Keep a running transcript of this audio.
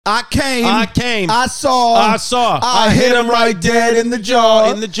I came. I saw. I hit him right dead in the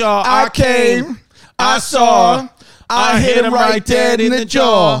jaw. I came. I saw. I hit him right dead in the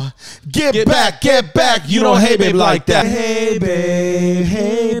jaw. Get back. You don't hate babe like that. Hey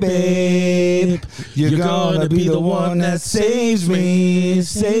babe. You're gonna be the one that saves me.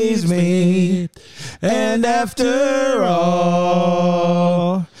 And after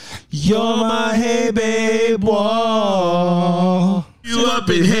all, you're my hey babe wall. You up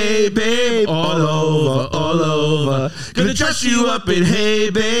in hey babe, all over. Gonna dress you up in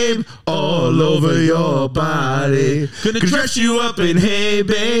hey babe, all over your body. Gonna dress you up in hey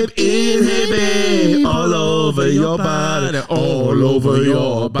babe, all over your body, all over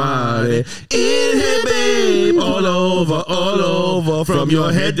your body. In hey babe, all over, from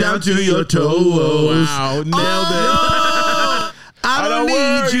your head down to your toes. Wow, nailed it. I don't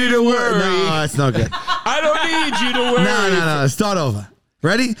need you to worry. No, that's not good. I don't need you to worry. No. Start over.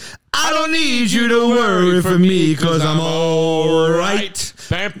 Ready? I don't need you to worry for me, cause I'm alright.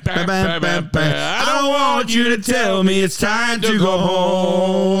 I don't want you to tell me it's time to go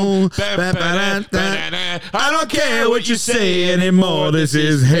home. I don't care what you say anymore. This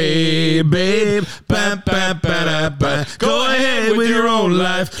is hey babe. Go ahead with your own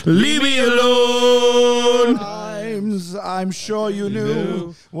life. Leave me alone. I'm sure you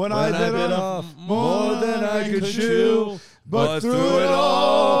knew when I bit off more than I could chew. But through it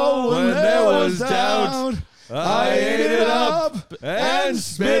all, when there was doubt, I ate it up and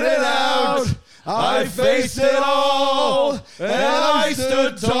spit it out. I faced it all, and I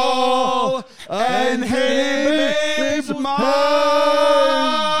stood tall, and hey, babe, my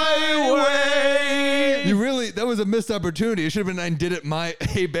way. You really, that was a missed opportunity. It should have been I did it my,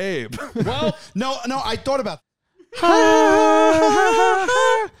 hey, babe. Well, no, I thought about Hey,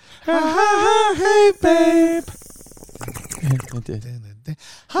 babe.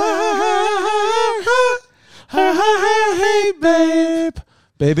 Hey, babe.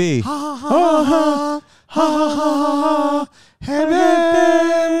 Baby. Hey,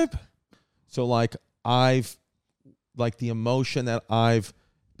 babe. So, like, the emotion that I've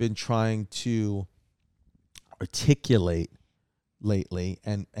been trying to articulate lately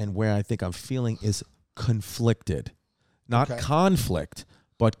and where I think I'm feeling is conflicted. Not conflict,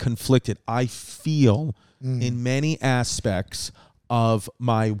 but conflicted. I feel in many aspects of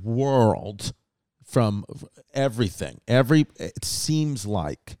my world, from everything, it seems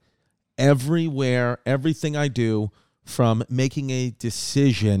like everywhere, everything I do, from making a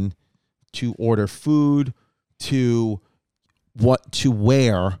decision to order food to what to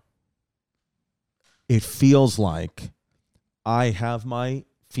wear, it feels like I have my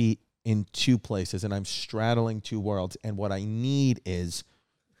feet in two places and I'm straddling two worlds, and what I need is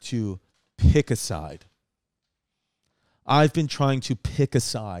to pick a side. I've been trying to pick a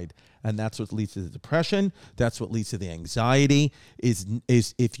side, and that's what leads to the depression. That's what leads to the anxiety, is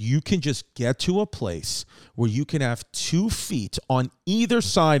if you can just get to a place where you can have 2 feet on either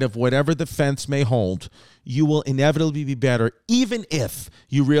side of whatever the fence may hold, you will inevitably be better. Even if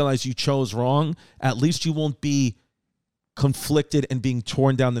you realize you chose wrong, at least you won't be conflicted and being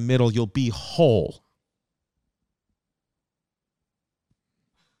torn down the middle. You'll be whole.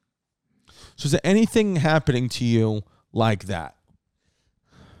 So is there anything happening to you like that?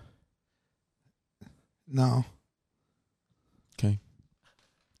 No. Okay.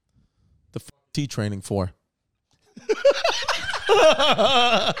 The f*** is he training for? Look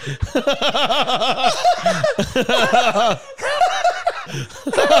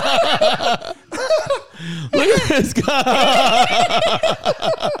at this guy.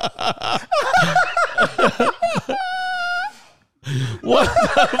 What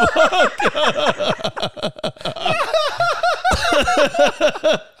the fuck?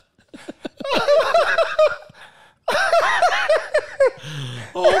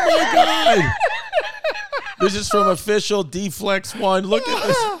 Oh my God. This is from official D-Flex 1. Look at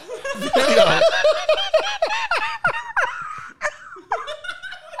this video.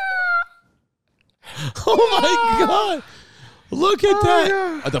 Oh my God. Look at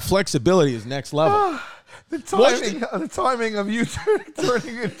that. The flexibility is next level. The timing of you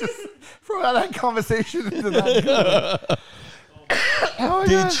turning it just from that conversation into that.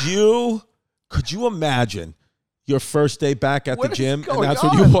 Could you imagine your first day back at the gym and that's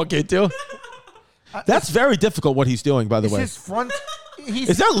on? what you walk into? That's very difficult what he's doing, by the way. His front.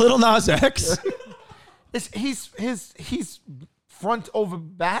 Is that Lil Nas X? He's front over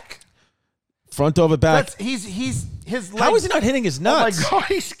back. Front over back. He's his legs. How is he not hitting his nuts? Oh my God,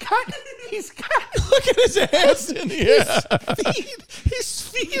 he's got. Look at his hands in the air. His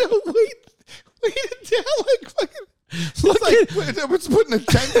feet are weighted down like fucking. Look at What's putting a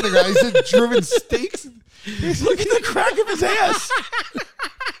tent in the guy? He said driven steaks. look at the crack of his ass.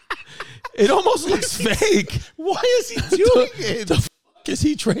 It almost looks fake. Why is he doing it? The fuck is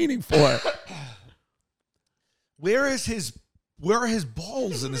he training for? Where are his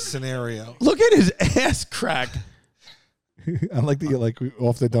balls in this scenario? Look at his ass crack. I like that you're like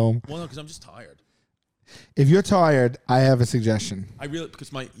off the dome. Well, no, because I'm just tired. If you're tired, I have a suggestion. I really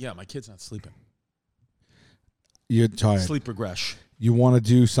because my kid's not sleeping. You're tired. Sleep regression. You want to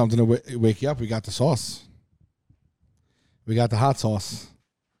do something to wake you up? We got the sauce. We got the hot sauce.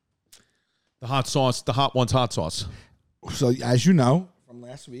 The hot sauce. The hot one's hot sauce. So as you know from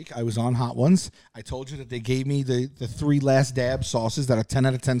last week, I was on Hot Ones. I told you that they gave me the 3 last dab sauces that are 10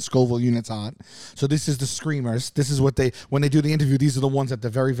 out of 10 Scoville units hot. So this is the screamers. This is what when they do the interview, these are the ones at the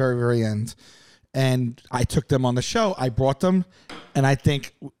very, very, very end. And I took them on the show. I brought them, and I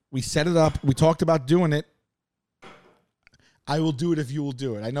think we set it up. We talked about doing it. I will do it if you will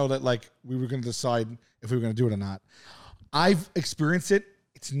do it. I know that like we were going to decide if we were going to do it or not. I've experienced it.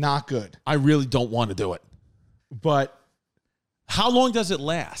 It's not good. I really don't want to do it. But how long does it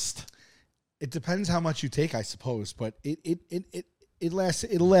last? It depends how much you take, I suppose. But it lasts.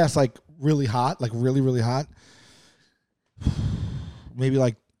 It'll last like really hot, like really, really hot. Maybe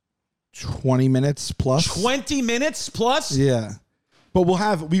like 20 minutes plus. 20 minutes plus? Yeah. But we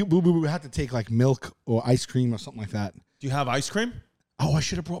have to take like milk or ice cream or something like that. Do you have ice cream? Oh, I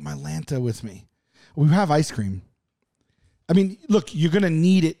should have brought my Lanta with me. We have ice cream. I mean, look, you're going to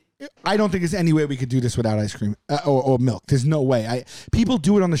need it. I don't think there's any way we could do this without ice cream or milk. There's no way. People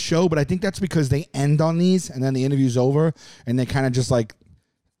do it on the show, but I think that's because they end on these and then the interview's over and they kind of just like,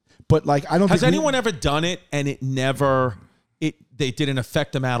 but like, I don't Has anyone ever done it and they didn't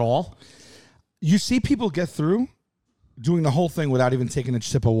affect them at all? You see people get through doing the whole thing without even taking a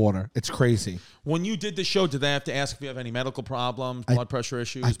sip of water. It's crazy. When you did the show, did they have to ask if you have any medical problems, blood pressure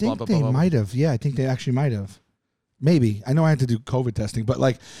issues? I think they might have. Yeah, I think they actually might have. Maybe. I know I had to do COVID testing, but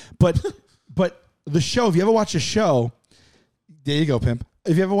the show, if you ever watch the show, there you go, pimp.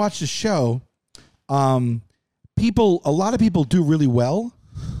 If you ever watch the show, a lot of people do really well,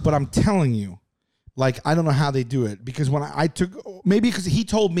 but I'm telling you, like, I don't know how they do it because when I took, maybe because he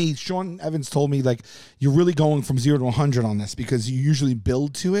told me, Sean Evans told me, like, you're really going from 0 to 100 on this because you usually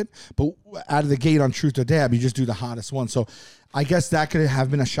build to it, but out of the gate on Truth or Dab, you just do the hottest one. So I guess that could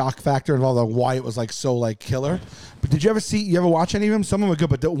have been a shock factor involved of why it was like so like killer. But did you ever watch any of them? Some of them are good,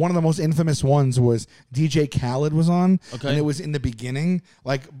 but one of the most infamous ones was DJ Khaled was on, and it was in the beginning,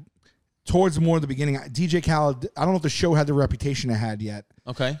 like towards more of the beginning. DJ Khaled, I don't know if the show had the reputation it had yet.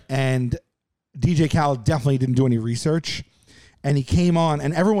 Okay. And DJ Khaled definitely didn't do any research. And he came on,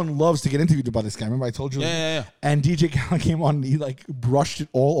 and everyone loves to get interviewed by this guy. Remember I told you? Yeah. And DJ Khaled came on, and he like brushed it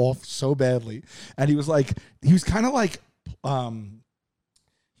all off so badly. And he was kind of like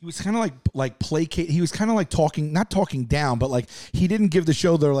placate. He was kind of like talking, not talking down, but like he didn't give the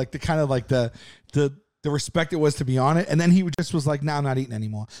show the respect it was to be on it. And then he just was like, "No, I'm not eating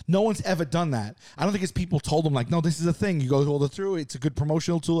anymore." No one's ever done that. I don't think his people told him like, "No, this is a thing. You go all the through. It's a good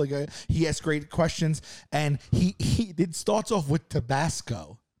promotional tool." Like he asks great questions, and it starts off with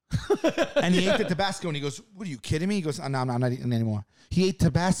Tabasco. And he ate the Tabasco, and he goes, "What are you kidding me?" He goes, "No, I'm not eating anymore." He ate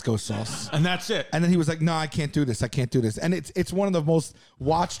Tabasco sauce, and that's it. And then he was like, "No, I can't do this. I can't do this." And it's one of the most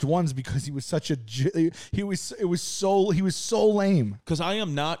watched ones because he was such a he was so lame. Because I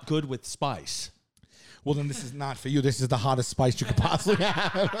am not good with spice. Well, then this is not for you. This is the hottest spice you could possibly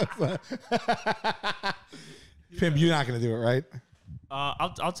have. Pim, you're not going to do it, right?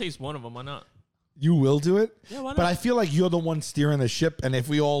 I'll taste one of them. Why not? You will do it? Yeah, why not? But I feel like you're the one steering the ship, and if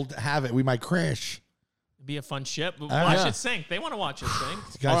we all have it, we might crash. It'd be a fun ship. Watch it sink. They want to watch it sink.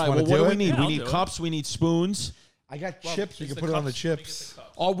 You guys all right, what do we need? Yeah, we I'll need do cups. We need spoons. I got chips. We can put it on the chips.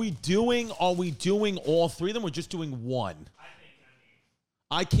 Are we doing all three of them or just doing one?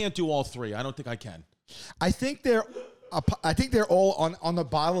 I can't do all three. I don't think I can. I think they're all on the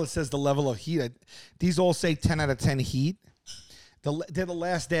bottle. It says the level of heat. These all say 10 out of 10 heat. They're the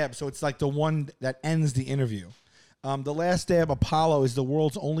last dab, so it's like the one that ends the interview. The last dab Apollo is the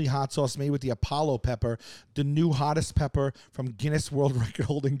world's only hot sauce made with the Apollo pepper, the new hottest pepper from Guinness World Record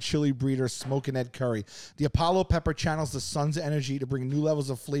holding chili breeder Smokin' Ed Curry. The Apollo pepper channels the sun's energy to bring new levels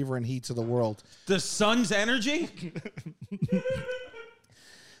of flavor and heat to the world. The sun's energy?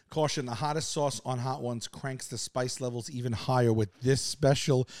 Caution, the hottest sauce on Hot Ones cranks the spice levels even higher with this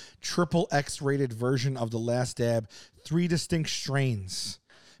special XXX rated version of the last dab. 3 distinct strains.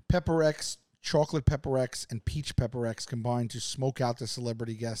 Pepper X, Chocolate Pepper X, and Peach Pepper X combined to smoke out the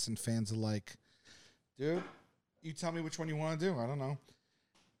celebrity guests and fans alike. Dude, you tell me which one you want to do. I don't know.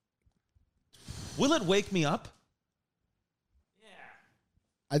 Will it wake me up?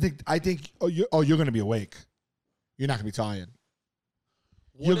 I think. You're gonna be awake. You're not gonna be tired.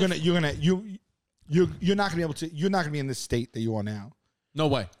 You're not gonna be able to. You're not gonna be in this state that you are now. No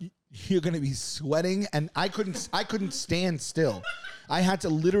way. You're gonna be sweating, and I couldn't stand still. I had to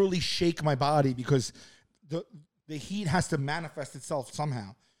literally shake my body because the heat has to manifest itself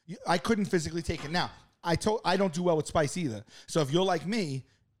somehow. I couldn't physically take it. Now I don't do well with spice either. So if you're like me,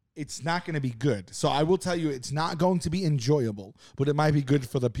 it's not going to be good. So I will tell you, it's not going to be enjoyable, but it might be good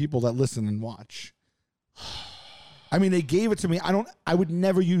for the people that listen and watch. I mean, they gave it to me. I would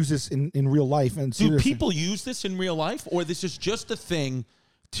never use this in real life. And do people use this in real life, or this is just a thing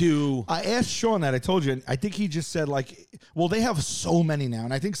to? I asked Sean that. I told you. And I think he just said well, they have so many now,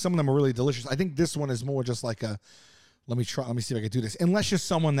 and I think some of them are really delicious. I think this one is more just like a. Let me see if I can do this. Unless you're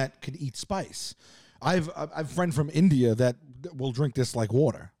someone that could eat spice. I've a friend from India that will drink this like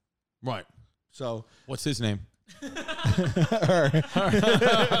water. Right. So what's his name?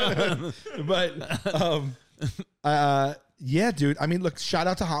 Yeah, dude. I mean, look, shout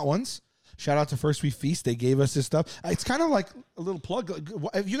out to Hot Ones. Shout out to First We Feast. They gave us this stuff. It's kind of like a little plug.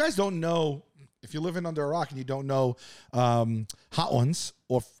 If you guys don't know, if you're living under a rock and you don't know Hot Ones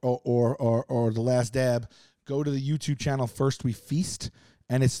or The Last Dab, go to the YouTube channel First We Feast.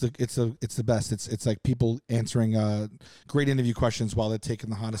 And it's the best. It's like people answering great interview questions while they're taking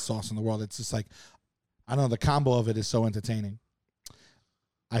the hottest sauce in the world. It's just like, I don't know, the combo of it is so entertaining.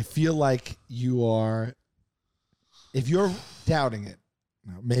 I feel like you are, if you're doubting it,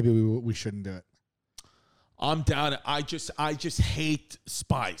 maybe we shouldn't do it. I'm doubting. I just hate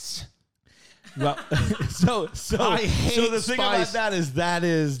spice. Well, so I hate the thing spice. about that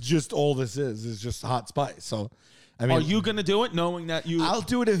is just all this is just hot spice. So. I mean, are you going to do it knowing that you... I'll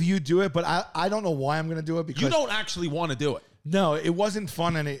do it if you do it, but I don't know why I'm going to do it because... You don't actually want to do it. No, it wasn't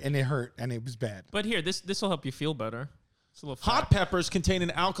fun and it hurt and it was bad. But here, this will help you feel better. It's a little Hot peppers contain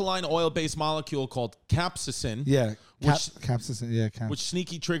an alkaline oil-based molecule called capsaicin. Yeah, capsaicin. Yeah, which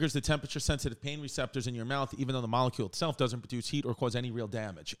sneaky triggers the temperature-sensitive pain receptors in your mouth, even though the molecule itself doesn't produce heat or cause any real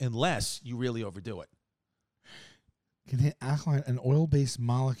damage, unless you really overdo it. Contain alkaline, an oil-based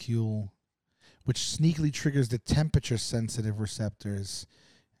molecule... which sneakily triggers the temperature-sensitive receptors,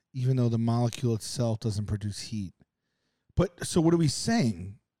 even though the molecule itself doesn't produce heat. But, so what are we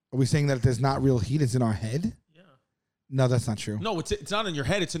saying? Are we saying that there's not real heat? It's in our head? Yeah. No, that's not true. No, it's not in your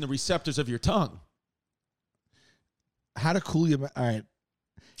head. It's in the receptors of your tongue. How to cool your... All right.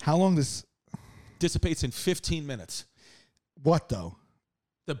 How long this... Dissipates in 15 minutes. What, though?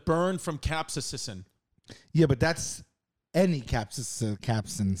 The burn from capsaicin. Yeah, but that's any capsaicin.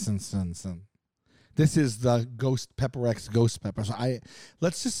 This is the Ghost Pepper X Ghost Pepper. So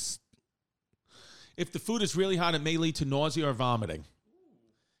let's just... If the food is really hot, it may lead to nausea or vomiting.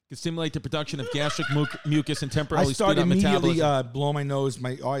 It can stimulate the production of gastric mucus and temporarily speed up metabolism. I started immediately blowing my nose,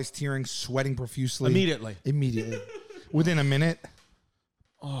 my eyes tearing, sweating profusely. Immediately. Within a minute.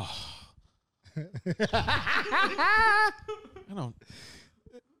 Oh. I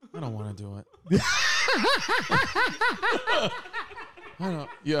don't want to do it.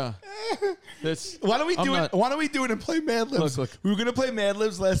 Yeah. Why don't we do it? Why don't we do it and play Mad Libs? Look. We were gonna play Mad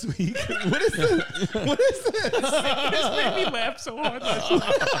Libs last week. What is this? What is this? This made me laugh so hard.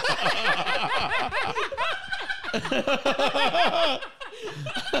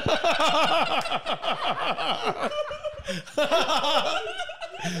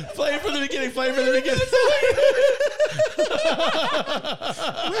 Play it from the beginning. Where is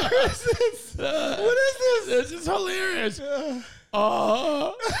this? What is this? This is hilarious.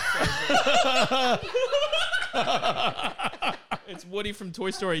 It's Woody from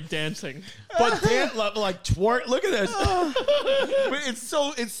Toy Story dancing. But like twerk. Look at this.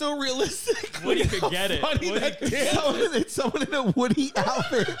 It's so realistic. Woody could get it. It's someone in a Woody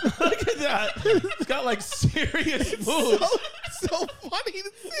outfit. Look at that. It's got like serious moves. So funny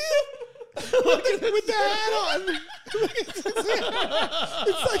to see. Look at it with the hat on. Look at this.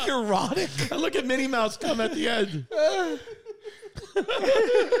 It's like erotic. And look at Minnie Mouse come at the end.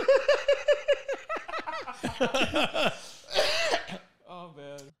 Oh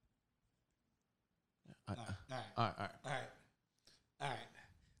man. All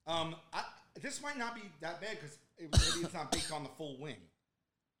right. This might not be that bad because maybe it's not baked on the full wing.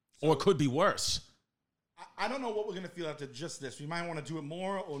 So, or it could be worse. I don't know what we're going to feel after just this. We might want to do it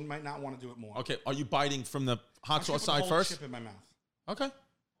more or we might not want to do it more. Okay. Are you biting from the hot sauce side first? Chip in my mouth. Okay.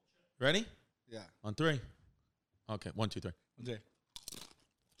 Ready? Yeah. On 3. Okay. 1, 2, 3. 1, 2.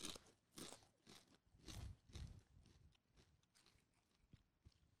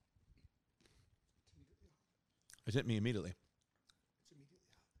 It hit me immediately.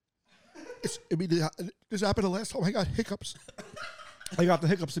 It's immediately. This happened the last time I got hiccups. I got the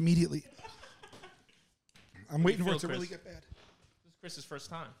hiccups immediately. I'm waiting for it to Chris? really get bad. This is Chris's first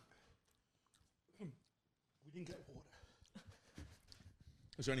time. We didn't get water.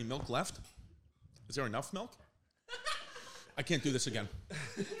 Is there any milk left? Is there enough milk? I can't do this again.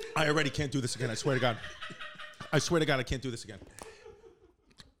 I already can't do this again. I swear to God. I swear to God, I can't do this again.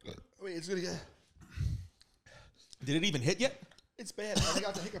 Wait, it's gonna get. Did it even hit yet? It's bad. I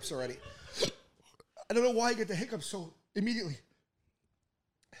got the hiccups already. I don't know why I get the hiccups so immediately.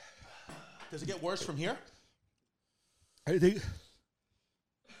 Does it get worse from here? I think.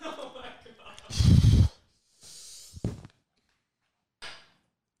 Oh my God.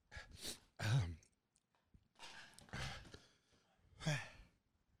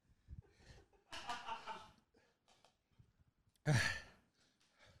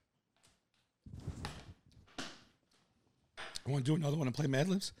 I want to do another one and play Mad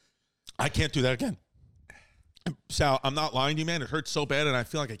Libs. I can't do that again. Sal, I'm not lying to you, man. It hurts so bad, and I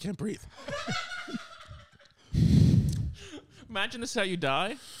feel like I can't breathe. Imagine this is how you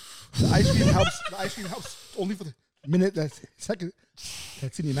die. The ice cream helps. The ice cream helps only for the minute, that's second,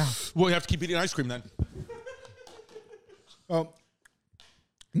 that's in your mouth. Well, you have to keep eating ice cream then.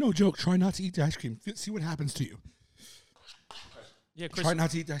 No joke. Try not to eat the ice cream. See what happens to you. Yeah, Chris. Try not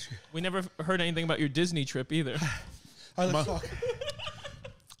to eat the ice cream. We never heard anything about your Disney trip either. All right, let's talk.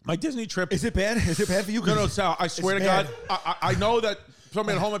 My Disney trip. Is it bad? Is it bad for you? No, Sal, I swear to bad. God, I know that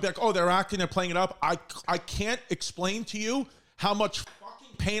somebody at home would be like, oh, they're acting, they're playing it up. I can't explain to you how much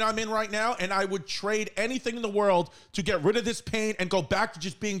fucking pain I'm in right now, and I would trade anything in the world to get rid of this pain and go back to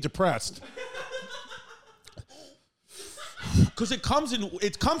just being depressed. Because it comes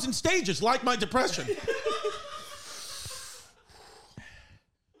in stages, like my depression.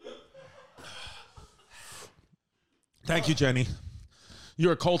 Thank you, Jenny.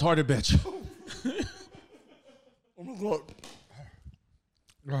 You're a cold-hearted bitch. Oh my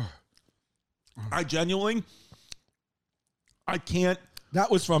God. I genuinely, I can't. That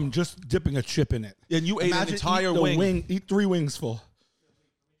was from just dipping a chip in it. And you ate an entire wing. Eat 3 wings full.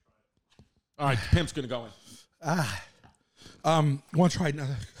 All right, Pimp's gonna go in. Want to try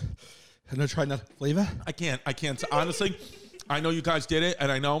another? Try another flavor? I can't. Honestly, I know you guys did it,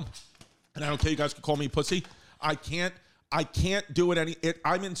 and I know, and I don't care. You guys can call me a pussy. I can't do it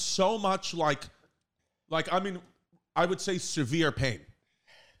I'm in so much like I'm in, I would say, severe pain.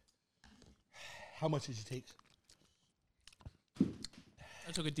 How much did you take?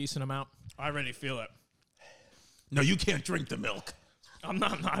 I took a decent amount. I already feel it. No, you can't drink the milk. I'm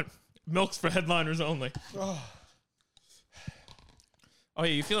not. Milk's for headliners only. Oh yeah,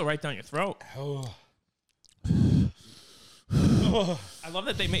 you feel it right down your throat. Oh. I love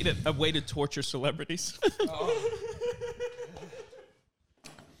that they made it a way to torture celebrities.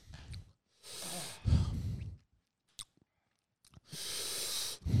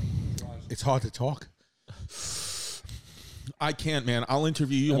 It's hard to talk. I can't, man. I'll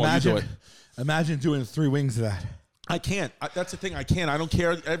interview you while you do it. Imagine doing 3 wings of that. I can't. That's the thing. I can't. I don't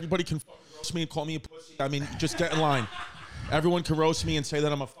care. Everybody can roast me and call me a pussy. I mean, just get in line. Everyone can roast me and say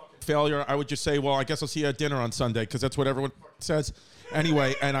that I'm a fucking failure. I would just say, well, I guess I'll see you at dinner on Sunday, because that's what everyone says.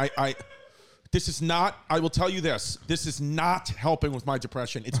 Anyway, and this is not, I will tell you this is not helping with my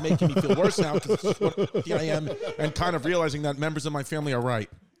depression. It's making me feel worse now, because this is what I am, and kind of realizing that members of my family are right.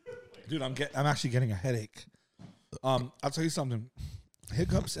 Dude, I'm actually getting a headache. I'll tell you something.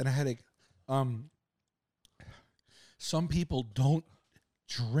 Hiccups and a headache. Some people don't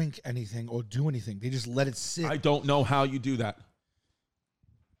drink anything or do anything. They just let it sit. I don't know how you do that.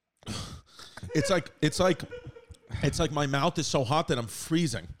 It's like my mouth is so hot that I'm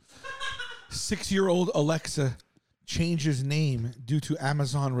freezing. 6-year-old Alexa changes name due to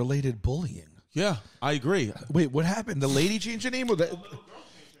Amazon-related bullying. Yeah, I agree. Wait, what happened? The lady changed her name? Or the...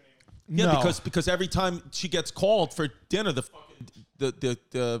 Yeah, No. because every time she gets called for dinner,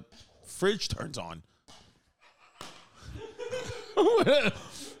 the fridge turns on.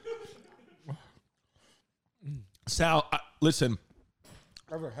 Sal, listen.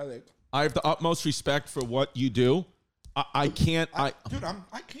 I have a headache. I have the utmost respect for what you do. I can't. Dude,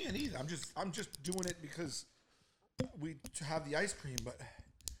 I can't either. I'm just doing it because we have the ice cream, but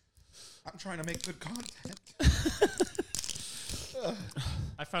I'm trying to make good content.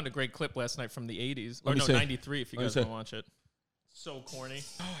 I found a great clip last night from the 80s. Let Or me no, see. 93 if you Let me guys see. want to watch it. So corny.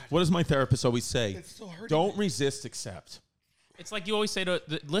 What does my therapist always say? It's still hurting. Don't resist, accept. It's like you always say to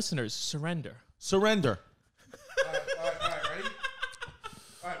the listeners, surrender. Surrender. All right, ready?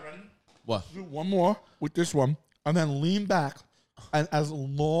 All right, ready? What? Do one more with this one, and then lean back, and as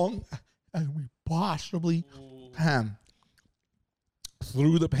long as we possibly can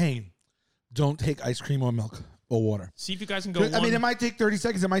through the pain. Don't take ice cream or milk. or water. See if you guys can go. I mean, it might take 30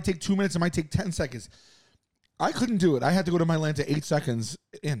 seconds. It might take 2 minutes. It might take 10 seconds. I couldn't do it. I had to go to my land to 8 seconds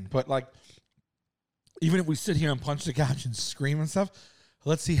in. But, like, even if we sit here and punch the couch and scream and stuff,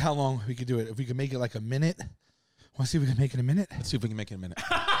 let's see how long we could do it. If we can make it like a minute. Want to see if we can make it a minute? Let's see if we can make it a minute.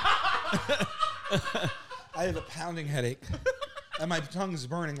 I have a pounding headache, and my tongue is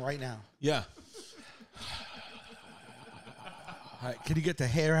burning right now. Yeah. All right, can you get the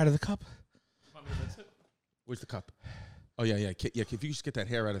hair out of the cup? Where's the cup? Oh, yeah. If you just get that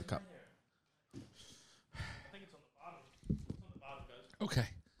hair out of the cup. I think it's on the bottom. It's on the bottom, guys. Okay.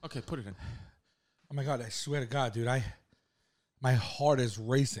 Okay, put it in. Oh, my God. I swear to God, dude. My heart is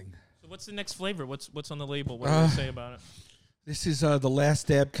racing. So what's the next flavor? What's on the label? What do they say about it? This is the Last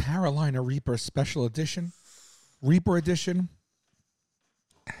Dab Carolina Reaper Special Edition. Reaper Edition.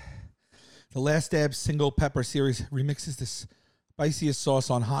 The Last Dab Single Pepper Series remixes the spiciest sauce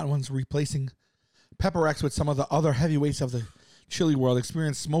on hot ones, replacing Pepper X with some of the other heavyweights of the chili world.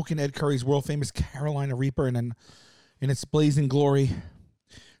 Experience smoking Ed Curry's world-famous Carolina Reaper in its blazing glory,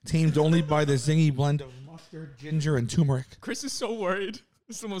 tamed only by the zingy blend of mustard, ginger, and turmeric. Chris is so worried.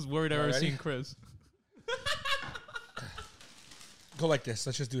 This is the most worried I've ever seen Chris. Go like this.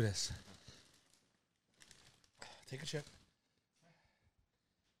 Let's just do this. Take a chip.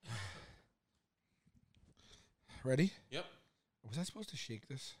 Ready? Yep. Was I supposed to shake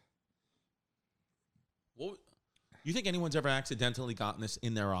this? What? You think anyone's ever accidentally gotten this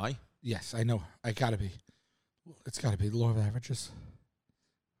in their eye? Yes, I know. I gotta be. It's gotta be the law of averages.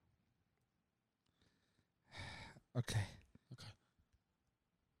 Okay.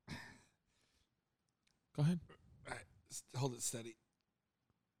 Go ahead. All right. Hold it steady.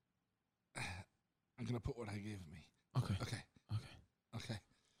 I'm gonna put what I gave me.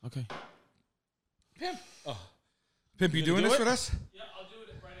 Okay. Pimp. Oh. Pimp, you doing this with us? Yeah, I'll do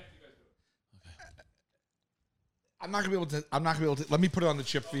it right after you guys do it. Okay. I'm not gonna be able to. Let me put it on the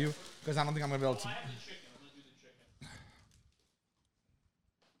chip for you because I don't think I'm gonna be able to. I have the chicken. I'm gonna do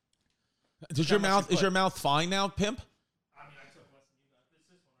the chicken. Is your mouth fine now, Pimp? I mean, I took less than you got.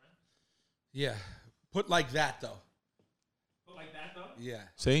 This one, right? Yeah. Put like that though. But like that though? Yeah.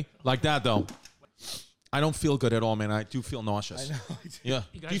 See? Like that, though. I don't feel good at all, man. I do feel nauseous. I know. Yeah.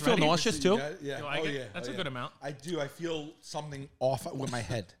 You Do guys you feel ready? nauseous, too? Yeah. You like it? That's a good amount. I do. I feel something off with my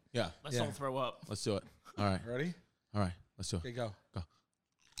head. Yeah. Let's all throw up. Let's do it. All right. Ready? All right. Let's do it. Okay, go. Go.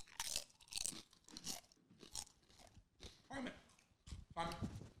 Find it.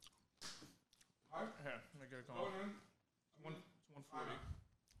 Here, I'm gonna get it going. 140.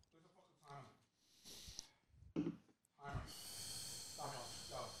 There's a fucking timer. Stop.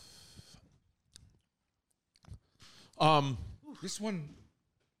 Go. This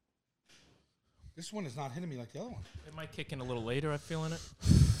one is not hitting me like the other one. It might kick in a little later. I'm feeling it.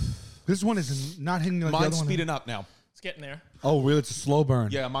 This one is not hitting me like the Mine's other one. speeding up now. It's getting there. Oh, really? It's a slow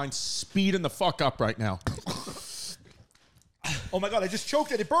burn. Yeah, mine's speeding the fuck up right now. Oh my God! I just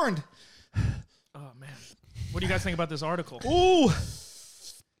choked it. It burned. Oh man, what do you guys think about this article? Ooh.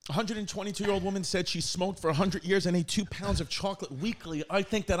 122-year-old woman said she smoked for 100 years and ate 2 pounds of chocolate weekly. I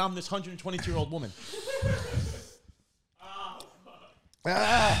think that I'm this 122-year-old woman.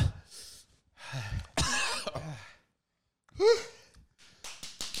 Ah.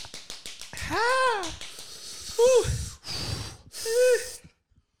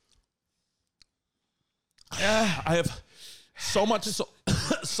 I have so much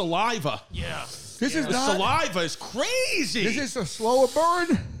saliva. Yeah. This is The not. saliva is crazy. This is a slower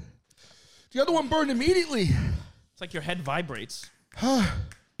burn. The other one burned immediately. It's like your head vibrates.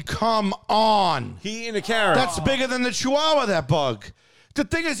 Come on. He eating a carrot. That's bigger than the chihuahua, that bug. The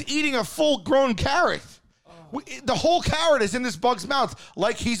thing is eating a full-grown carrot. The whole carrot is in this bug's mouth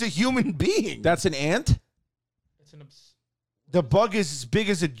like he's a human being. That's an ant? It's an The bug is as big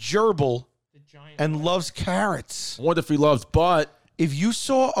as a gerbil the giant. and loves carrots. I wonder if he loves butt. If you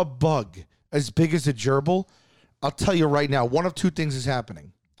saw a bug as big as a gerbil, I'll tell you right now, one of two things is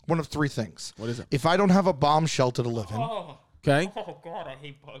happening. One of three things. What is it? If I don't have a bomb shelter to live in. Okay. Oh God, I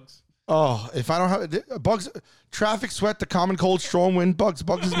hate bugs. Oh, if I don't have bugs, traffic, sweat, the common cold, storm wind, bugs.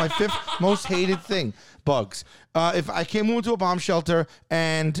 Bugs is my fifth most hated thing. Bugs. If I can't move into a bomb shelter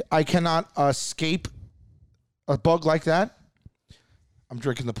and I cannot escape a bug like that, I'm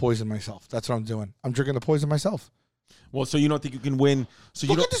drinking the poison myself. That's what I'm doing. I'm drinking the poison myself. Well, so you don't think you can win? So you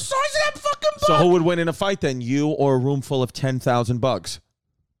Look don't. at the size of that fucking bug. So who would win in a fight then? You or a room full of 10,000 bugs?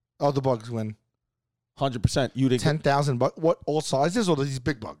 Oh, the bugs win. 100%. You 10,000 bugs. What, all sizes or these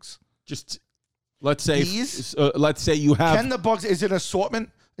big bugs? just let's say These? let's say you have Can the bugs? Is it assortment?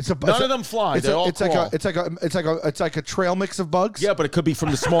 none of them fly. They all crawl. It's like a trail mix of bugs. Yeah, but it could be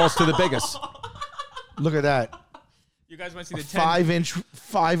from the smallest to the biggest. Look at that. You guys might see the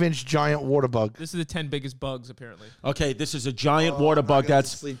 5-inch giant water bug. This is the 10 biggest bugs, apparently. Okay, this is a giant water bug that's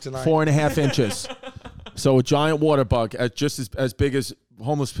sleep tonight. 4.5 inches. So a giant water bug just as big as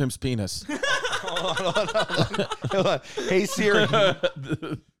homeless pimp's penis. Hold on. Hey Siri,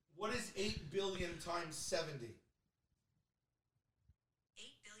 what is 8 billion times 70? 8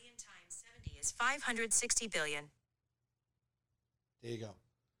 billion times 70 is 560 billion. There you go.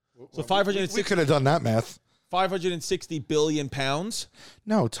 So 560. We could have done that math. 560 billion pounds.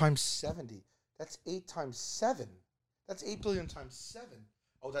 No, times 70. That's 8 times 7. That's 8 billion times 7.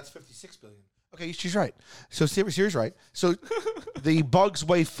 Oh, that's 56 billion. Okay, she's right. So Siri's right. So the bugs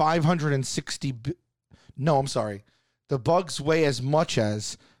weigh 560. No, I'm sorry. The bugs weigh as much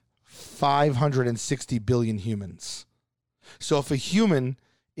as 560 billion humans. So if a human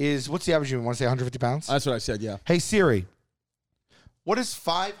is, what's the average human? Want to say 150 pounds? That's what I said, yeah. Hey, Siri. What is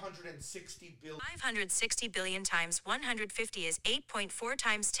 560 billion? 560 billion times 150 is 8.4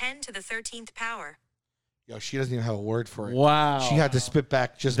 times 10 to the 13th power. Yo, she doesn't even have a word for it. Wow. She had to spit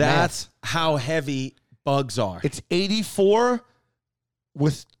back just That's math. how heavy bugs are. It's 84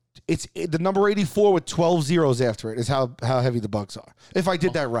 with, it's the number 84 with 12 zeros after it is how heavy the bugs are. If I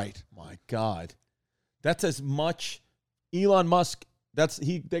did that right. My God. That's as much Elon Musk,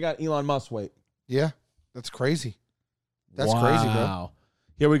 they got Elon Musk weight. Yeah, that's crazy. That's crazy, bro.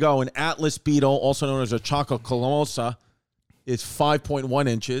 Here we go. An Atlas beetle, also known as a chococolosa, is 5.1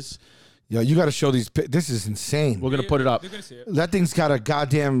 inches. Yo, you got to show these. This is insane. We're going to put it up. They're going to see it. That thing's got a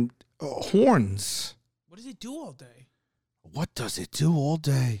goddamn horns. What does it do all day? What does it do all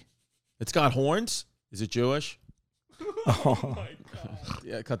day? It's got horns. Is it Jewish? Oh, my God.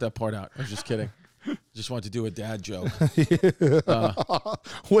 Yeah, cut that part out. I was just kidding. Just wanted to do a dad joke.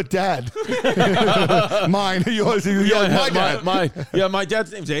 What dad? Mine. Yours. My dad. My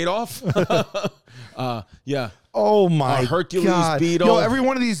dad's name's Adolf. Yeah. Oh my Hercules God. beetle. Yo, every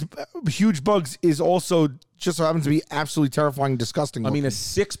one of these huge bugs is also just so happens to be absolutely terrifying and disgusting. I mean, a looking.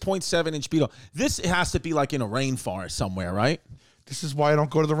 6.7 inch beetle. This has to be like in a rainforest somewhere, right? This is why I don't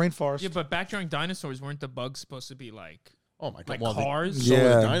go to the rainforest. Yeah, but back during dinosaurs, weren't the bugs supposed to be like, Oh my God. like cars? So are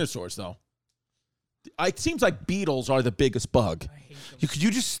Yeah. the dinosaurs, though. It seems like beetles are the biggest bug. I hate them. Could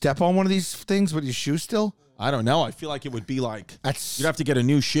you just step on one of these things with your shoe still? I don't know. I feel like it would be like That's you'd have to get a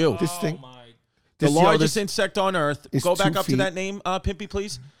new shoe. this thing. Oh, my. The This- yo, largest this insect on Earth. is Go back 2 up to feet. that name, Pimpy,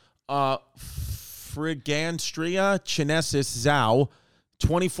 please. Friganstria chinesis zau,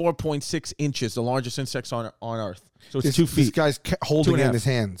 24.6 inches, the largest insects on Earth. So it's 2 This feet. guy's holding it in 2.5. his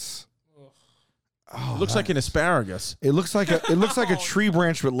hands. Oh, It looks like an asparagus. It looks like a tree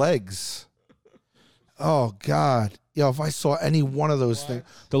branch with legs. Oh God. Yo, if I saw any one of those things.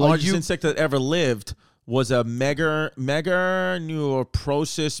 The largest insect that ever lived was a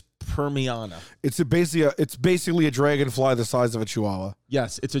Megarneuroprosis permiana. It's basically a dragonfly the size of a chihuahua.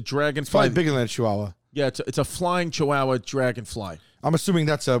 Yes, it's a It's dragonfly. probably bigger than a chihuahua. Yeah, it's a flying chihuahua dragonfly. I'm assuming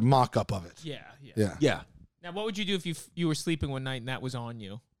that's a mock-up of it. Yeah, yeah. Yeah. Yeah. Now, what would you do if you were sleeping one night and that was on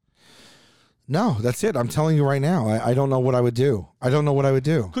you? No, that's it. I'm telling you right now. I don't know what I would do. I don't know what I would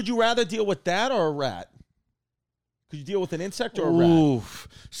do. Could you rather deal with that or a rat? Could you deal with an insect or a rat? Oof.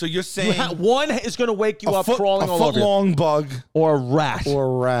 So you're saying One is going to wake you up crawling all over you. long bug Or a rat. or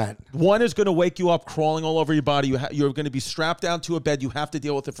a rat. One is going to wake you up crawling all over your body. You're going to be strapped down to a bed. You have to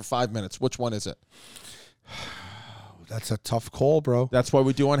deal with it for 5 minutes. Which one is it? That's a tough call, bro. That's what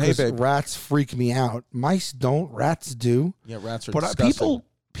we do on Hey 'Cause Babe. rats freak me out. Mice don't. Rats do. Yeah, rats are But disgusting.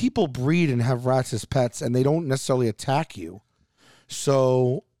 people breed and have rats as pets, and they don't necessarily attack you.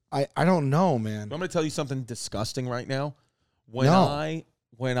 So I don't know, man. I'm going to tell you something disgusting right now. When No. I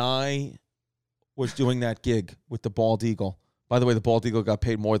was doing that gig with the Bald Eagle, by the way, the Bald Eagle got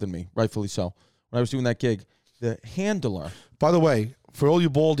paid more than me, rightfully so. When I was doing that gig, the handler. By the way, for all you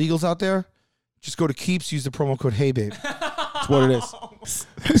bald eagles out there, just go to Keeps, use the promo code HeyBabe. That's what it is.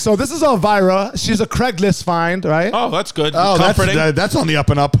 So this is Elvira. She's a Craigslist find, right? Oh, that's good. Oh, Comforting. that's on the up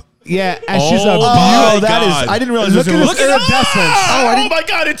and up. Yeah, and she's a Oh, beautiful. my God. I didn't realize Look this at was this iridescent. Oh, my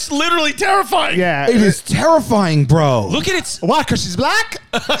God. It's literally terrifying. Yeah, It is terrifying, bro. Look at it. Why? Because she's black.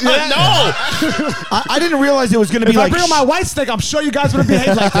 No. I didn't realize it was going to be If I like. bring on my white stick, I'm sure you guys would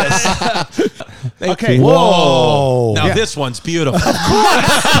behave like this. Okay. Whoa. Now Yeah. this one's beautiful. Throw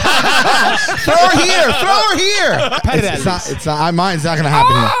her here. Throw her here. Petty It's not. It's not. Mine's not going to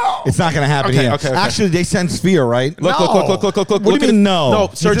happen here. It's not going to happen Okay, here. okay. Actually, they send Sphere, right? Look. What do you Look at mean it. no? No,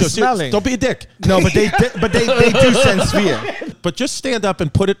 just Sergio, smelling. don't be a dick. No, but they do send Sphere. But just stand up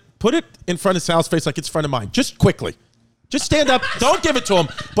and put it in front of Sal's face like it's in front of mine. Just quickly. Just stand up. Don't give it to him.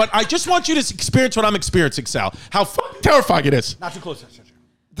 But I just want you to experience what I'm experiencing, Sal. How fucking terrifying it is. Not too close, Sergio.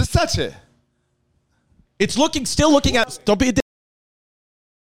 Just touch it. It's still looking at. Don't be a dick.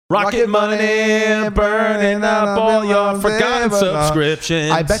 Rocket money, burning up all your forgotten subscriptions.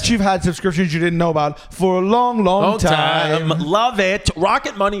 I bet you've had subscriptions you didn't know about for a long, long time. Love it.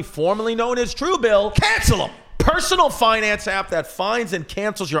 Rocket Money, formerly known as Truebill. Cancel them. Personal finance app that finds and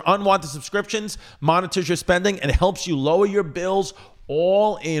cancels your unwanted subscriptions, monitors your spending, and helps you lower your bills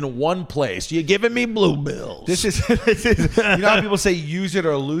all in one place. You're giving me blue bills. This is you know how people say use it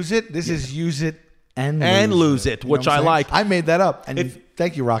or lose it? This is use it and lose it, which I like. I made that up. And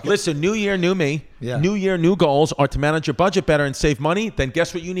thank you, Rocket. Listen, new year, new me. Yeah. New year, new goals are to manage your budget better and save money. Then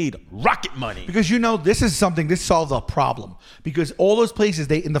guess what you need? Rocket Money. Because this solves a problem. Because all those places,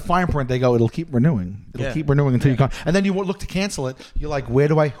 in the fine print, they go, it'll keep renewing. It'll keep renewing until you come. And then you look to cancel it. You're like,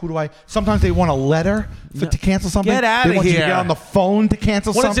 who do I? Sometimes they want a letter to cancel something. Get out of They want you here. to get on the phone to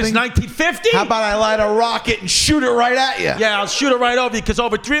cancel What something. is this, 1950? How about I light a rocket and shoot it right at you? Yeah, I'll shoot it right over you because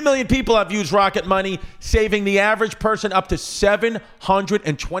over 3 million people have used Rocket Money, saving the average person up to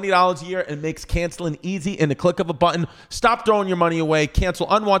 $720 a year, and makes canceling easy in the click of a button. Stop throwing your money away, cancel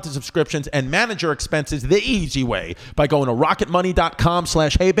unwanted subscriptions, and manage your expenses the easy way by going to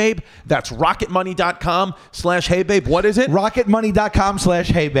rocketmoney.com/heybabe. That's rocketmoney.com/heybabe. What is it?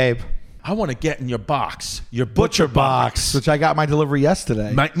 Rocketmoney.com/heybabe. I want to get in your box, your butcher box. Which I got my delivery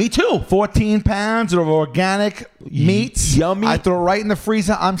yesterday. Me too. 14 pounds of organic meats. Yummy. I throw it right in the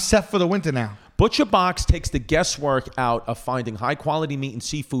freezer. I'm set for the winter now. Butcher Box takes the guesswork out of finding high-quality meat and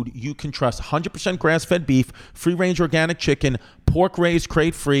seafood you can trust. 100% grass-fed beef, free-range organic chicken, pork-raised,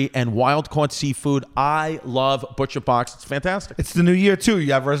 crate-free, and wild-caught seafood. I love Butcher Box. It's fantastic. It's the new year, too.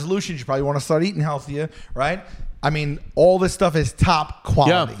 You have resolutions. You probably want to start eating healthier, right? I mean, all this stuff is top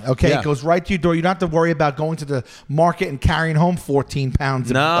quality, okay? Yeah. It goes right to your door. You don't have to worry about going to the market and carrying home 14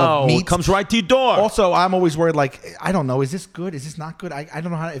 pounds of meat. It comes right to your door. Also, I'm always worried, like, I don't know, is this good? Is this not good? I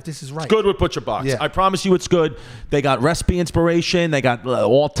don't know if this is right. It's good with Butcher Box. Yeah. I promise you it's good. They got recipe inspiration. They got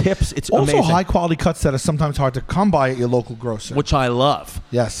all tips. It's also amazing. high-quality cuts that are sometimes hard to come by at your local grocer. Which I love.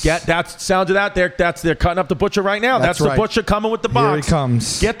 Yes. Sounded out there. They're cutting up the butcher right now. That's right. the butcher coming with the box. Here he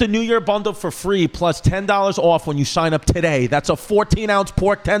comes. Get the New Year bundle for free plus $10 off when you sign up today. That's a 14-ounce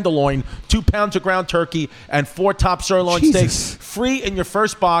pork tenderloin, 2 pounds of ground turkey, and 4 top sirloin Jesus. steaks. Free in your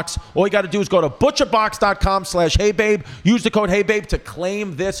first box. All you got to do is go to butcherbox.com/heybabe. Use the code HeyBabe to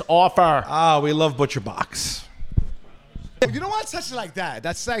claim this offer. We love Butcher Box. You don't want to touch it like that.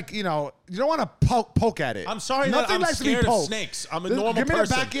 That's like, you don't want to poke at it. I'm sorry that Nothing I'm likes to be scared of poked. snakes. I'm a Just normal give me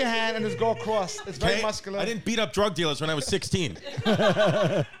person. the back of your hand and just go across. It's very Okay? muscular. I didn't beat up drug dealers when I was 16.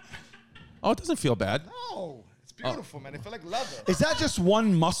 Oh, it doesn't feel bad. No, it's beautiful, man. They feel like leather. Is that just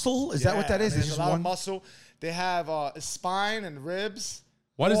one muscle? Is that what that is? There's It's just a lot one of muscle. They have a spine and ribs.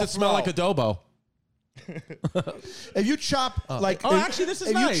 Why does all it smell like throughout. adobo? If you chop actually, this is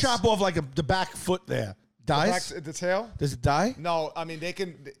if nice. you chop off like the back foot there, dies. The tail? Does it die? No, I mean they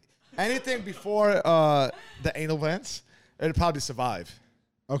can. Anything before the anal vents, it'll probably survive.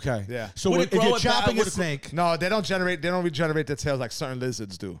 Okay. Yeah. So Would if it grow you're it back? chopping a Would it snake, No, they don't regenerate their tails like certain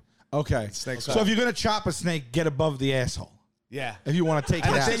lizards do. okay. Snakes So are- if you're gonna chop a snake, get above the asshole. Yeah. If you want to take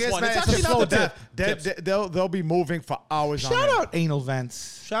And it the out. thing is, one. man, It's it's actually just not slow the death. They'll be moving for hours on Shout end. out anal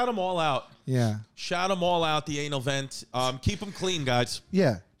vents. Shout them all out. Yeah. Shout them all out, the anal vent. Keep them clean, guys.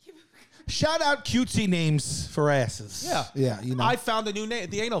 Yeah. Shout out cutesy names for asses. Yeah. Yeah. You know. I found a new name,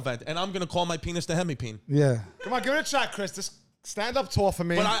 the anal vent, and I'm going to call my penis the hemipene. yeah. Come on, give it a shot, Chris. Just stand up tall for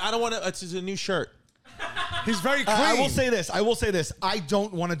me. But I don't want to, it's a new shirt. He's very clean. I will say this. I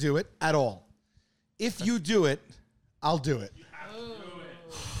don't want to do it at all. If you do it, I'll do it.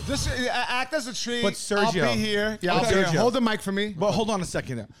 Just act as a tree. But Sergio. I'll be here. Yeah, Okay. I'll be here. Sergio. Hold the mic for me. But hold on a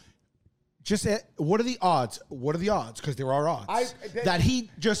second now. Just what are the odds? What are the odds? Because there are odds that he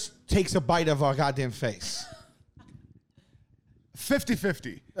just takes a bite of our goddamn face.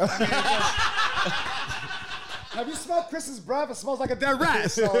 50-50. Have you smelled Chris's breath? It smells like a dead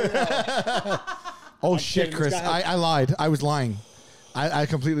rat. So, Oh shit, kidding. Chris! This guy I lied. I was lying. I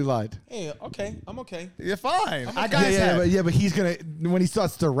completely lied. Hey, okay, I'm okay. you're fine. I got his head. But he's gonna when he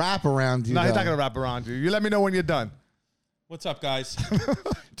starts to wrap around you. No, he's though. not going to wrap around you. You let me know when you're done. What's up, guys?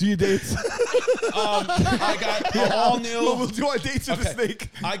 Do you dates? I got a all new. We'll do our dates with the snake.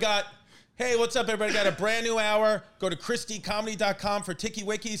 Hey, what's up, everybody? Got a brand new hour. Go to ChristyComedy.com for Tiki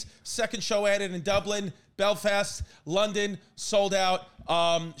Wikis. Second show added in Dublin, Belfast, London, sold out.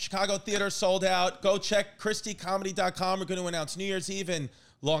 Chicago Theater sold out. Go check ChristyComedy.com. We're going to announce New Year's Eve in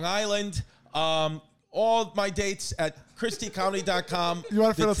Long Island. All my dates at ChristyComedy.com. You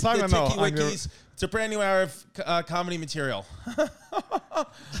wanna fill the time or no? Tiki Wikis. It's a brand new hour of comedy material.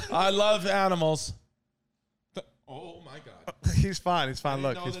 I love animals. Oh, my God. He's fine. He's fine.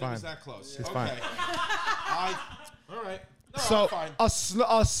 Look, he's It fine. was that close. He's fine. All right. No, So I'm fine.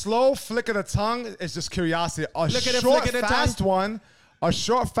 a slow flick of the tongue is just curiosity. A Look at the short, flick of the fast tongue. one, a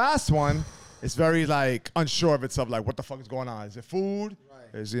short, fast one is very like unsure of itself. Like, what the fuck is going on? Is it food?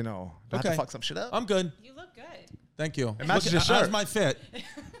 Right. Is not Okay. to fuck some shit up? I'm good. You look good. Thank you. It matches your How's shirt. my fit?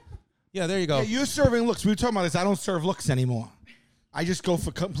 Yeah, there you go. Yeah, you're serving looks. We were talking about this. I don't serve looks anymore. I just go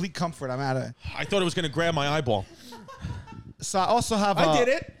for complete comfort. I'm out of it. I thought it was going to grab my eyeball. So I also have. I did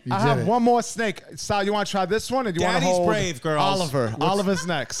it. You I did have it. one more snake. Sal, you want to try this one, or do you want to Daddy's hold brave, girls. Oliver? Oliver's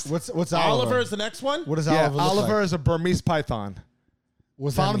next. What's Oliver? Oliver is the next one? What does Yeah, Oliver look Oliver like? is a Burmese python.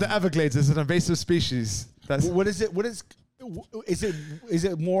 What's Found in that the Everglades. It's an invasive species. That's mean? What is it? What is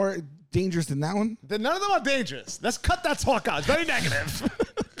it more dangerous than that one? none of them are dangerous. Let's cut that talk out. It's very negative.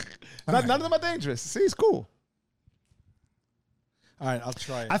 None of them are dangerous. See, it's cool. All right, I'll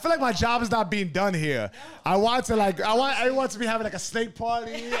try it. I feel like my job is not being done here. I want everyone to be having like a snake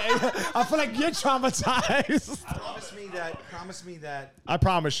party. I feel like you're traumatized. Promise me that I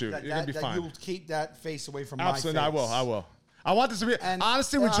promise you, you're gonna be fine. you'll keep that face away from Absolutely, my I face. will. I want this to be And-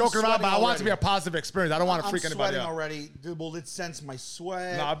 honestly, we're I'm joking around, but I sweating want it to be a already. positive experience. I don't want to freak I'm anybody sweating out. already. Dude, will it sense my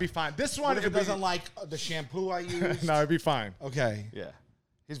sweat? No, I'll be fine. This What one, if it doesn't like the shampoo I use? no, it'll be fine. Okay. Yeah,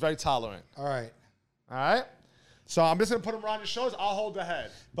 he's very tolerant. All right. All right. So I'm just gonna put him around your shoulders. I'll hold the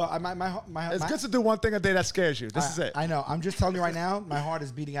head. But It's good to do one thing a day that scares you. This is it. I know. I'm just telling you right now, my heart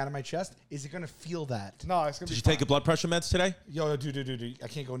is beating out of my chest. Is it going to feel that? No, it's gonna Did be Oh, you fine. take your blood pressure meds today? Yo, dude. I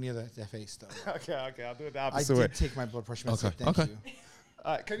can't go near that face, though. Okay, I'll do it the I opposite way. did take my blood pressure medicine. Okay, Thank okay. you.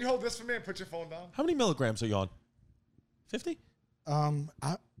 All right, can you hold this for me and put your phone down? How many milligrams are you on? 50?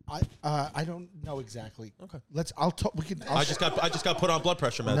 I don't know exactly. Okay. I'll talk. We can. I just got put on blood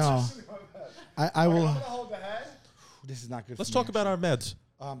pressure meds. No. I will. I'm gonna hold the head. This is not good. Let's for me, talk about our meds.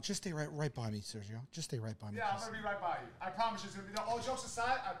 Just stay right by me, Sergio. Just stay right by me. Yeah, I'm please. gonna be right by you. I promise you it's gonna be. All jokes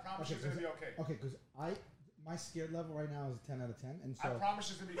aside, I promise you it's gonna be okay. Okay, because my scared level right now is a 10 out of 10, and I so promise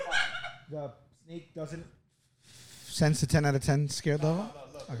you it's gonna be fine. the snake doesn't sense a 10 out of 10 scared level.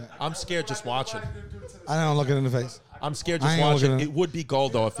 I'm scared just watching. I don't look it in the face. I'm scared I just ain't gonna look watching. at It would be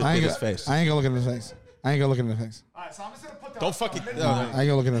gold, though, if it I hit ain't his gonna, face. I ain't gonna look it in the face. I ain't gonna look it in the face. All right, so I'm just gonna put the. Don't fucking... I ain't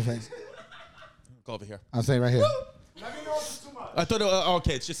gonna look it in the face. Go over here. I'll say it right here. Let me know if it's too much. I thought,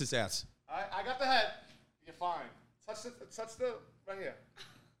 okay, it's just his ass. All right, I got the head. You're fine. Touch the right here.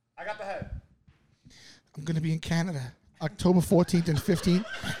 I got the head. I'm gonna be in Canada, October 14th and 15th.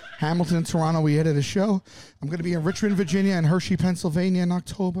 Hamilton and Toronto, we edited a show. I'm gonna be in Richmond, Virginia, and Hershey, Pennsylvania in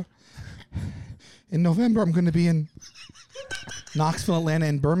October. In November, I'm gonna be in Knoxville, Atlanta,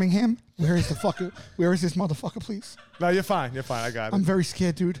 and Birmingham. Where is this motherfucker, please? No, you're fine. You're fine. I got it. I'm very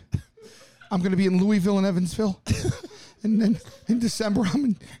scared, dude. I'm going to be in Louisville and Evansville. And then in December, I'm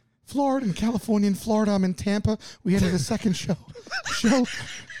in Florida and California. In Florida, I'm in Tampa. We ended the second show.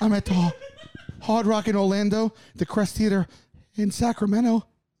 I'm at the Hard Rock in Orlando, the Crest Theater in Sacramento.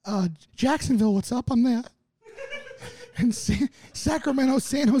 Jacksonville, what's up? I'm there. And Sacramento,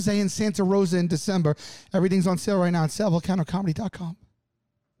 San Jose, and Santa Rosa in December. Everything's on sale right now at salvulcanocomedy.com.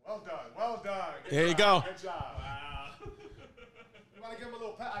 Well done. Well done. Good There you job. go. Good job. You want to give him a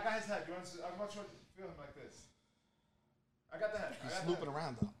little pat? I got his head. I want you to feel him like this. I got the head. He's looping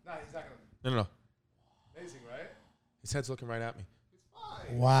around, though. Nah, he's not gonna. No. Amazing, right? His head's looking right at me.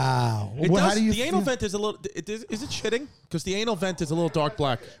 Wow. It Well, does, how do you the anal feel? vent is a little... Is it shitting? Because the anal vent is a little dark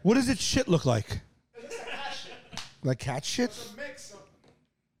black. What does its shit look like? Like cat shit? Mix of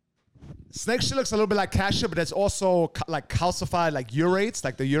snake shit looks a little bit like cat shit, but it's also like calcified, like urates,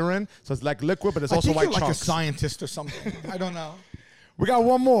 like the urine. So it's like liquid, but it's also I think white you're like chunks. a scientist or something. I don't know. We got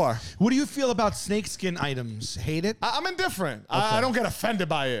one more. What do you feel about snakeskin items? Hate it? I'm indifferent. I don't get offended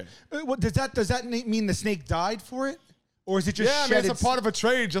by it. What, does that mean the snake died for it? Or is it just Yeah, I mean, shed it's a part of a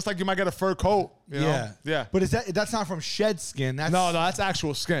trade, just like you might get a fur coat. You know? Yeah. But that's not from shed skin. That's No, that's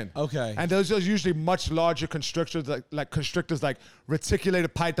actual skin. Okay. And those are usually much larger constrictors, like constrictors like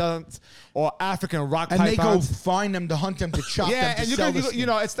reticulated pythons or African rock And pythons. they go find them to hunt them to chop yeah, them to and you sell can, the you skin.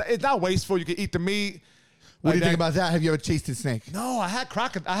 know, it's not wasteful. You can eat the meat. What do you Like think that. about that? Have you ever tasted snake? No, I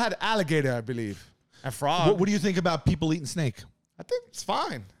had alligator, I believe, and frog. What do you think about people eating snake? I think it's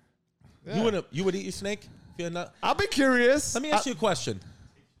fine. Yeah. You would eat your snake? If you're not... I'll be curious. Let me ask you a question.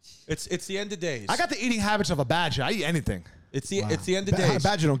 It's the end of days. I got the eating habits of a badger. I eat anything. It's the end of days.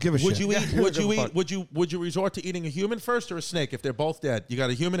 Badger don't give a Would shit. you eat? Would you resort to eating a human first or a snake? If they're both dead, you got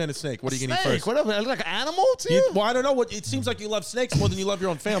a human and a snake. What are you gonna eat first? Whatever, like an animal to you? Well, I don't know. It seems like you love snakes more than you love your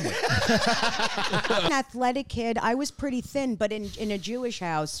own family. An athletic kid. I was pretty thin, but in a Jewish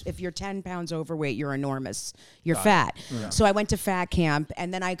house, if you're 10 pounds overweight, you're enormous. You're fat. Yeah. So I went to fat camp,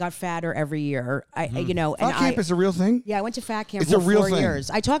 and then I got fatter every year. Fat camp is a real thing. Yeah, I went to fat camp It's for a real 4 thing. years.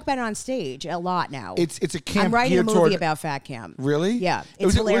 I talk about it on stage a lot now. It's a camp. I'm writing a geared movie toward, about fat camp. Really? Yeah, Was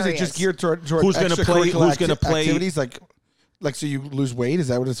it's hilarious. it just geared toward Who's gonna play? Who's gonna play? Activities like so you lose weight? Is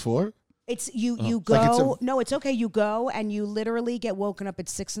that what it's for? It's you go. No, it's okay. You go and you literally get woken up at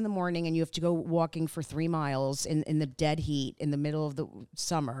 6 a.m. and you have to go walking for 3 miles in the dead heat in the middle of the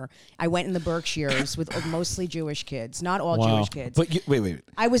summer. I went in the Berkshires with mostly Jewish kids, not all Jewish kids. But wait.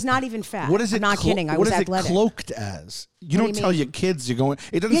 I was not even fat. What is it? I'm not kidding. I what was is athletic. it cloaked as? You What don't do you tell mean? your kids you're going.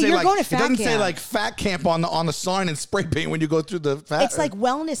 It doesn't Yeah, say you're like going to it fat doesn't say camp. like fat camp on the sign and spray paint when you go through the fat. It's like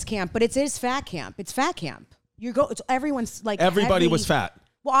wellness camp, but it is fat camp. It's fat camp. Everyone's like Everybody heavy. was fat.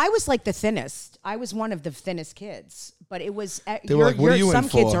 Well, I was like the thinnest. I was one of the thinnest kids, but it was. They were like, "What are you in some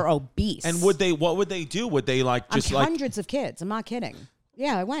kids for?" are obese. And what would they do? Would they just hundreds of kids. I'm not kidding.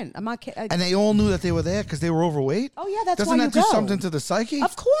 Yeah, I went. I'm not kidding. and they all knew that they were there because they were overweight. Oh, yeah, that's Doesn't why that you do go. something to the psyche?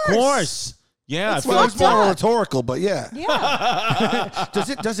 Of course. Of course. Yeah. It's I feel Well, like it's more up. rhetorical, but yeah. Yeah. Does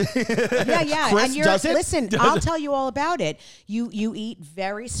it? Yeah. Chris, and does it? listen, I'll tell you all about it. You eat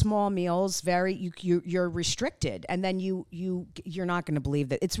very small meals, you're restricted, and then you're not going to believe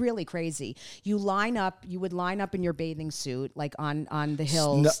that. It's really crazy. You would line up in your bathing suit like on the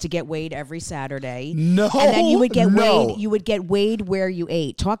hills to get weighed every Saturday. No. And then you would get no. weighed. You would get weighed where you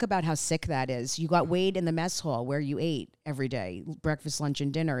ate. Talk about how sick that is. You got weighed in the mess hall where you ate every day, breakfast, lunch,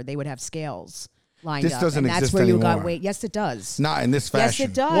 and dinner. They would have scales lined This up. doesn't and that's exist where you anymore. got weighed. Yes, it does. Not in this fashion. Yes,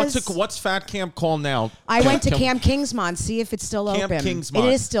 it does. what's fat camp called now? I went to Camp Kingsmont. See if it's still Camp open. Kingsmont.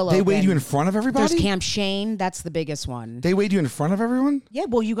 It is still open. They weighed you in front of everybody. There's Camp Shane. That's the biggest one. They weighed you in front of everyone. Yeah,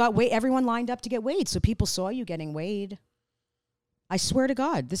 well, you got weighed. Everyone lined up to get weighed, so people saw you getting weighed. I swear to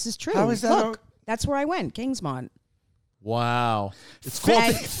God, this is true. How is that Look, that's where I went, Kingsmont. Wow. It's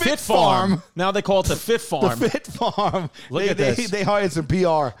called the Fit Fit Farm. Now they call it the Fit Farm. The Fit Farm. Look at they, this. They hired some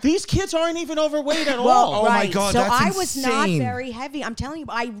PR. These kids aren't even overweight at Well, all. Oh my right. God, So that's I was not insane. very heavy. I'm telling you,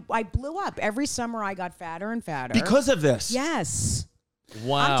 I blew up. Every summer I got fatter and fatter. Because of this. Yes.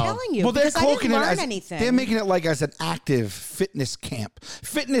 Wow. I'm telling you, Well, they're because I cloaking didn't it learn as anything. they're making it like as an active fitness camp.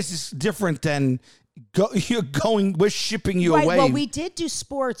 Fitness is different than you're going. We're shipping you Right. away. Well, we did do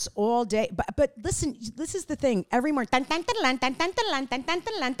sports all day, but listen, this is the thing. Every morning, and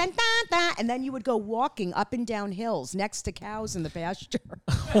then you would go walking up and down hills next to cows in the pasture.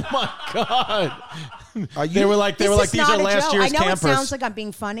 Oh my God. Are you, They were like, these are not last a joke. year's I know campers. it sounds like I'm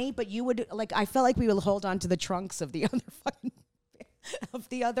being funny, but you would I felt like we would hold on to the trunks of the other fucking. Of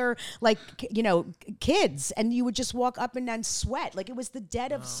the other, kids, and you would just walk up and down, sweat like it was the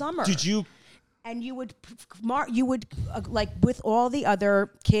dead of summer. Did you? And you would, with all the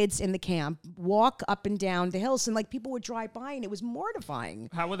other kids in the camp, walk up and down the hills, and people would drive by, and it was mortifying.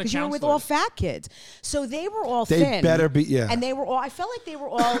 How were the Because you were with all counselors? fat kids, so they were all They thin. better be, yeah. And they were all. I felt like they were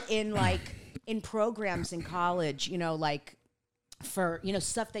all in in programs in college. For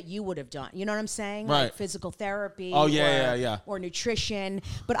stuff that you would have done, you know what I'm saying, Right. like physical therapy. Oh, yeah. or nutrition.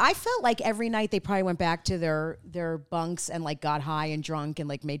 But I felt like every night they probably went back to their bunks and got high and drunk and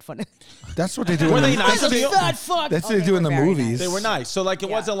made fun of. that's what they do. Were in they the, nice that's what to they, you? Fat fuck. That's what Oh, they do in the were very movies. They were nice. So it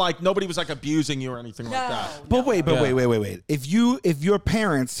wasn't like nobody was abusing you or anything like that. But wait. Yeah. Wait. If your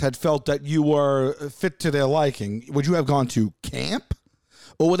parents had felt that you were fit to their liking, would you have gone to camp?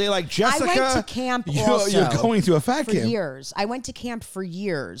 Or were they like, Jessica? I went to camp You're going to a fat for camp. years. I went to camp for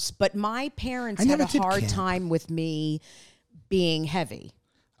years, but my parents I had never a did hard camp. time with me being heavy.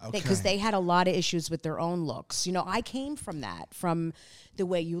 Because they had a lot of issues with their own looks. I came from that, from the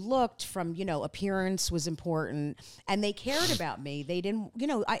way you looked, from, appearance was important. And they cared about me. They didn't,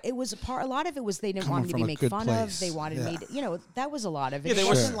 it was a lot of it was they didn't want me to from be a made good fun place. of. They wanted me to, that was a lot of it. Yeah, they It were-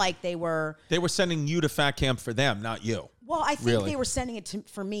 wasn't like they were. They were sending you to fat camp for them, not you. Well, I think Really? they were sending it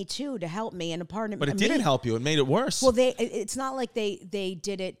for me too, to help me. And a part of But it me, didn't help you. It made it worse. Well, it's not like they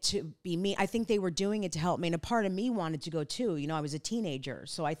did it to be me. I think they were doing it to help me, and a part of me wanted to go too. I was a teenager,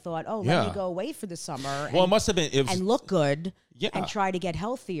 so I thought, let Yeah. me go away for the summer. Well, it must have been. and look good, Yeah. and try to get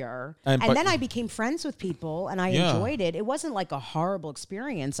healthier. And- And, but- then I became friends with people, and I Yeah. enjoyed it. It wasn't like a horrible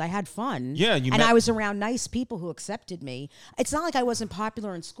experience. I had fun. Yeah, you and met- I was around nice people who accepted me. It's not like I wasn't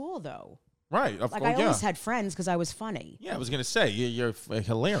popular in school, though. Right. Of Like course, I yeah. always had friends because I was funny. Yeah, I was going to say, you're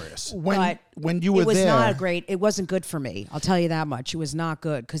hilarious. But When you were it was there, not great. It wasn't good for me. I'll tell you that much. It was not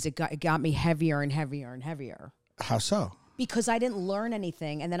good because it got me heavier and heavier and heavier. how so? Because I didn't learn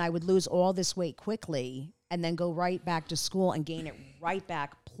anything, and then I would lose all this weight quickly, and then go right back to school and gain it right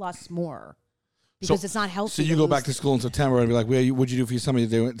back plus more. Because it's not healthy. So you go back to school in September and be like, "What'd you do for your summer?" I'd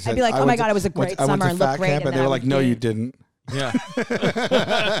be like, "Oh my God, it was a great summer and looked great." And they were like, "No, you didn't." Yeah.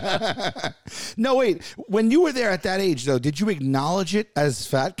 No, wait. When you were there at that age, though, did you acknowledge it as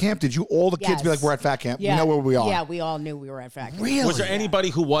fat camp? Did you all the kids be like, "We're at fat camp. Yeah. We know where we are." Yeah, we all knew we were at fat camp. Really? Was there anybody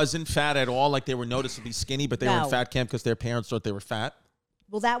who wasn't fat at all? Like they were noticeably skinny, but they were in fat camp because their parents thought they were fat?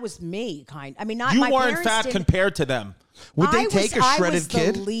 Well, that was me, I mean, not you my weren't parents fat didn't- compared to them. Would they take a shredded I was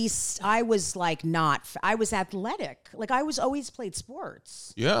kid? The least. I was like not. I was athletic. Like I was always played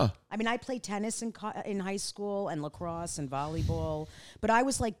sports. Yeah. I mean, I played tennis in high school and lacrosse and volleyball, but I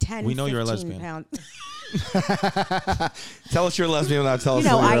was like 10. We know 15 you're a lesbian. Pound. Tell us you're a lesbian without telling You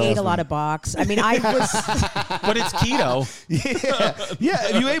us. know, I you're ate a lesbian. lot of box. I mean, I was. But it's keto. Yeah.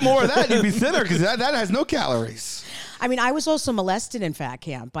 If you ate more of that, you'd be thinner because that has no calories. I mean, I was also molested in fat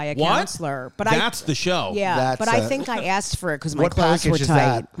camp by a What? counselor. But That's the show. Yeah, That's but I think I asked for it because my What clothes were package is tight.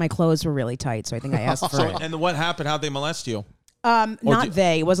 that? My clothes were really tight, so I think I asked for it. And what happened? How'd they molest you? Not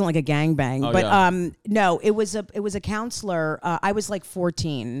they. It wasn't like a gangbang, Oh, but yeah. no, it was a counselor. I was like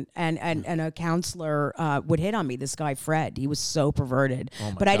 14, and a counselor would hit on me. This guy Fred, he was so perverted,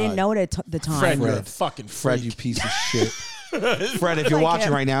 but I didn't know it at the time. Fred, you're a fucking Fred, freak. you piece of shit. Fred, if you're Like watching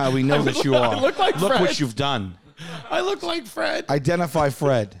him. right now, we know that you are. look like Look Fred. what you've done. I look like Fred. Identify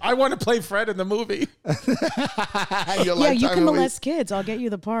Fred. I want to play Fred in the movie. Yeah, you can molest kids. I'll get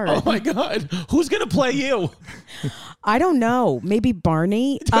you the part. Oh my God. Who's going to play you? I don't know. Maybe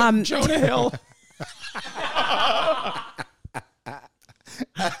Barney. Jonah Hill.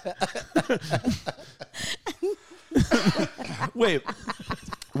 Wait,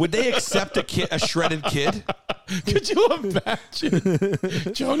 would they accept a shredded kid? Could you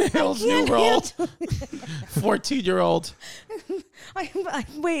imagine Jonah Hill's new role? 14-year-old. Wait,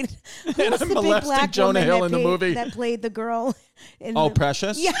 And who's I'm the big molesting black Jonah woman Hill that in the played- movie. that played the girl? In Oh, the,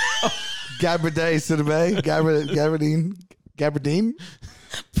 Precious? Yeah. Gabardine, Gabardine, Gabardine.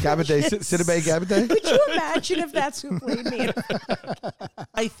 Could you imagine if that's who played me?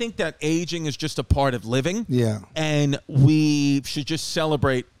 I think that aging is just a part of living. Yeah. And we should just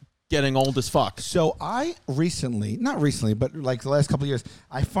celebrate getting old as fuck. So I not recently, but like the last couple of years,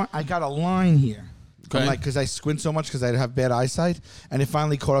 I got a line here. Okay. Like, because I squint so much because I have bad eyesight, and it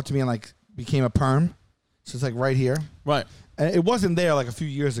finally caught up to me and like became a perm. So it's like right here. Right. And it wasn't there like a few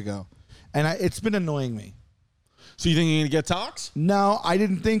years ago, and it's been annoying me. So you think you're going to get tox? No, I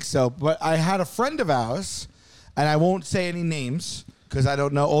didn't think so. But I had a friend of ours, and I won't say any names because I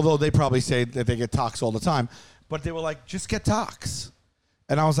don't know, although they probably say that they get tox all the time. But they were like, just get tox.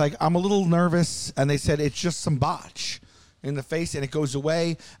 And I was like, I'm a little nervous. And they said, it's just some botch in the face and it goes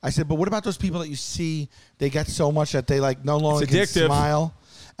away. I said, but what about those people that you see, they get so much that they like no longer can addictive. smile?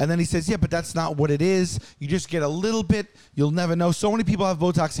 And then he says, yeah, but that's not what it is. You just get a little bit. You'll never know. So many people have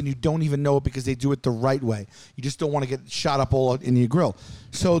Botox and you don't even know it because they do it the right way. You just don't want to get shot up all in your grill.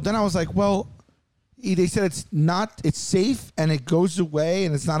 So then I was like, well, they said it's safe and it goes away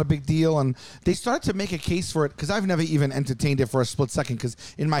and it's not a big deal. And they started to make a case for it because I've never even entertained it for a split second because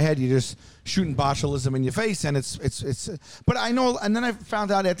in my head you're just shooting botulism in your face and it's. But I know, and then I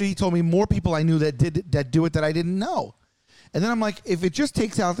found out after he told me more people I knew that do it that I didn't know. And then I'm like, if it just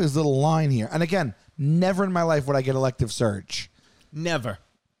takes out this little line here, and again, never in my life would I get elective surge. Never.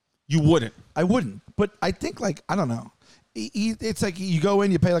 You wouldn't. I wouldn't. But I think like, I don't know. It's like you go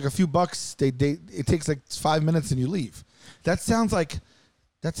in, you pay like a few bucks. It takes like 5 minutes and you leave. That sounds like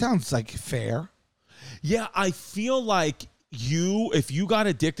fair. Yeah, I feel like if you got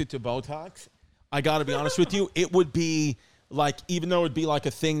addicted to Botox, I got to be honest with you, it would be like, even though it would be like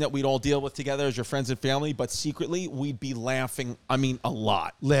a thing that we'd all deal with together as your friends and family, but secretly we'd be laughing. I mean, a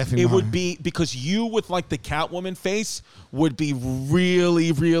lot. Laughing It hard. would be because you with like the Catwoman face would be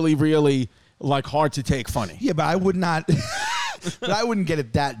really, really, really like hard to take funny. Yeah, but I would not. But I wouldn't get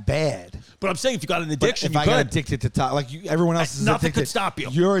it that bad. But I'm saying if you got an But addiction, if you I got could. addicted to like everyone else is Nothing addicted. could stop you.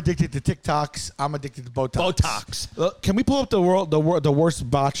 You're addicted to TikToks. I'm addicted to Botox. Botox. Can we pull up the worst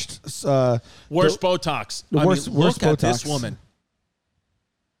botched Worst Botox. the worst look at Botox. this woman.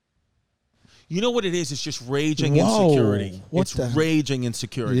 You know what it is? It's just raging Whoa. insecurity. What It's the- raging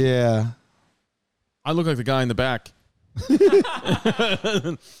insecurity. Yeah. I look like the guy in the back.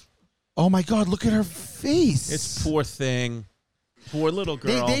 Oh my God! Look at her face. It's poor thing. Poor little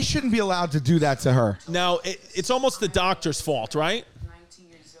girl. They shouldn't be allowed to do that to her. Now, it's almost the doctor's fault, right? 19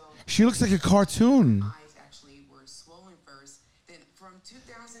 years old. She looks like a cartoon. Eyes actually were swollen first. Then from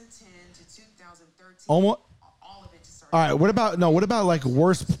 2010 to 2013, Almost. all of it just started All right. What about like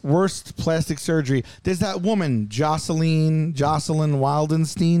worst plastic surgery? There's that woman, Jocelyn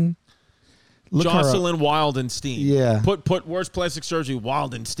Wildenstein. Look her up. Jocelyn Wildenstein. Yeah. Put worst plastic surgery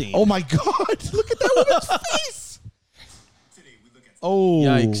Wildenstein. Oh my God! Look at that woman's face. Oh.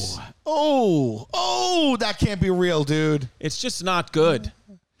 Yikes. Oh, that can't be real, dude. It's just not good.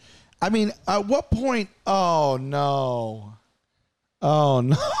 I mean, at what point? Oh no. Oh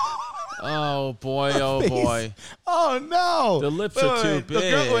no. Oh boy, oh Face. boy. Oh no. The lips are too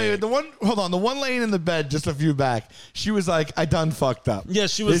big. The one laying in the bed just a few back. She was like, I done fucked up. Yeah,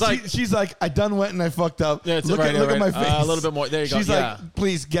 she was like, she's like, I done went and I fucked up. Yeah, look at my face. A little bit more. There you go. She's Yeah. like,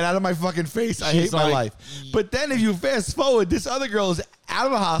 please get out of my fucking face. I hate my life. But then if you fast forward, this other girl is out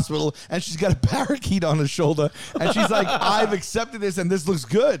of a hospital and she's got a parakeet on her shoulder and she's like, I've accepted this and this looks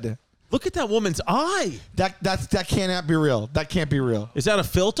good. Look at that woman's eye. That cannot be real. That can't be real. Is that a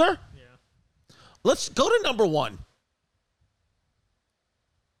filter? Let's go to number 1.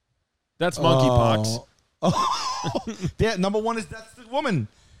 That's monkeypox. Oh. Yeah, number 1 is that's the woman.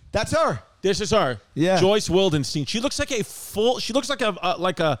 That's her. This is her. Yeah. Joyce Wildenstein. She looks like she looks like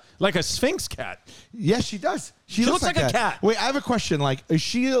a Sphinx cat. Yes, she does. She looks like a cat. Wait, I have a question. Like, is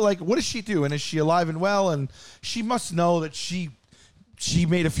she like, what does she do? And is she alive and well? And she must know that she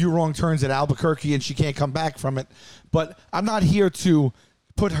made a few wrong turns at Albuquerque and she can't come back from it. But I'm not here to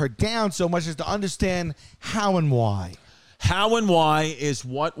put her down so much as to understand how and why. How and why is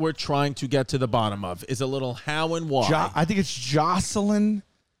what we're trying to get to the bottom of. Is a little how and why. I think it's Jocelyn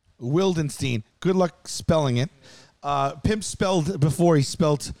Wildenstein. Good luck spelling it. Pimp spelled before he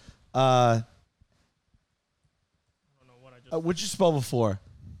spelled. I don't know what I just. What'd you spell before?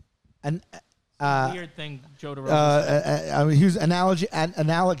 Weird thing Joe DeRosa he was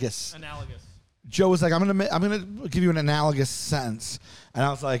analogous. Analogous. Joe was like, I'm gonna give you an analogous sentence, and I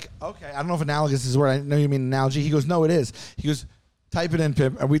was like, okay, I don't know if analogous is the word. I know you mean analogy. He goes, no, it is. He goes, type it in,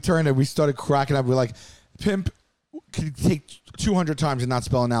 Pimp, and we turned and we started cracking up. We're like, Pimp could take 200 times and not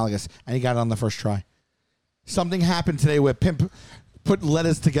spell analogous, and he got it on the first try. Something happened today where Pimp put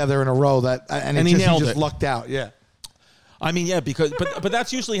letters together in a row and he just lucked out. Yeah. I mean, yeah, because but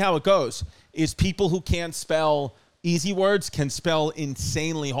that's usually how it goes. Is people who can't spell easy words can spell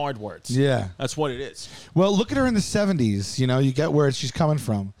insanely hard words. Yeah. That's what it is. Well, look at her in the 70s. You know, you get where she's coming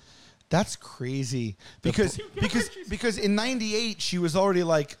from. That's crazy. Because in 98, she was already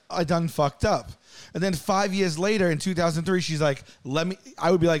like, I done fucked up. And then 5 years later, in 2003, she's like, I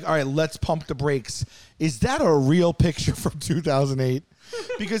would be like, all right, let's pump the brakes. Is that a real picture from 2008?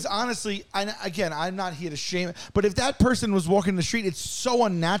 Because honestly, I'm not here to shame it, but if that person was walking the street, it's so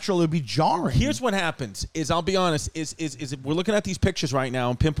unnatural, it would be jarring. Here's what happens, is I'll be honest, is we're looking at these pictures right now,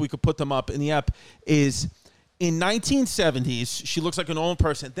 and Pimp, we could put them up in the app, is in 1970s, she looks like a normal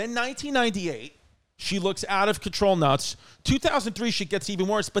person. Then 1998, she looks out of control nuts. 2003, she gets even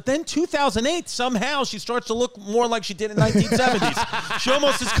worse. But then 2008, somehow, she starts to look more like she did in 1970s. She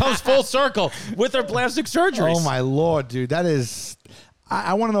almost just comes full circle with her plastic surgeries. Oh, my Lord, dude. That is...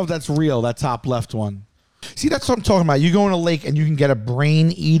 I want to know if that's real, that top left one. See, that's what I'm talking about. You go in a lake and you can get a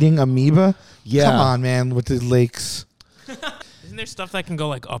brain-eating amoeba? Yeah. Come on, man, with the lakes. Isn't there stuff that can go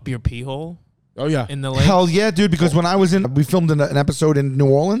like up your pee hole? Oh, yeah. In the lake? Hell yeah, dude, because when we filmed an episode in New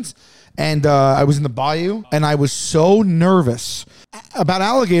Orleans, and I was in the bayou, and I was so nervous about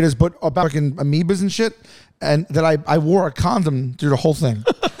alligators, but about fucking amoebas and shit, and that I wore a condom through the whole thing.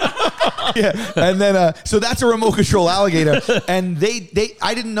 Yeah, and then so that's a remote control alligator, and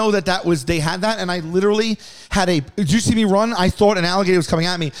I didn't know they had that, and I literally had did you see me run? I thought an alligator was coming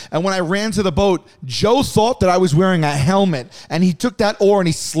at me, and when I ran to the boat, Joe thought that I was wearing a helmet, and he took that oar and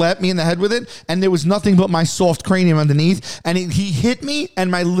he slapped me in the head with it, and there was nothing but my soft cranium underneath, and he hit me, and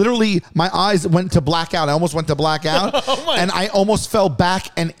my eyes went to blackout. I almost went to blackout, and I almost fell back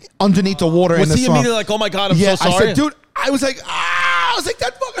and underneath the water. Was in the he swamp. immediately like, oh my God, I'm so sorry? I said, dude, I was like,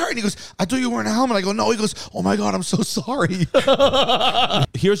 that fucking hurt. And he goes, I thought you were wearing a helmet. I go, no. He goes, oh my God, I'm so sorry.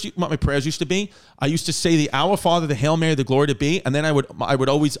 Here's what my prayers used to be. I used to say the Our Father, the Hail Mary, the Glory to be, and then I would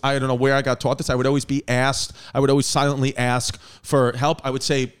always, I don't know where I got taught this, I would always silently ask for help. I would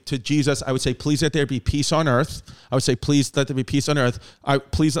say to Jesus, I would say, please let there be peace on earth. I would say, please let there be peace on earth.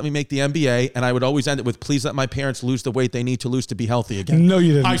 Please let me make the NBA. And I would always end it with, please let my parents lose the weight they need to lose to be healthy again. No,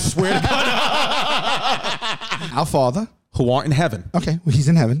 you didn't. I swear to God. Our Father. Who art in heaven. Okay, well, he's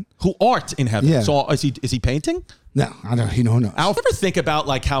in heaven. Who art in heaven. Yeah. So is he painting? No, I don't. He knows. I'll ever think about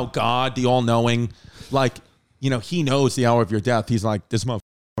like how God, the all-knowing, like, you know, he knows the hour of your death. He's like, this motherfucker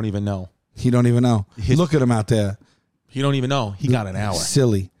don't even know. He don't even know. Look at him out there. He don't even know. He got an hour.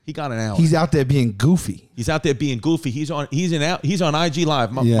 Silly. He got an hour. He's out there being goofy. He's out there being goofy. He's on IG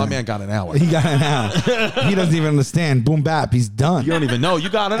Live. My man got an hour. He got an hour. He doesn't even understand. Boom bap. He's done. You don't even know. You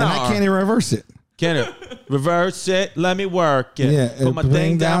got an and hour. I can't even reverse it. Can it? Reverse it. Let me work it. Yeah. Put my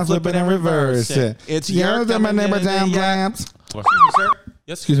thing down, flip it, and reverse it. It's your my neighbor damn lamps. Excuse me, sir.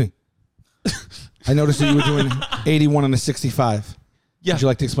 Yes. Excuse me. I noticed that you were doing 81 and a 65. Yeah. Would you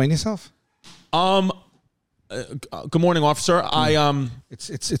like to explain yourself? Good morning, officer.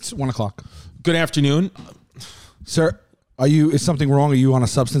 It's 1 o'clock. Good afternoon, Sir, is something wrong? Are you on a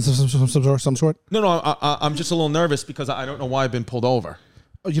substance of some sort? No, I'm just a little nervous because I don't know why I've been pulled over.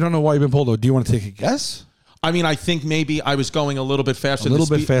 Oh, you don't know why you've been pulled over. Do you want to take a guess? I mean, I think maybe I was going a little bit faster. A little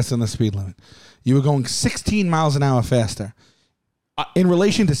bit faster than the speed limit. You were going 16 miles an hour faster. In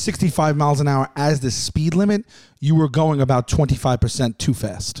relation to 65 miles an hour as the speed limit, you were going about 25% too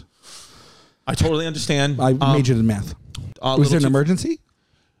fast. I totally understand. I majored in math. Was there an emergency?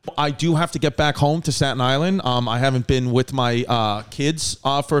 I do have to get back home to Staten Island. I haven't been with my kids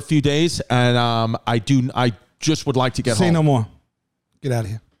for a few days, and I just would like to get home. Say no more. Get out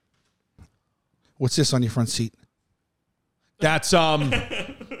of here. What's this on your front seat? That's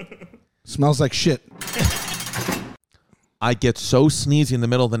Smells like shit. I get so sneezy in the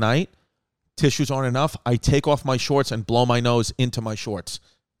middle of the night. Tissues aren't enough. I take off my shorts and blow my nose into my shorts.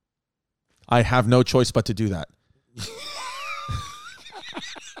 I have no choice but to do that.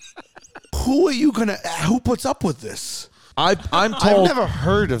 Who puts up with this? I'm told. I've never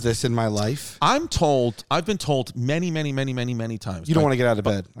heard of this in my life. I've been told many times. You don't want to get out of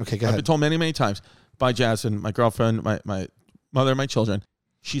bed. Okay, go ahead. I've been told many times by Jasmine, my girlfriend, my mother, and my children.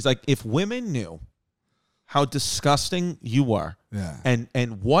 She's like, if women knew how disgusting you were,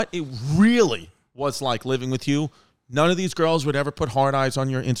 and what it really was like living with you, none of these girls would ever put hard eyes on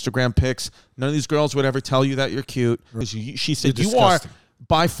your Instagram pics. None of these girls would ever tell you that you're cute. She said, you are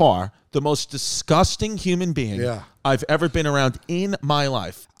by far the most disgusting human being I've ever been around in my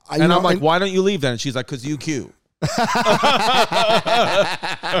life. And I'm like, why don't you leave then? And she's like, because you cute.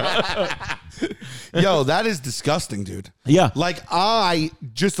 Yo, that is disgusting, dude. Yeah. Like,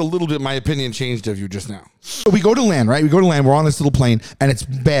 just a little bit, my opinion changed of you just now. So we go to land, right? We go to land. We're on this little plane, and it's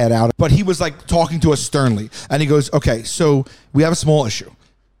bad out. But he was like talking to us sternly. And he goes, okay, so we have a small issue.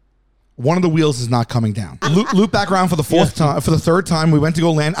 One of the wheels is not coming down. Loop back around for the for the third time. We went to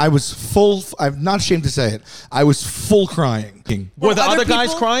go land. I was full. I'm not ashamed to say it. I was full crying. Were the other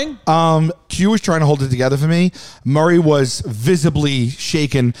guys crying? Q was trying to hold it together for me. Murray was visibly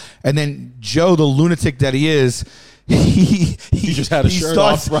shaken. And then Joe, the lunatic that he is, he just had a shirt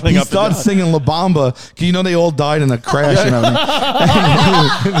off running up and down. He starts singing La Bamba. You know they all died in a crash and everything.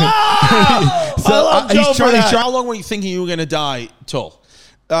 How long were you thinking you were going to die till?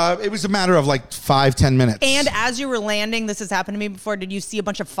 It was a matter of like 5-10 minutes. And as you were landing, this has happened to me before. Did you see a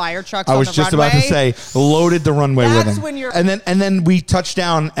bunch of fire trucks on the runway? I was just about to say, loaded the runway with them. When you're and then we touched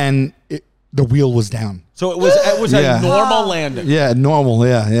down, and the wheel was down. So it was a normal landing. Yeah, normal.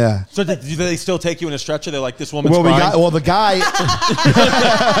 Yeah. So do they still take you in a stretcher? They're like, this woman's crying? The guy.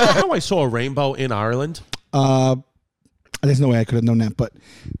 You know, I saw a rainbow in Ireland. There's no way I could have known that, but.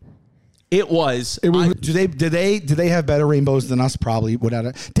 It was. Do they have better rainbows than us? Probably without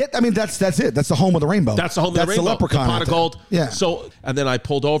it. I mean, that's it. That's the home of the rainbow. That's the home of the rainbow. The leprechaun. The pot of gold. Yeah. So and then I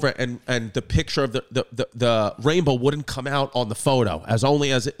pulled over and the picture of the rainbow wouldn't come out on the photo it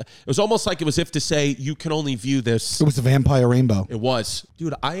was almost like it was if to say you can only view this. It was a vampire rainbow. It was,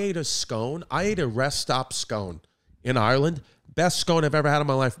 dude. I ate a scone. I ate a rest stop scone in Ireland. Best scone I've ever had in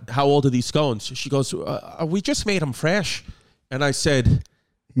my life. How old are these scones? She goes, we just made them fresh, and I said.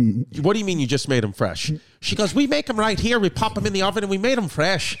 What do you mean you just made them fresh? She goes, we make them right here. We pop them in the oven and we made them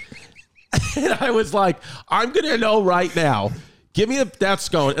fresh. And I was like, I'm going to know right now. Give me that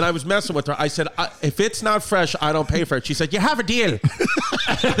scone. And I was messing with her. I said, if it's not fresh, I don't pay for it. She said, you have a deal.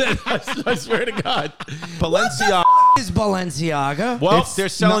 I swear to God. Balenciaga. Is Balenciaga? Well, they're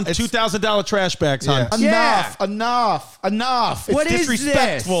selling $2,000 trash bags, hon. Yeah. Enough. It's what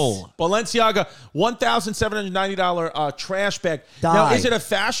disrespectful. Is this? Balenciaga, $1,790 trash bag. Now, is it a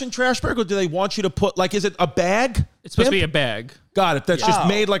fashion trash bag, or do they want you to put, like, is it a bag? It's supposed to be a bag. Got it. That's just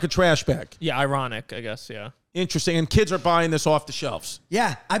made like a trash bag. Yeah, ironic, I guess, yeah. Interesting. And kids are buying this off the shelves.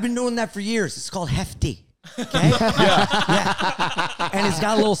 Yeah, I've been doing that for years. It's called Hefty. Okay? Yeah. And it's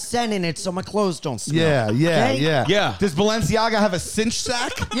got a little scent in it so my clothes don't smell. Yeah. Yeah. Does Balenciaga have a cinch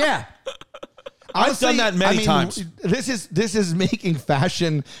sack? Yeah. I've done that many times. This is making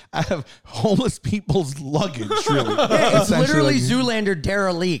fashion out of homeless people's luggage. Really, Yeah, it's literally Zoolander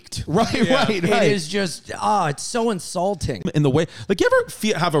derelict. Right. It is just it's so insulting. In the way, like, you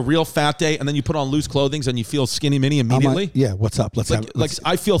ever have a real fat day and then you put on loose clothing and you feel skinny mini immediately? Yeah. What's up? Let's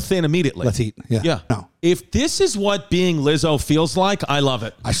I feel thin immediately. Let's eat. Yeah. No. If this is what being Lizzo feels like, I love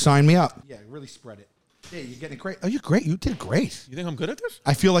it. Sign me up. Yeah, really spread it. Yeah, you're getting great. Oh, you're great. You did great. You think I'm good at this?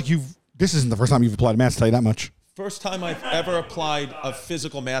 I feel like this isn't the first time you've applied a mask, I'll tell you that much. First time I've ever applied a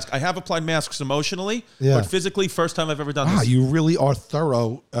physical mask. I have applied masks emotionally, Yeah. but physically, first time I've ever done Wow, this. you really are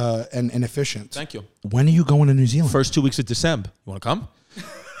thorough and efficient. Thank you. When are you going to New Zealand? First 2 weeks of December. You want to come?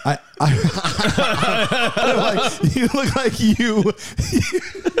 You look like you.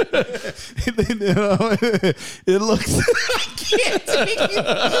 It looks. I can't take it.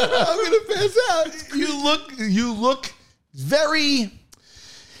 I'm gonna pass out. You look very.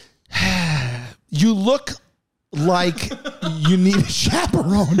 You look like you need a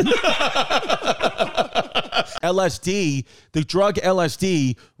chaperone. LSD, the drug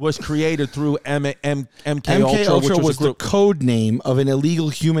LSD was created through MK MK Ultra, which was the code name of an illegal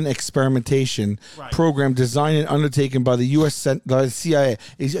human experimentation program designed and undertaken by the U.S. the CIA.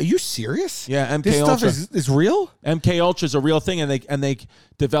 Are you serious? Yeah, MK this Ultra stuff is real. MK Ultra is a real thing, and they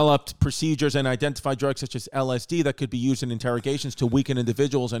developed procedures and identified drugs such as LSD that could be used in interrogations to weaken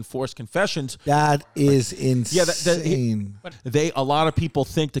individuals and force confessions. That is insane. A lot of people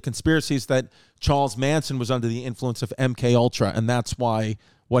think the conspiracy is that Charles Manson was under the influence of MK Ultra, and that's why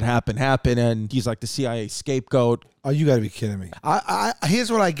what happened, and he's like the CIA scapegoat. Oh, you got to be kidding me.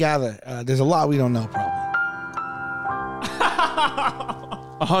 Here's what I gather. There's a lot we don't know, probably.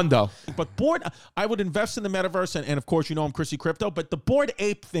 A hundo. But I would invest in the metaverse, and of course, I'm Chrissy Crypto, but the Bored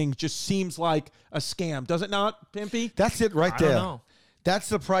Ape thing just seems like a scam. Does it not, Pimpy? That's it right there. I don't know. That's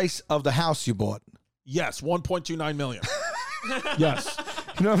the price of the house you bought. Yes, $1.29 million. Yes.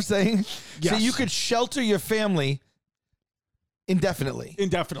 You know what I'm saying? Yes. So you could shelter your family indefinitely.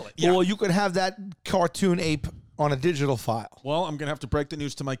 Yeah. Or you could have that cartoon ape on a digital file. Well, I'm going to have to break the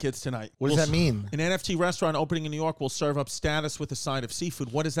news to my kids tonight. What does that mean? An NFT restaurant opening in New York will serve up status with a side of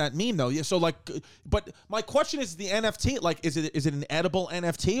seafood. What does that mean, though? Yeah, so, but my question is the NFT, is it an edible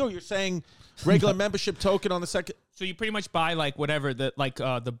NFT, or you're saying regular membership token on the second? So you pretty much buy whatever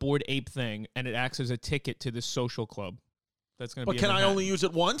the Bored Ape thing, and it acts as a ticket to this social club. That's going to be. But can I only use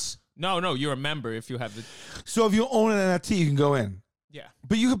it once? No, you're a member if you have the. So if you own an NFT, you can go in. Yeah.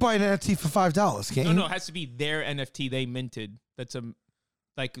 But you could buy an NFT for $5, can't you? No, it has to be their NFT they minted. That's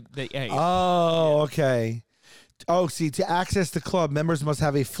Oh, okay. Oh, see, to access the club, members must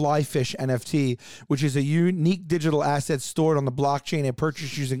have a Flyfish NFT, which is a unique digital asset stored on the blockchain and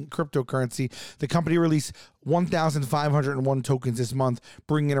purchased using cryptocurrency. The company released 1,501 tokens this month,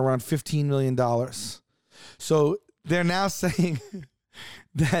 bringing in around $15 million. So they're now saying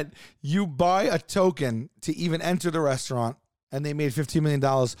that you buy a token to even enter the restaurant, and they made $15 million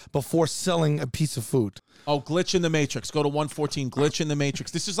before selling a piece of food. Oh, glitch in the Matrix. Go to 114. Glitch in the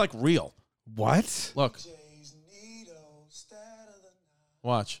Matrix. This is like real. What? Look.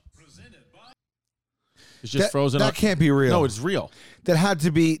 Watch. It's just frozen that up. That can't be real. No, it's real. That had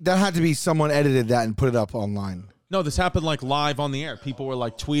to be someone edited that and put it up online. No, this happened live on the air. People were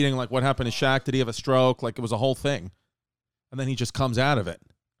tweeting what happened to Shaq? Did he have a stroke? It was a whole thing. And then he just comes out of it.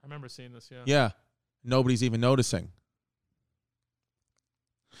 I remember seeing this, yeah. Yeah. Nobody's even noticing.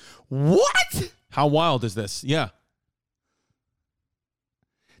 What? How wild is this? Yeah.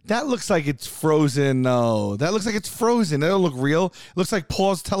 That looks like it's frozen. No, that looks like it's frozen. That don't look real. It looks like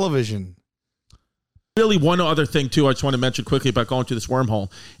paused television. Really, one other thing, too, I just want to mention quickly about going through this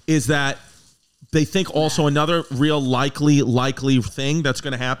wormhole is that they think also another real likely thing that's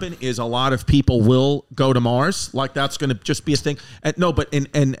going to happen is a lot of people will go to Mars. That's going to just be a thing.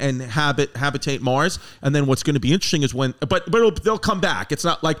 And habitate Mars. And then what's going to be interesting is they'll come back. It's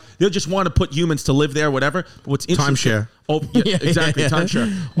not like they'll just want to put humans to live there, whatever. But what's interesting? Timeshare. Oh, yeah, exactly. Timeshare.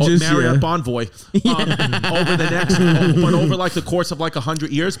 Marriott Bonvoy. Over the next, but over the course of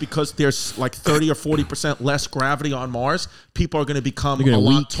 100 years, because there's 30 or 40% less gravity on Mars, people are going to become a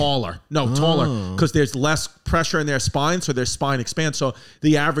lot taller. No, taller. Because there's less pressure in their spine, so their spine expands. So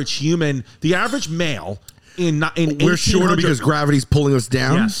the average male we're shorter because gravity's pulling us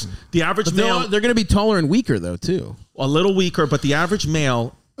down. Yes, the average male. They're going to be taller and weaker though too. A little weaker, but the average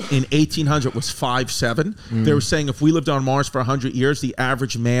male in 1800 was 5'7". They were saying if we lived on Mars for 100 years, the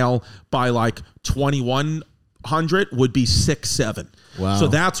average male by 21 100 would be 6'7". Wow. So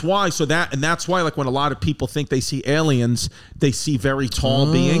that's why. That's why. Like when a lot of people think they see aliens, they see very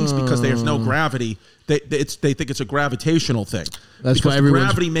tall beings because there's no gravity. They think it's a gravitational thing. That's because why everyone's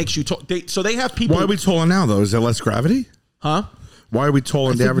gravity makes you tall. So they have people. Why are we taller now, though? Is there less gravity? Huh? Why are we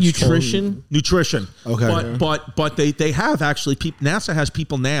taller than the average? Nutrition. Okay. But they have actually NASA has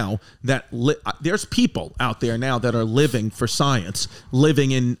people now that there's people out there now that are living for science,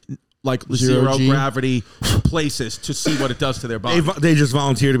 living in like zero gravity places to see what it does to their body. They just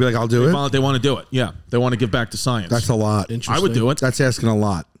volunteer to be like, I'll do it. They want to do it. Yeah, they want to give back to science. That's a lot. I would do it. That's asking a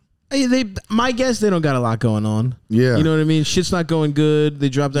lot. My guess, they don't got a lot going on. Yeah. You know what I mean? Shit's not going good. They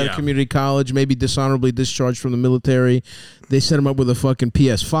dropped out of community college, maybe dishonorably discharged from the military. They set them up with a fucking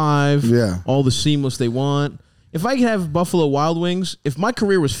PS5. Yeah. All the seamless they want. If I could have Buffalo Wild Wings, if my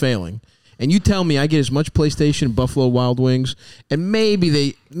career was failing, and you tell me I get as much PlayStation, Buffalo Wild Wings, and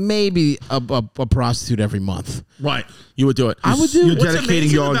maybe a prostitute every month. Right. You would do it. I would do You're it. dedicating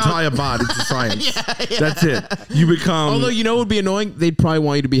your entire body to science. That's it. You become... Although, you know what would be annoying? They'd probably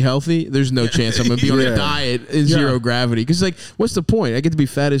want you to be healthy. There's no chance I'm going to be on a diet in zero gravity. Because, like, what's the point? I get to be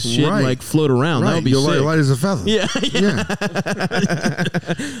fat as shit and, like, float around. That would be sick. Light as a feather.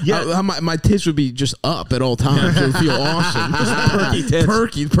 Yeah. My tits would be just up at all times. It would feel awesome.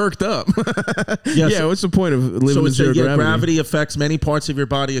 Perky tits. Perked up. Yeah, what's the point of living in zero gravity? Gravity affects many parts of your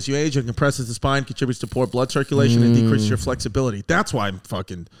body as you age. It compresses the spine, contributes to poor blood circulation, and decreases your flexibility. That's why I'm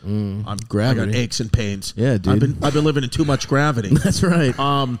fucking. I got aches and pains. Yeah, dude. I've been living in too much gravity. That's right.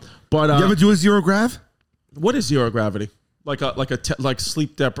 But you ever do a zero grav? What is zero gravity? Like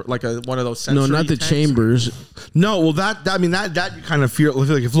sleep one of those sensory No, not the tanks? chambers. No, well that you kind of feel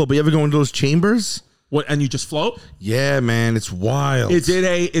like you float. But you ever go into those chambers? What, and you just float? Yeah, man, it's wild. Is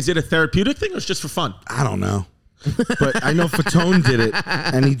it a therapeutic thing or it's just for fun? I don't know. But I know Fatone did it,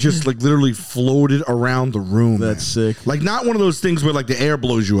 and he just like literally floated around the room. That's sick. Like not one of those things where like the air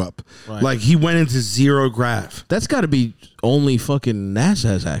blows you up. Right. Like he went into zero grav. That's got to be only fucking NASA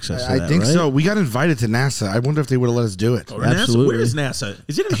has access to that, I think right? so. We got invited to NASA. I wonder if they would have let us do it. Absolutely. Where is NASA?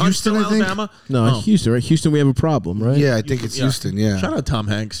 Is it in Houston, Huntsville, I think? Alabama? No, Houston, right? Houston, we have a problem, right? Yeah, I think it's Houston. Yeah. Shout out Tom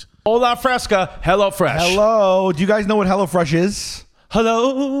Hanks. Hola Fresca, Hello Fresh. Hello. Do you guys know what HelloFresh is?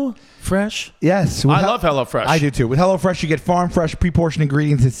 Hello Fresh. Yes. I love HelloFresh. I do too. With HelloFresh, you get farm fresh, pre-portioned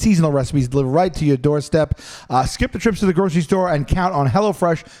ingredients and seasonal recipes delivered right to your doorstep. Skip the trips to the grocery store and count on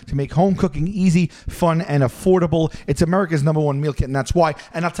HelloFresh to make home cooking easy, fun, and affordable. It's America's #1 meal kit, and that's why.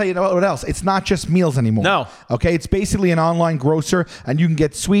 And I'll tell you what else. It's not just meals anymore. No. Okay. It's basically an online grocer, and you can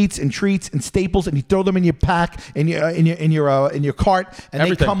get sweets and treats and staples, and you throw them in your pack in your cart, and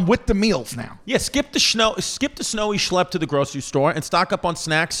Everything. they come with the meals now. Yeah, skip the snowy schlep to the grocery store and stock up on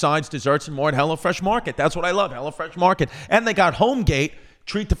snacks, sides, desserts, and more at HelloFresh Market. That's what I love, HelloFresh Market. And they got HomeGate.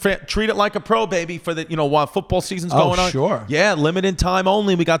 Treat it like a pro, baby, for the while football season's going on. Sure. Yeah, limited time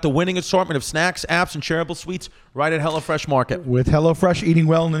only. We got the winning assortment of snacks, apps, and shareable sweets right at HelloFresh Market. With HelloFresh, eating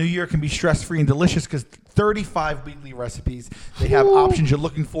well in the new year can be stress-free and delicious because 35 weekly recipes. They have options you're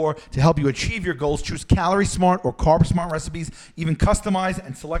looking for to help you achieve your goals. Choose calorie smart or carb smart recipes. Even customize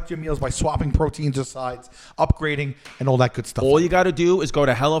and select your meals by swapping proteins or sides, upgrading, and all that good stuff. All you got to do is go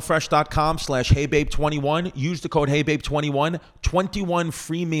to HelloFresh.com/HeyBabe21. Use the code HeyBabe21. 21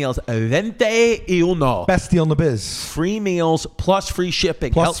 free meals. 21. Best deal in the biz. Free meals plus free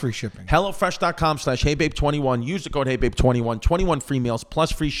shipping. Free shipping. HelloFresh.com/HeyBabe21. Use the code HeyBabe21. 21 free meals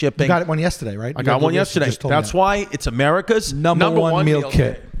plus free shipping. You got one yesterday, right? I got one yesterday. That's why it's America's number one meal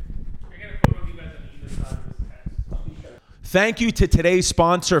kit. Thank you to today's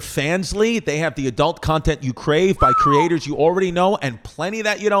sponsor, Fansly. They have the adult content you crave by creators you already know and plenty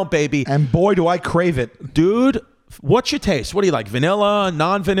that you don't, baby. And boy, do I crave it. Dude, what's your taste? What do you like? Vanilla,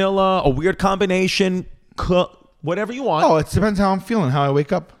 non-vanilla, a weird combination, whatever you want. Oh, it depends how I'm feeling, how I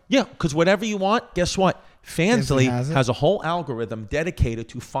wake up. Yeah, because whatever you want, guess what? Fansly has has a whole algorithm dedicated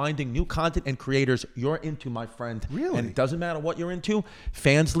to finding new content and creators you're into, my friend. Really? And it doesn't matter what you're into,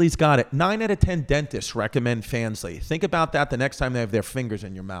 Fansly's got it. 9 out of 10 dentists recommend Fansly. Think about that the next time they have their fingers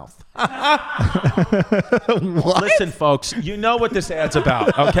in your mouth. Listen, folks, you know what this ad's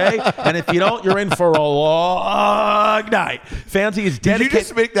about, okay? And if you don't, you're in for a long night. Fansly is dedicated. Did you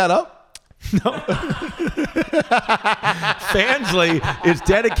just make that up? No. Fansly is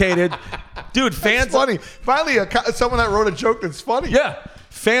dedicated. Dude, That's funny. Finally, someone that wrote a joke that's funny. Yeah.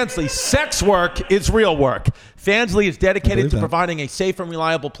 Fansly, sex work is real work. Fansly is dedicated to providing a safe and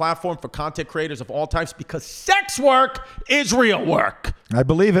reliable platform for content creators of all types because sex work is real work. I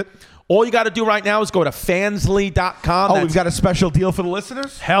believe it. All you got to do right now is go to fansly.com. Oh, we've got a special deal for the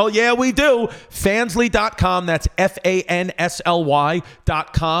listeners? Hell yeah, we do. Fansly.com. That's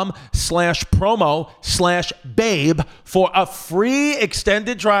fansly.com/promo/babe for a free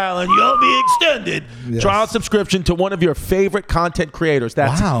extended trial, and you'll be extended trial subscription to one of your favorite content creators.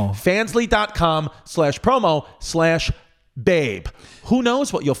 That's fansly.com/promo/babe. Who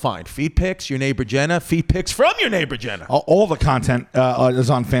knows what you'll find? Feet pics, your neighbor Jenna, feet pics from your neighbor Jenna. All the content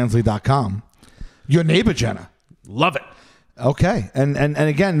is on fansly.com. Your neighbor Jenna. Love it. Okay. And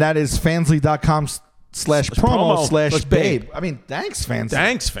again, that is fansly.com/promo/babe. I mean, thanks, Fansly.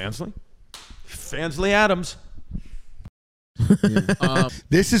 Thanks, Fansly. Fansly Adams.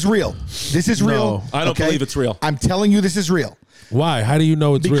 This is real. This is real. I don't believe it's real. I'm telling you this is real. Why? How do you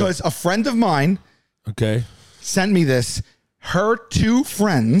know it's real? Because a friend of mine sent me this. Her two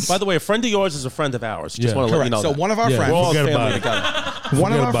friends. By the way, a friend of yours is a friend of ours. Just want to let you know So that. one of our friends. We're all family together.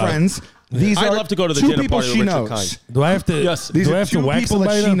 One of our friends. These I'd are love to go to the two dinner people party she with Richard knows. Kind. Do I have to? Yes. These do I are have to two whack people that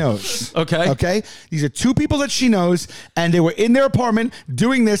somebody she now? knows. Okay. Okay. These are two people that she knows, and they were in their apartment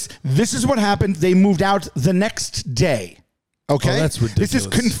doing this. This is what happened. They moved out the next day. Okay. Oh, that's ridiculous. This is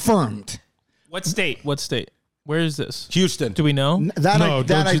confirmed. What state? What state? Where is this? Houston. Do we know? That I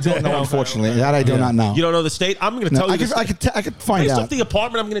don't know. Unfortunately, that I do not know. You don't know the state? I'm going to tell you. I could find Based out. off the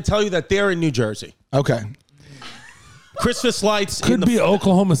apartment, I'm going to tell you that they're in New Jersey. Okay. Christmas lights. Could be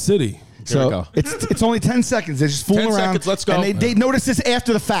Oklahoma City. So it's only 10 seconds. They're just fooling 10 around. seconds, let's go. And they notice this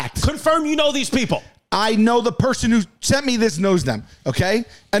after the fact. Confirm you know these people. I know the person who sent me this knows them. Okay,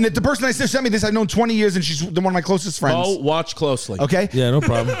 and the person I sent me this I've known 20 years, and she's one of my closest friends. Oh, watch closely. Okay. Yeah, no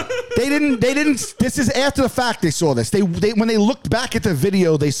problem. They didn't. This is after the fact. They saw this. They when they looked back at the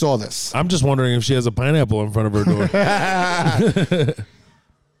video, they saw this. I'm just wondering if she has a pineapple in front of her door.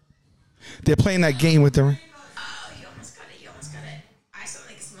 They're playing that game with her.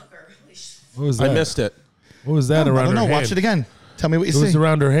 What was that? I missed it. What was that around I don't know. her hand? Watch it again. Tell me what you It see. was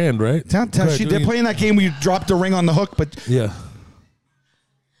around her hand, right? They're playing that game where you drop the ring on the hook, but Yeah.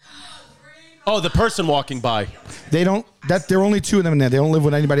 Oh, the person walking by. they don't. That there are only two of them in there. They don't live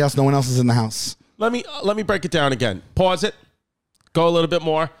with anybody else. No one else is in the house. Let me break it down again. Pause it. Go a little bit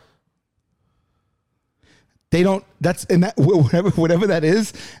more. They don't. That's in that whatever that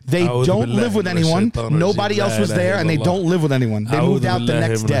is. They don't live with anyone. Nobody else was there, and they don't live with anyone. They moved out the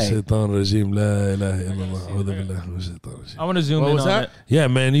next day. I want to zoom What in was on that? it. Yeah,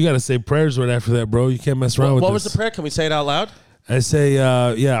 man, you got to say prayers right after that, bro. You can't mess around with What this. was the prayer? Can we say it out loud? I say,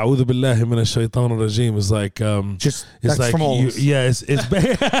 A'udhu billahi minash shaitanir rajim. It's like, Just it's that's like, from all of us. yeah, it's that's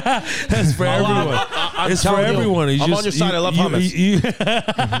for everyone. It's for telling you, everyone. I'm on your side. I love hummus.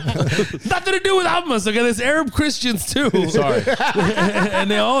 Nothing to do with hummus. Okay, there's Arab Christians too. Sorry.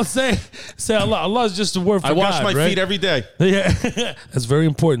 And they all say Allah. Allah is just a word for I wash God, my right? feet every day. Yeah, that's very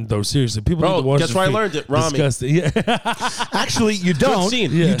important though. Seriously, people need to wash guess their where I feet. learned it? Rami. Disgusting. Yeah. Actually, you don't.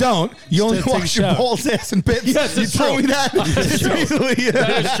 scene. You Yeah. don't. You only Just take a wash your shower. balls, ass, and bits. Yes, you it's told true. me that. Just recently.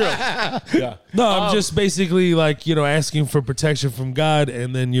 That is true. Yeah. No, I'm just basically like, asking for protection from God,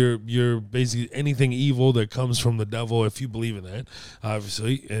 and then you're basically anything evil that comes from the devil, if you believe in that,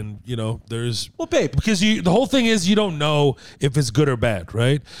 obviously. And there's babe, because the whole thing is you don't know if it's good or bad,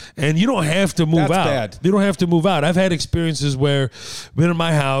 right? And you don't have to move That's out. bad. You don't have to move out. I've had experiences where I've been in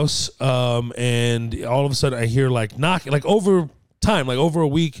my house, and all of a sudden I hear like knocking, like over time, like over a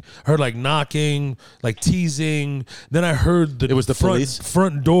week, I heard like knocking, like teasing. Then I heard the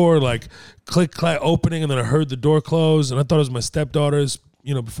front door like click clack opening, and then I heard the door close, and I thought it was my stepdaughter's.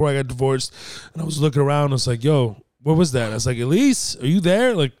 Before I got divorced, and I was looking around, I was like, "Yo, what was that?" I was like, "Elise, are you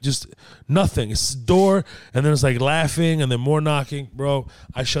there?" Like just nothing. It's the door, and then it's like laughing, and then more knocking, bro.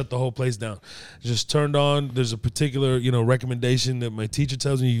 I shut the whole place down. Just turned on. There's a particular, recommendation that my teacher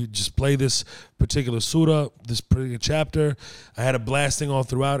tells me. You just play this particular surah, this particular chapter. I had a blasting all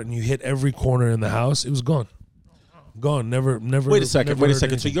throughout, and you hit every corner in the house. It was gone. Gone. Never. Wait a second.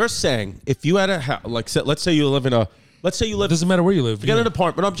 So you're saying if you had a house, let's say you live in a. Let's say you live. Doesn't matter where you live. You get an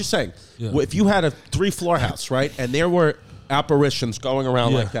apartment. I'm just saying, if you had a 3-floor house, right, and there were apparitions going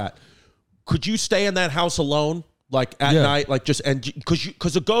around like that, could you stay in that house alone, like at night, like just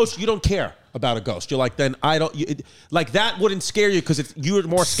because a ghost, you don't care about a ghost. You're like, then I don't like that wouldn't scare you because you're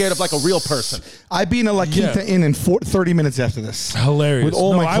more scared of like a real person. I'd be in a La Quinta Inn in 30 minutes after this. Hilarious. With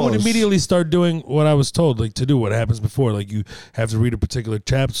all my I would clothes. immediately start doing what I was told, like to do what happens before. Like you have to read a particular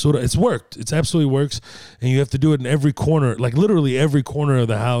chapter. So it's worked. It's absolutely works. And you have to do it in every corner, like literally every corner of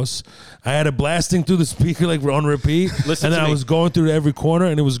the house. I had it blasting through the speaker like on repeat. Listen and to then I me. was going through every corner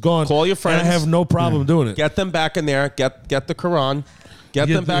and it was gone. Call your friends. And I have no problem doing it. Get them back in there. Get the Quran. Get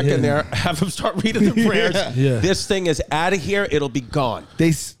them back in there. Have them start reading the prayers. Yeah. This thing is out of here. It'll be gone.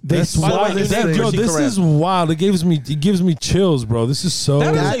 That's wild. This is wild. It gives me chills, bro. This is so.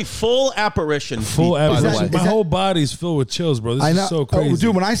 That is a full apparition. Full apparition. My whole body's filled with chills, bro. This is so crazy. Oh,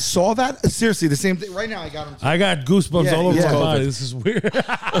 dude, when I saw that, seriously, the same thing. Right now, I got goosebumps all over my body. This is weird. Could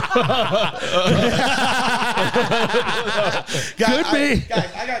be.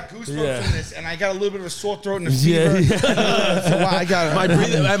 Guys, I got goosebumps in this, and I got a little bit of a sore throat and a fever. So I got my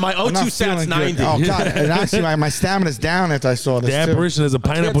breathing, my O2 stat's 90. Oh god! And actually, my stamina's down after I saw this. The apparition has a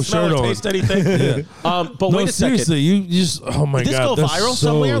pineapple shirt on. Taste anything? But wait a second. Seriously, you just oh my god! Did this go viral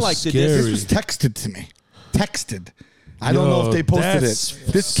somewhere? Like this was texted to me. Texted. I don't know if they posted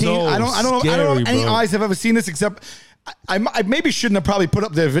it. This came. I don't know if any eyes have ever seen this except. I maybe shouldn't have probably put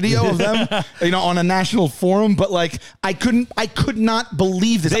up their video of them, on a national forum, but like I could not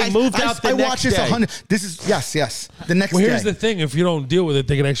believe this. They moved out the next day. This is yes. The next well, day. here's the thing: if you don't deal with it,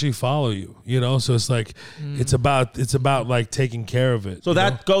 they can actually follow you. So it's like it's about like taking care of it. So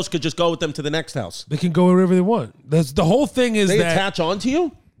that ghost could just go with them to the next house. They can go wherever they want. That's the whole thing. Is they that attach onto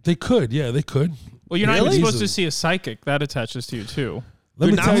you? They could, yeah, they could. Well, you're not even supposed to see a psychic. That attaches to you too.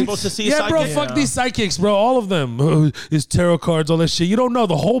 You're not supposed to see a psychic? Bro, fuck these psychics, bro. All of them. Is tarot cards, all that shit. You don't know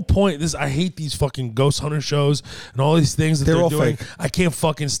the whole point. I hate these fucking ghost hunter shows and all these things that they're all doing. fake. I can't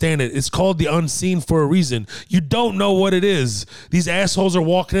fucking stand it. It's called the unseen for a reason. You don't know what it is. These assholes are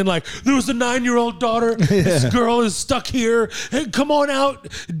walking in like, there was a 9-year-old daughter. This girl is stuck here. Hey, come on out,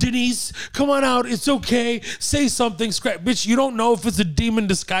 Denise. Come on out. It's okay. Say something. Scrap. Bitch, you don't know if it's a demon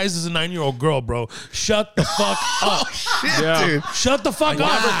disguised as a 9-year-old girl, bro. Shut the fuck up. Shit, dude. Shut the fuck I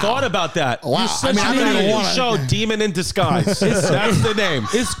never thought about that. Wow. I'm going to show Demon in Disguise. That's the name.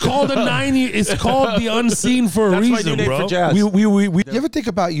 It's called It's called the unseen for a reason, my new name bro. for jazz. You ever think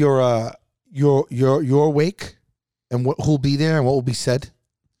about your wake and who'll be there and what will be said?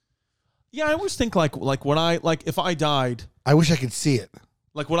 Yeah, I always think like when if I died, I wish I could see it.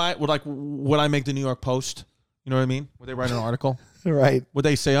 like would I make the New York Post? You know what I mean? Would they write an article? Right. Would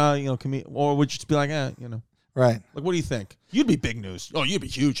they say, or would you just be like, Right. Like, what do you think? You'd be big news. Oh, you'd be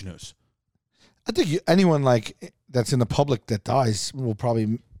huge news. I think anyone that's in the public that dies will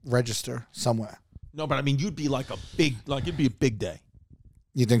probably register somewhere. No, but I mean, you'd be it'd be a big day.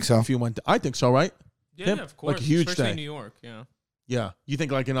 You think so? If you went, I think so, right? Yeah, of course. Like a huge especially day. in New York, yeah. Yeah. You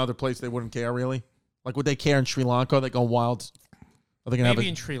think like in other places they wouldn't care really? Like would they care in Sri Lanka? Are they go wild? Are they gonna maybe have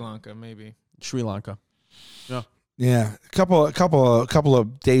in Sri Lanka, maybe. Sri Lanka. Yeah. Yeah, a couple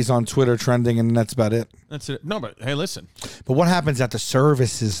of days on Twitter trending, and that's about it. That's it. No, but hey, listen. But what happens at the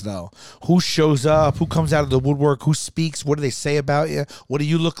services, though? Who shows up? Who comes out of the woodwork? Who speaks? What do they say about you? What do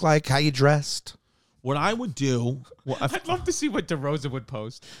you look like? How you dressed? What I would do... I'd love to see what DeRosa would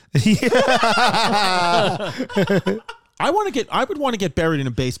post. I would want to get buried in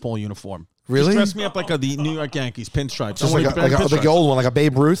a baseball uniform. Really? Just dress me up like the New York Yankees pinstripes. Just like the old one, like a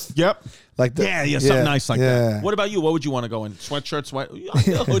Babe Ruth? Yep. Like something nice like that. What about you? What would you want to go in? Sweatshirt,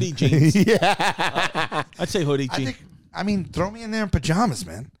 hoodie, jeans. Yeah. I'd say hoodie, jeans. Throw me in there in pajamas,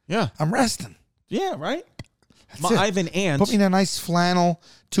 man. Yeah. I'm resting. Yeah, right? That's it. Ivan Ant. Put me in a nice flannel,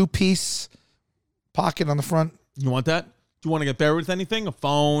 2-piece pocket on the front. You want that? Do you want to get buried with anything? A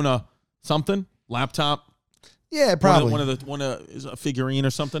phone, something? Laptop? Yeah, probably. One of is a figurine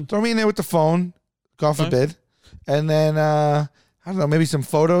or something? Throw me in there with the phone, God forbid. And then, I don't know, maybe some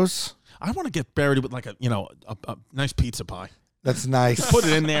photos. I want to get buried with like a nice pizza pie. That's nice. Put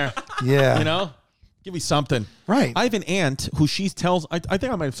it in there. Yeah. Give me something. Right. I have an aunt who she tells, I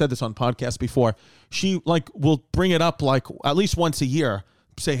think I might have said this on podcast before. She will bring it up at least once a year.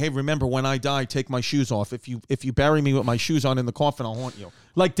 Say, hey, remember when I die, take my shoes off. If you bury me with my shoes on in the coffin, I'll haunt you.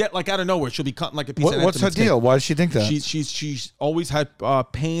 Like out of nowhere, she'll be cutting like a piece of What's her deal? Why does she think that? She's always had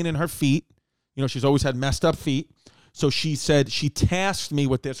pain in her feet. She's always had messed up feet. So she said she tasked me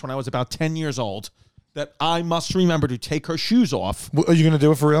with this when I was about 10 years old, that I must remember to take her shoes off. Are you going to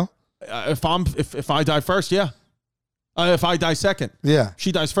do it for real? If I die first, yeah. If I die second, yeah.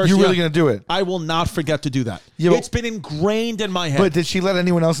 She dies first. You're really going to do it? I will not forget to do that. Yeah, it's been ingrained in my head. But did she let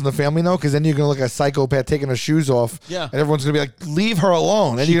anyone else in the family know? Because then you're going to look like a psychopath taking her shoes off. Yeah. And everyone's going to be like, leave her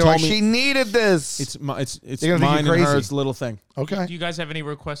alone. And you're like, she needed this. It's mine and hers little thing. Okay. Do you guys have any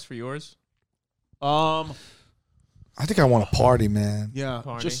requests for yours? I I think I want to party, man. Yeah,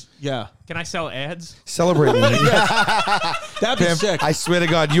 Party. just yeah. Can I sell ads? Celebrate me. That'd be Pam, sick. I swear to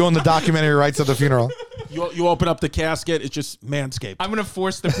God, you own the documentary rights of the funeral. You open up the casket, it's just Manscaped. I'm gonna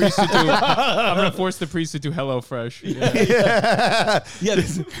force the priest to do. I'm gonna force the priest to do HelloFresh. Yeah,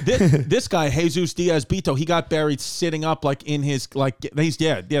 this guy Jesus Diaz Bito, he got buried sitting up like in his he's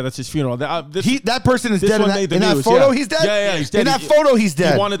dead. Yeah, that's his funeral. That person is this dead one in made that, the in news, that photo. yeah. He's dead. Yeah, he's dead. In that photo, he's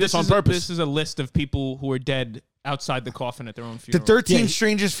dead. He wanted this on purpose. This is a list of people who are dead outside the coffin at their own The funeral. 13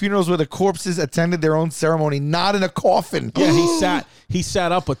 strangest funerals where the corpses attended their own ceremony, not in a coffin. Yeah, he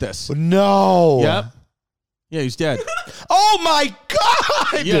sat up with this. No. Yep. Yeah, he's dead. Oh my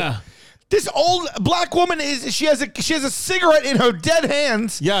God. Yeah. This old black woman she has a cigarette in her dead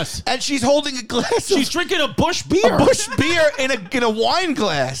hands. Yes. And she's holding a glass. She's drinking a Bush beer. A Bush beer in a wine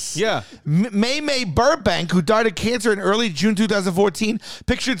glass. Yeah. May Burbank, who died of cancer in early June 2014,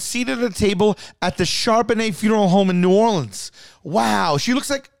 pictured seated at a table at the Charbonnet Funeral Home in New Orleans. Wow, she looks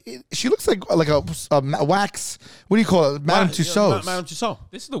like a wax. What do you call it, Madame Tussauds? Madame Tussauds.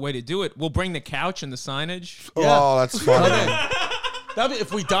 This is the way to do it. We'll bring the couch and the signage. Oh, that's funny.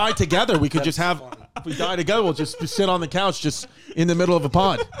 If we die together, we could just have. If we die together, we'll just sit on the couch, just in the middle of a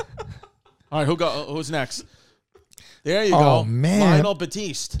pod. All right, who's next? There you go. Oh, man. Lionel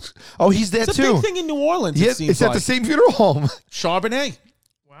Batiste. Oh, he's there it's too. It's a big thing in New Orleans. Yeah, it seems it's at the same funeral home. Charbonnet.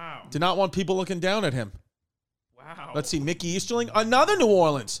 Wow. Did not want people looking down at him. Wow. Let's see, Mickey Easterling, another New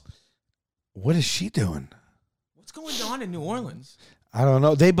Orleans. What is she doing? What's going on in New Orleans? I don't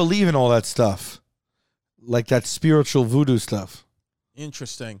know. They believe in all that stuff, like that spiritual voodoo stuff.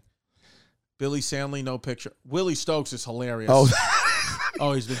 Interesting. Billy Sandley, no picture. Willie Stokes is hilarious.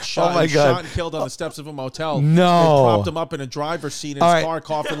 Oh, he's been shot. Oh my God. Shot and killed on the steps of a motel. No. They propped him up in a driver's seat in All his right. car.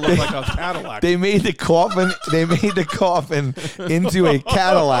 Coffin looked like a Cadillac. They made the coffin. Into a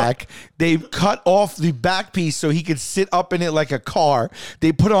Cadillac. They cut off the back piece so he could sit up in it like a car.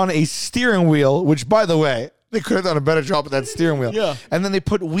 They put on a steering wheel, which, by the way, they could have done a better job with that steering wheel. Yeah. And then they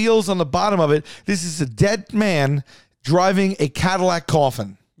put wheels on the bottom of it. This is a dead man driving a Cadillac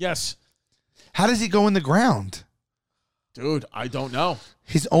coffin. Yes. How does he go in the ground? Dude, I don't know.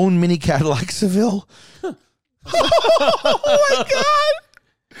 His own mini Cadillac Seville. Oh my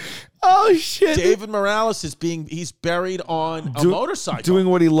God. Oh shit. David Morales he's buried on a motorcycle. Doing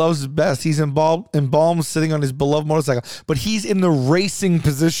what he loves best. He's embalmed sitting on his beloved motorcycle, but he's in the racing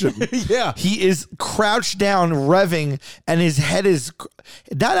position. Yeah. He is crouched down, revving, and his head is,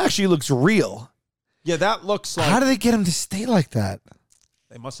 that actually looks real. Yeah, that looks like. How do they get him to stay like that?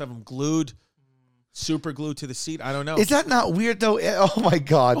 They must have him glued, super glued to the seat. I don't know. Is that not weird though? Oh my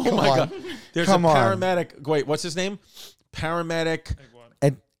God. Oh Come my on. God. There's Come a on. paramedic. Wait, what's his name? Paramedic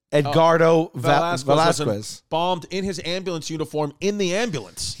Edgardo Velasquez. Velasquez. Bombed in his ambulance uniform in the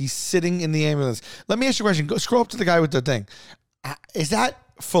ambulance. He's sitting in the ambulance. Let me ask you a question. Go scroll up to the guy with the thing. Is that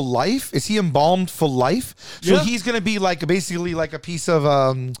for life? Is he embalmed for life? So Yeah. he's going to be like basically like a piece of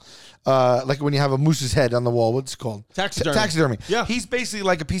like when you have a moose's head on the wall. What's it called? Taxidermy. Taxidermy. Yeah. He's basically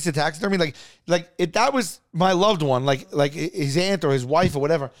like a piece of taxidermy. Like if that was my loved one, like his aunt or his wife or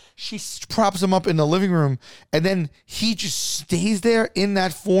whatever, she props him up in the living room, and then he just stays there in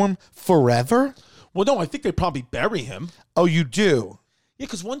that form forever. Well, no, I think they probably bury him. Oh, you do? Yeah,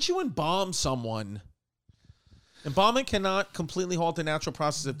 because once you embalm someone, embalming cannot completely halt the natural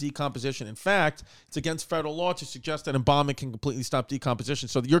process of decomposition. In fact, it's against federal law to suggest that embalming can completely stop decomposition.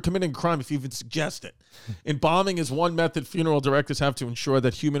 So you're committing a crime if you even suggest it. Embalming is one method funeral directors have to ensure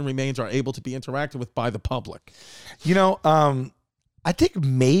that human remains are able to be interacted with by the public. You know, I think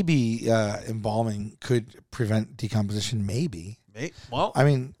maybe embalming could prevent decomposition. Maybe. Well, I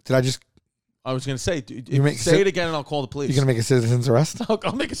mean, did I just? I was going to say, say it again and I'll call the police. You're going to make a citizen's arrest?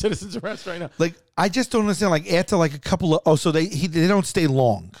 I'll make a citizen's arrest right now. Like, I just don't understand. Like, after like a couple of, so they don't stay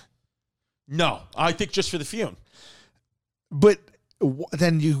long. No, I think just for the funeral. But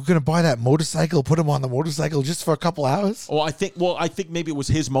then you're going to buy that motorcycle, put him on the motorcycle just for a couple hours? Oh, I think maybe it was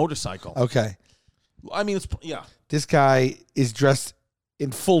his motorcycle. Okay. I mean, yeah. This guy is dressed in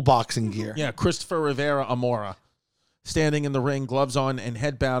full boxing gear. Yeah, Christopher Rivera Amora. Standing in the ring, gloves on and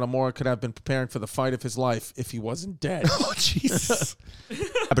head bowed, Amora could have been preparing for the fight of his life if he wasn't dead. Oh, Jesus.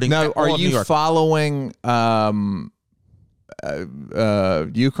 Now, are you following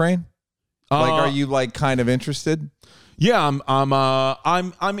Ukraine? Like, are you like kind of interested? Yeah,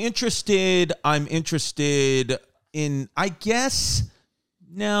 I'm interested. I'm interested in. I guess.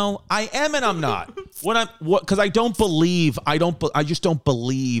 No, I am and I'm not. Because I don't believe. I just don't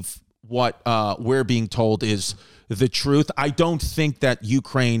believe what we're being told is the truth. I don't think that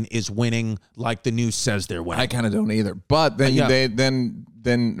Ukraine is winning like the news says they're winning. I kind of don't either. But then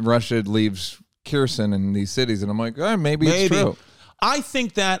then Russia leaves Kirsten in these cities, and I'm like, maybe it's true. I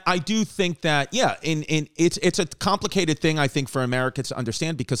do think that, yeah, it's a complicated thing, I think, for Americans to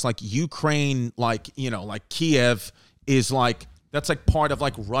understand, because like Ukraine, like, like Kiev is like, that's like part of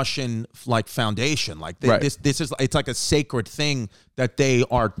like Russian like foundation. Like this is, it's like a sacred thing that they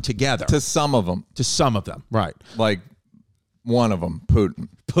are together. To some of them. Right. Like one of them, Putin.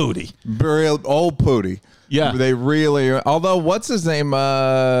 Pooty. Real old Pooty. Yeah. They really are. Although, what's his name?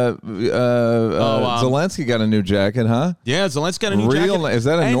 Zelensky got a new jacket, huh? Yeah, Zelensky got a new jacket. Is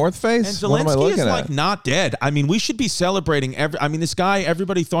that a North Face? And Zelensky what am I looking is at? like not dead. I mean, we should be celebrating this guy,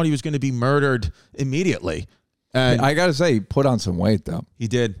 everybody thought he was going to be murdered immediately. And I got to say, he put on some weight, though. He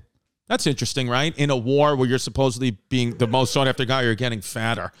did. That's interesting, right? In a war where you're supposedly being the most sought after guy, you're getting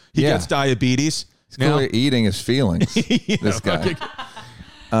fatter. He gets diabetes. He's clearly eating his feelings, this guy.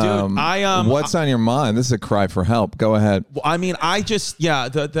 Dude, what's on your mind? This is a cry for help. Go ahead. I mean,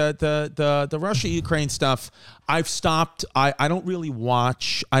 the Russia-Ukraine stuff, I've stopped. I don't really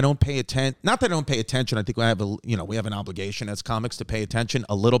watch. I don't pay attention. Not that I don't pay attention. I think we have we have an obligation as comics to pay attention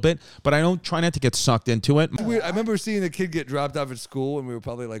a little bit, but I don't try not to get sucked into it. I remember seeing a kid get dropped off at school when we were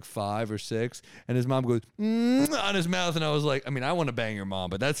probably like 5 or 6, and his mom goes on his mouth, and I was like, I mean, I want to bang your mom,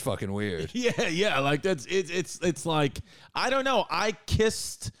 but that's fucking weird. Yeah, like it's like, I don't know. I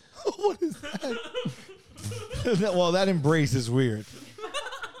kissed. What is that? Well, that embrace is weird.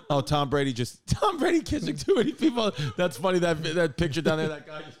 Oh, Tom Brady kissing too many people. That's funny. That picture down there, that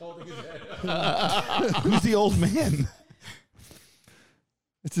guy just holding his head. Who's the old man?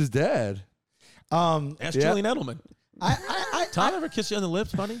 It's his dad. Ask Julian Edelman. Tom ever kiss you on the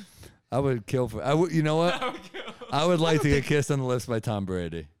lips, buddy? I would kill for. You know what? I would like to get kissed on the lips by Tom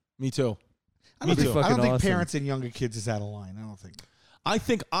Brady. Me too. I don't think parents and younger kids is out of line. I don't think. I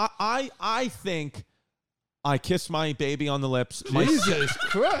think I kissed my baby on the lips. Jesus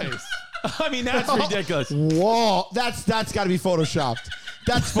Christ! I mean, that's ridiculous. Whoa, that's got to be photoshopped.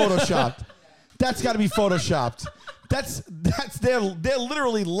 That's photoshopped. That's got to be photoshopped. They're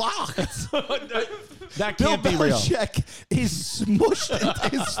literally locked. That can't be real. Belichick is smushed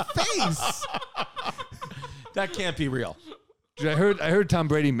into his face. That can't be real. I heard Tom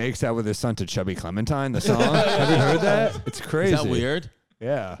Brady makes out with his son to Chubby Clementine, the song. Have you heard that? It's crazy. Is that weird?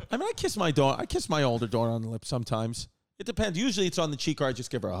 Yeah. I mean, I kiss my daughter. I kiss my older daughter on the lips sometimes. It depends. Usually it's on the cheek, or I just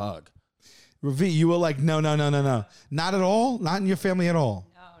give her a hug. Ravi, you were like, no. Not at all? Not in your family at all?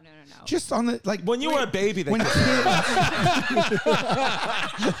 No. Just on the, like. When you were a baby. Wait.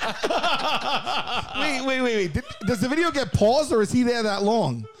 Does the video get paused, or is he there that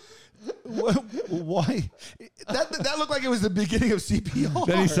long? Why? That looked like it was the beginning of CPR.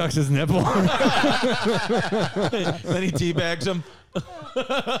 Then he sucks his nipple. Then he teabags him.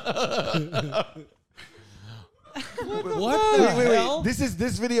 What the hell?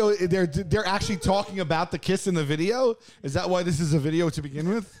 This video. They're actually talking about the kiss in the video. Is that why this is a video to begin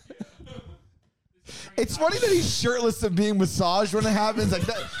with? It's funny that he's shirtless and being massaged when it happens. Like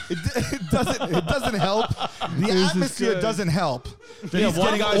that, it doesn't help. The atmosphere doesn't help. Yeah,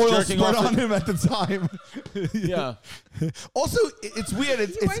 one guy's oil jerking spread off on him at the time. Yeah. Also, it's weird.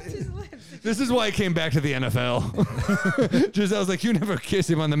 This is why I came back to the NFL. I was like, you never kiss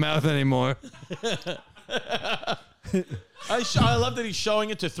him on the mouth anymore. I love that he's showing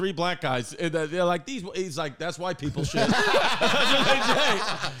it to 3 black guys. They're like, he's like, that's white people shit. That's what they say.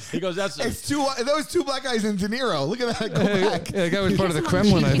 He goes, it's those 2 black guys in De Niro. Look at that. Go back. Yeah, that guy was part of the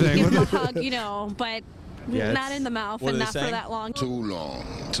Kremlin, I think. Give him a hug, but not in the mouth and not for that long. Too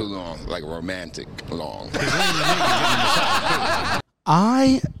long, like romantic long.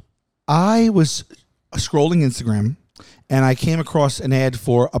 I was scrolling Instagram, and I came across an ad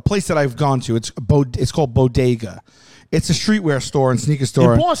for a place that I've gone to. It's called Bodega. It's a streetwear store and sneaker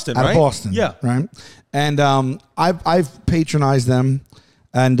store in Boston, out right? of Boston, yeah, right. And I've patronized them,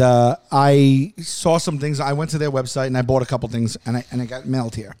 and I saw some things. I went to their website and I bought a couple things, and I got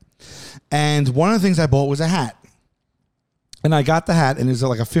mailed here. And one of the things I bought was a hat. And I got the hat, and it was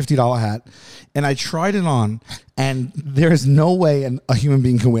like a $50 hat. And I tried it on, and there is no way a human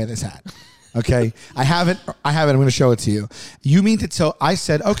being can wear this hat. Okay, I have it. I'm going to show it to you. You mean to tell? I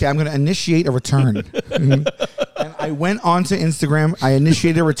said, okay, I'm going to initiate a return. And I went onto Instagram. I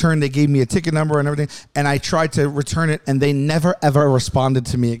initiated a return. They gave me a ticket number and everything. And I tried to return it, and they never ever responded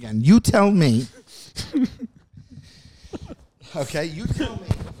to me again. You tell me. Okay, you tell me.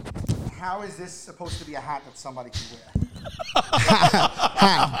 How is this supposed to be a hat that somebody can wear? How?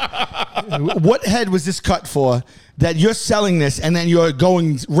 What head was this cut for that you're selling this and then you're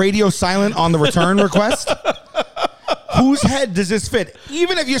going radio silent on the return request? whose head does this fit?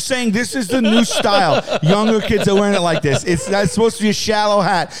 Even if you're saying this is the new style, younger kids are wearing it like this. That's supposed to be a shallow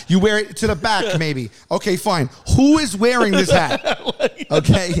hat. You wear it to the back, maybe. Okay, fine. Who is wearing this hat?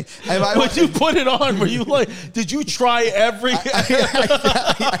 Okay. When you put it on, were you like, did you try every?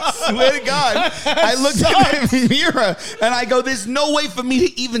 I swear to God, I looked in the mirror and I go, "There's no way for me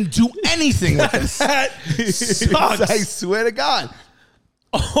to even do anything with this." That sucks. I swear to God.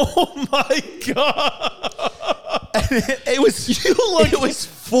 Oh my God! It was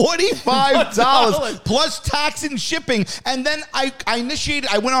 $45 plus tax and shipping. And then I initiated.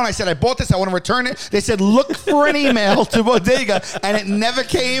 I went on. I said, I bought this. I want to return it. They said, look for an email to Bodega, and it never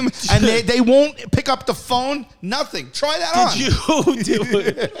came. And they won't pick up the phone. Nothing. Try that on. Did you do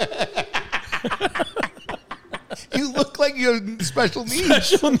it? You look like you're special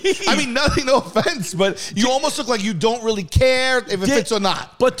needs. I mean, nothing, no offense, but you almost look like you don't really care if it fits or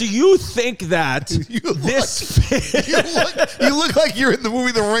not. But do you think that this fits? You look like you're in the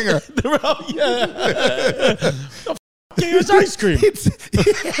movie The Ringer. Here's ice cream.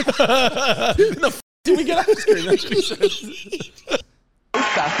 Did we get ice cream? That's what he says.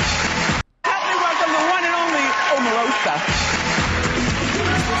 Help me welcome the one and only Omarosa.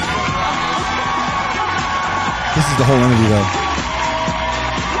 This is the whole interview, though.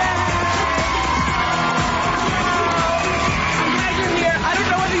 I'm glad you're here. I don't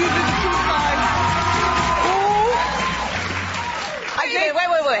know whether you did the two sides.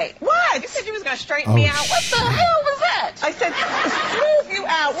 Wait. What? You said you was going to straighten me out. What the hell was that? I said smooth you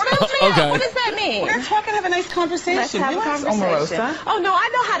out. What Smooth me out? What does that mean? We're talking, have a nice conversation. Let's have a conversation. Omarosa. Oh, no, I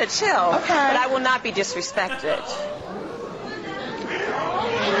know how to chill. Okay. But I will not be disrespected.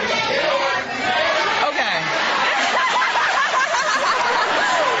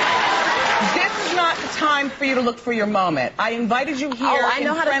 Time for you to look for your moment. I invited you here. Oh, I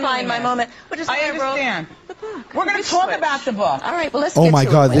know how to find my moment. I understand. We're going to talk about the book. All right, well, let's Oh get my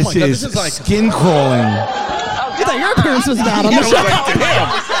to God, it. this is like skin crawling. I thought your appearance was bad on the show.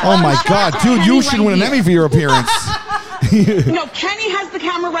 Oh my God, dude, you should win an Emmy for your appearance. No, Kenny has the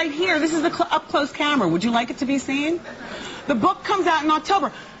camera right here. This is the up-close camera. Would you like it to be seen? The book comes out in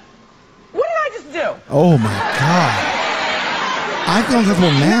October. What did I just do? Oh my God. I feel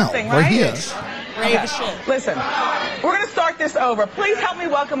uncomfortable now, Nothing, right right? here. Brave as shit. Listen, we're going to start this over. Please help me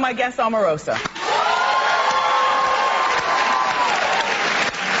welcome my guest, Omarosa.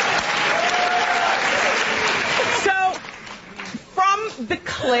 So, from the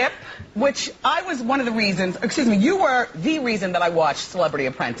clip, which I was one of the reasons, you were the reason that I watched Celebrity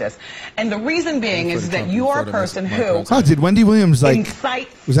Apprentice. And the reason being is that you are a person who... Oh, did Wendy Williams, like,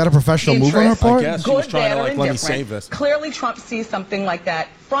 incites was that a professional move on her interest, part? I guess she was good, trying to, bad, or like, let me indifferent. save this. Clearly, Trump sees something like that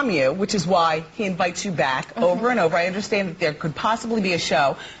from you, which is why he invites you back over and over. I understand that there could possibly be a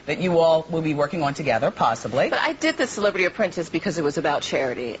show that you all will be working on together, possibly. But I did the Celebrity Apprentice because it was about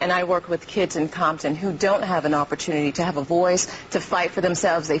charity. And I work with kids in Compton who don't have an opportunity to have a voice, to fight for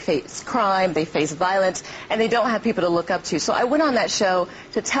themselves. They face crime, they face violence, and they don't have people to look up to. So I went on that show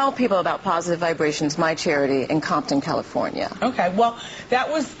to tell people about Positive Vibrations, my charity in Compton, California. Okay, well,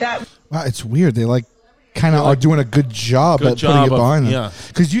 that was that. Wow, it's weird. They like kind of are doing a good job at putting it behind them. Yeah.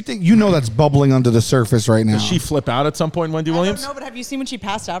 Because you know that's bubbling under the surface right now. Did she flip out at some point, Wendy Williams? No, but have you seen when she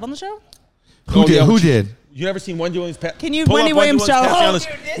passed out on the show? Who did? Who did? You never seen Wendy Williams? Can you Pull Wendy up Williams show? passing out Oh, this-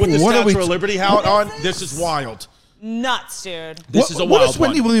 dude, this with the is- What are we Statue of Liberty hat on? This is wild. Nuts, dude. This is a What wild is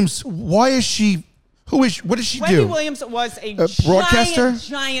Wendy one. Williams? Why is she? What does she Wendy do? Williams was a broadcaster?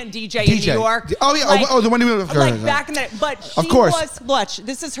 giant DJ in New York. Oh yeah. Like, the Wendy Williams. like back in the but she Of course. was Butch.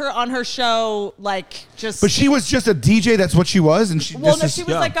 This is her on her show, like just. But she was just a DJ. That's what she was, and she. Well, this no, is, she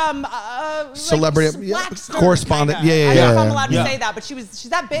was like celebrity like Black Stern, correspondent. kinda. Yeah. I don't know if I'm allowed to Yeah. say that, but she's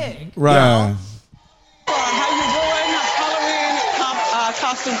that big. Right. How you doing? Halloween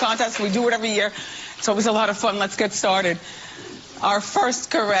costume contest. We do it every year. It's always a lot of fun. Let's get started. Our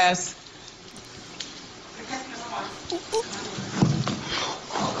first caress.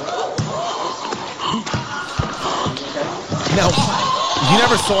 Now, you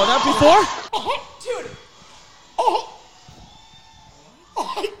never saw that before? Dude.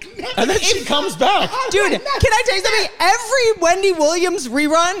 And then she comes back. Dude, can I tell you something? Every Wendy Williams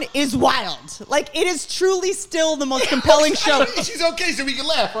rerun is wild. Like, it is truly still the most compelling show. She's okay, so we can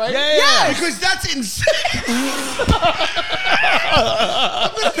laugh, right? Yeah. Because that's insane.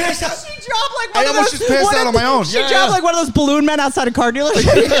 I'm gonna pass out. She dropped like I one of almost those. just passed out on my own. She dropped like one of those balloon men outside a car dealership.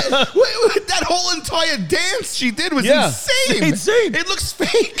 That whole entire dance she did was insane. Insane. It looks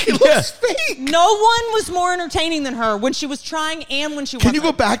fake. It looks fake. No one was more entertaining than her when she was trying and when she wasn't. Can you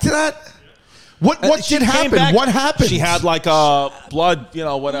go back to that? What She did came happen? back- What happened? She had like blood,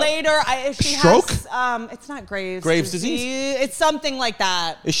 whatever. Later, she Stroke? has, it's not Graves' Graves' disease? It's something like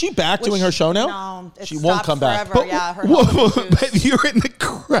that. Is she back doing her show now? No, it She won't stopped come back. forever. Yeah, her health issues. But you're in the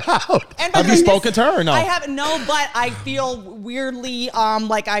crowd. And Have you spoken to her or no? I haven't. No, but I feel weirdly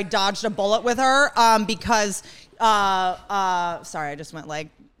like I dodged a bullet with her because. Sorry, I just went like.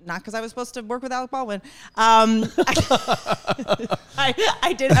 Not because I was supposed to work with Alec Baldwin. I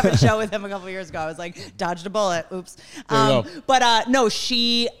did have a show with him a couple years ago. I was like, dodged a bullet. Oops. But no,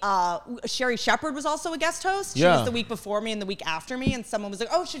 Sherry Shepherd was also a guest host. She was the week before me and the week after me. And someone was like,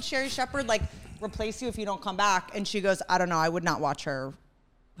 oh, should Sherry Shepherd like replace you if you don't come back? And she goes, I don't know. I would not watch her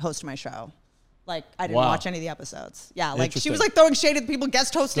host my show. Like, I didn't watch any of the episodes. Yeah, like, she was, like, throwing shade at the people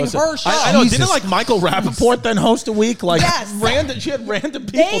guest hosting her show. I know. Didn't, like, Michael Rappaport then host a week? Like, yes. She had random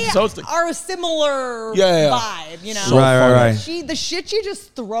people hosting. They are a similar vibe, you know? So right. The shit she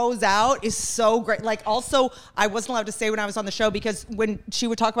just throws out is so great. Like, also, I wasn't allowed to say when I was on the show because when she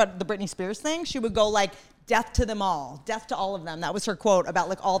would talk about the Britney Spears thing, she would go, like, death to them all. Death to all of them. That was her quote about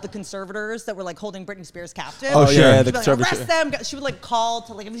like all the conservators that were like holding Britney Spears captive. Oh, sure. Yeah, She'd be like, arrest them. She would like call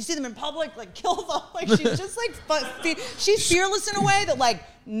to like, if you see them in public, like kill them. Like she's just like, she's fearless in a way that like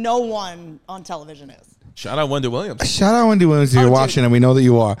no one on television is. Shout out Wendy Williams. Shout out Wendy Williams if you're watching, and we know that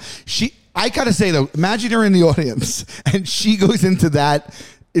you are. I gotta say though, imagine her in the audience and she goes into that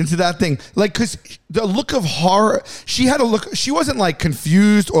thing. Like, because the look of horror, she had a look, she wasn't like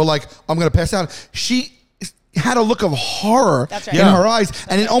confused or like, I'm going to pass out. She had a look of horror in her eyes,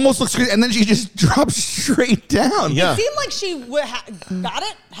 and it almost looks crazy, and then she just drops straight down. It seemed like she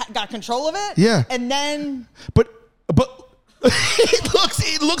got control of it. Yeah. And then... But it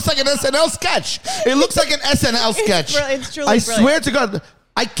looks like an SNL sketch. It looks like an SNL sketch. It's truly I brilliant. swear to God,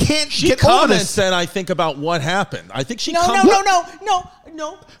 I can't get over comments this. and I think about what happened. I think she No.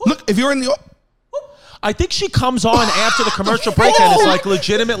 Look, if you're in the... I think she comes on after the commercial break and is like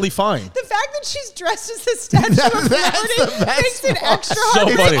legitimately fine. The fact that she's dressed as the Statue of Liberty makes it extra hard.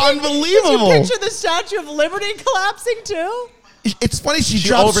 So funny. It's unbelievable. Did you picture the Statue of Liberty collapsing too? It's funny. She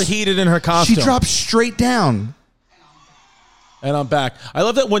drops, overheated in her costume. She drops straight down. And I'm back. I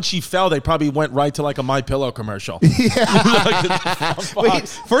love that when she fell, they probably went right to like a My Pillow commercial. Yeah. Wait,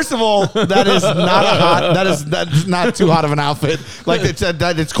 first of all, that is not that's not too hot of an outfit. Like it's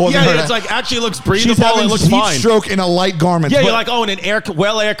causing her. It's like actually looks breathable. She's having It looks heat fine. stroke in a light garment. Yeah, you're like, oh, in an air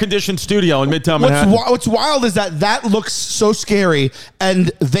conditioned studio in Midtown Manhattan. What's wild is that looks so scary, and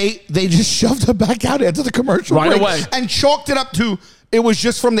they just shoved her back out into the commercial right break away and chalked it up to. It was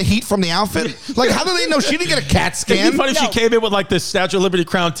just from the heat from the outfit. Like, how do they know she didn't get a CAT scan? It'd be funny if she came in with like the Statue of Liberty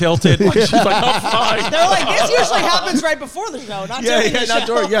crown tilted. Like, she's like, I'm fine. They're like, this usually happens right before the show, not during the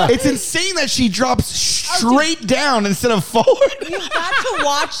show. It's insane that she drops straight down instead of forward. You've got to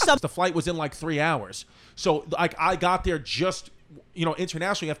watch something. The flight was in like 3 hours. So like I got there just,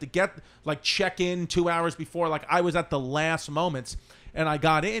 internationally. You have to get like check in 2 hours before. Like I was at the last moments. And I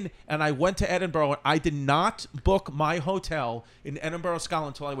got in, and I went to Edinburgh. I did not book my hotel in Edinburgh,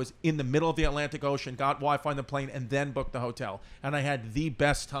 Scotland, until I was in the middle of the Atlantic Ocean, got Wi-Fi on the plane, and then booked the hotel. And I had the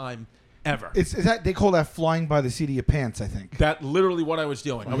best time ever. Is that they call that flying by the seat of your pants? I think that literally what I was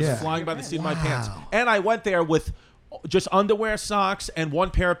doing. I was flying by the seat of my pants, and I went there with just underwear, socks, and one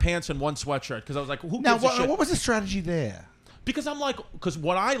pair of pants and one sweatshirt because I was like, "Who gives a shit?" What was the strategy there? Because I'm like, because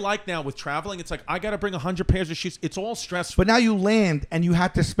what I like now with traveling, it's like I got to bring 100 pairs of shoes. It's all stressful. But now you land and you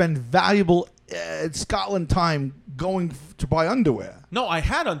have to spend valuable Scotland time going to buy underwear. No, I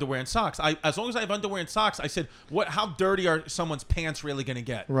had underwear and socks. As long as I have underwear and socks, I said, how dirty are someone's pants really going to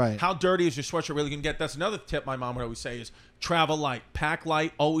get? Right. How dirty is your sweatshirt really going to get? That's another tip my mom would always say is travel light. Pack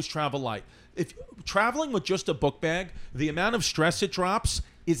light. Always travel light. If traveling with just a book bag, the amount of stress it drops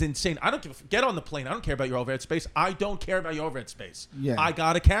is insane. I don't get on the plane. I don't care about your overhead space. I don't care about your overhead space. Yeah. I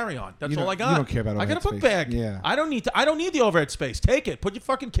got a carry-on. That's all I got. You don't care about I overhead got a book space. bag. Yeah. I don't need the overhead space. Take it. Put your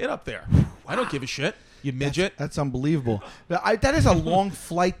fucking kid up there. I don't give a shit. You midget. That's unbelievable. That is a long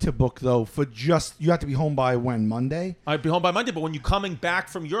flight to book though. You have to be home by when? Monday? I'd be home by Monday, but when you're coming back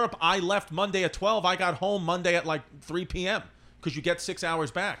from Europe, I left Monday at 12. I got home Monday at like 3 p.m. because you get 6 hours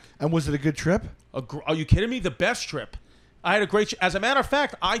back. And was it a good trip? Are you kidding me? The best trip. I had a great. As a matter of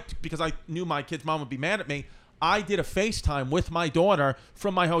fact, because I knew my kid's mom would be mad at me, I did a FaceTime with my daughter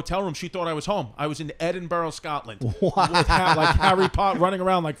from my hotel room. She thought I was home. I was in Edinburgh, Scotland. Wow. With like Harry Potter, running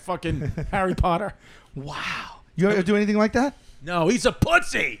around like fucking Harry Potter. Wow. You ever do anything like that? No, he's a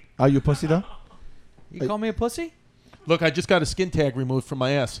pussy. Are you a pussy though? You call me a pussy? Look, I just got a skin tag removed from my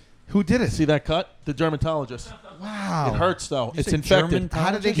ass. Who did it? See that cut? The dermatologist. Wow. It hurts though. It's infected.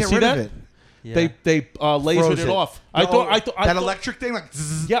 How did they You get see rid that? of it? They lasered it off. I thought that electric thing, like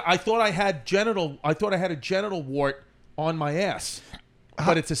zzz. yeah, I thought I had a genital wart on my ass,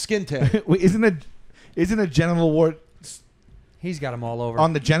 but it's a skin tag. Wait, isn't a genital wart? He's got them all over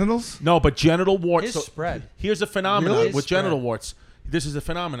on the genitals. No, but genital warts. His spread. Here's a phenomenon Really? with genital warts. This is a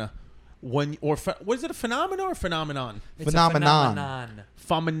phenomena. What is it? A phenomena or a phenomenon? It's phenomenon. A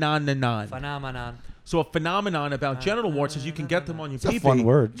phenomenon. Phenomenon. So a phenomenon about genital warts is you can get them on your It's pee-pee. a fun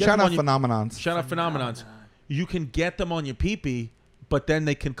word. Get Shout them out on your- phenomenons. Shout out phenomenons. You can get them on your pee-pee, but then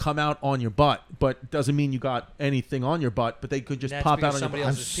they can come out on your butt. But it doesn't mean you got anything on your butt, but they could just That's pop because out on somebody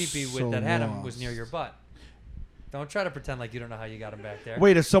your butt. else's pee-pee that had him was near your butt. Don't try to pretend like you don't know how you got him back there.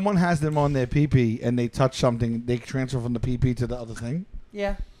 Wait, if someone has them on their pee-pee and they touch something, they transfer from the pee-pee to the other thing?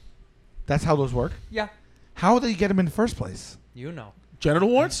 Yeah. That's how those work? Yeah. How do you get them in the first place? You know. Genital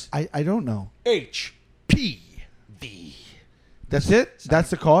warts? I don't know. HPV. That's it? That's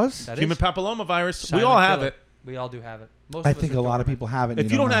the cause? Human papillomavirus. Silent We all have killer. it. We all do have it. Most I of us think are a lot of dormant. people have it.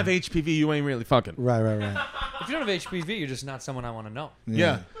 If you don't know. have HPV, you ain't really fucking. Right. If you don't have HPV, you're just not someone I want to know.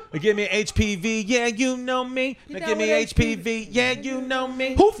 Yeah. Give me HPV, yeah, you know me. You Now know give me what HPV, yeah, you know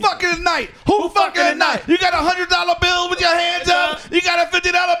me. Who fucking tonight? Who fucking tonight? You got $100 bill with your hands up. You got a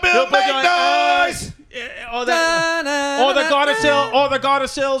 $50 bill. Make noise. All the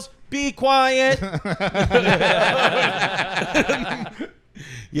Gardasil, be quiet.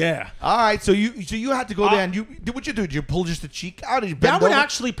 Yeah. All right. So you had to go there and you what you do? Did you pull just the cheek out? Did you bend That would over?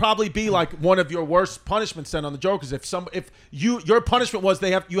 actually probably be like one of your worst punishments then on the Jokers. If your punishment was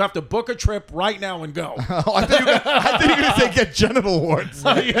you have to book a trip right now and go. Oh, I thought you were gonna say get genital warts.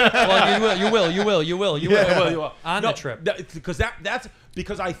 Well, you will. On the trip. That's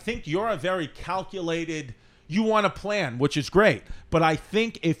because I think you're a very calculated. You want to plan, which is great. But I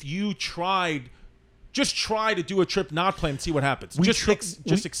think if you just try to do a trip not planned and see what happens. Just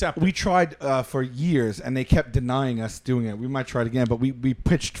accept it. We tried for years, and they kept denying us doing it. We might try it again, but we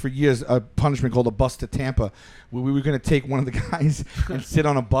pitched for years a punishment called a bus to Tampa, where we were going to take one of the guys and sit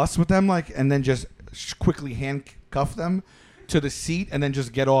on a bus with them, and then just quickly handcuff them to the seat and then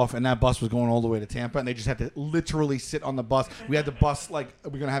just get off. And that bus was going all the way to Tampa, and they just had to literally sit on the bus. We had the bus we're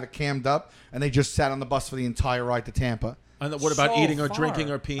going to have it cammed up, and they just sat on the bus for the entire ride to Tampa. And what about eating or drinking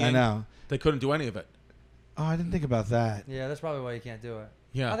or peeing? I know. They couldn't do any of it. Oh, I didn't think about that. Yeah, that's probably why you can't do it.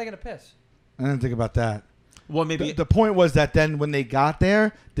 Yeah. How are they going to piss? I didn't think about that. Well, maybe the point was that then when they got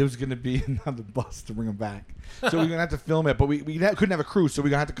there was going to be another bus to bring them back. So we were going to have to film it, but we couldn't have a crew, so we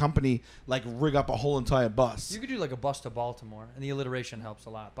got to have the company rig up a whole entire bus. You could do like a bus to Baltimore, and the alliteration helps a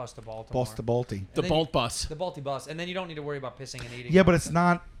lot. Bus to Baltimore. Bus to Balti. The Bolt bus. The Balti bus, and then you don't need to worry about pissing and eating. Yeah, but it's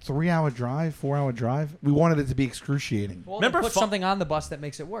not 3-hour drive, 4-hour drive. We wanted it to be excruciating. Well, remember, put something on the bus that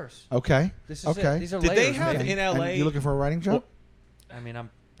makes it worse. Okay. This is okay. it. These are Did layers, they have baby. in LA? And you looking for a writing job? I mean, I'm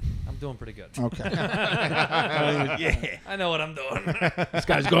doing pretty good. Okay. Yeah. I know what I'm doing. This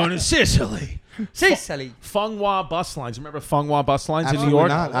guy's going to Sicily. Sicily. Funghua bus lines. Remember Funghua bus lines in New Absolutely York?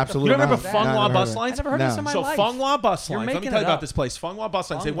 not. Absolutely You don't remember not. Funghua No, bus lines? I never heard of this in my So life. Funghua bus You're lines. Let me making tell you it about up. this place. Funghua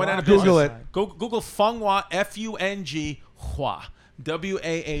bus lines. They went out of Google business. it. Google Funghua, F-U-N-G-Hua,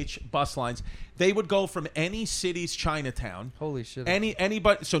 W-A-H bus lines. They would go from any city's Chinatown. Holy shit.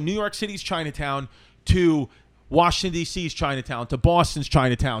 Anybody. So New York City's Chinatown to Washington D.C.'s Chinatown to Boston's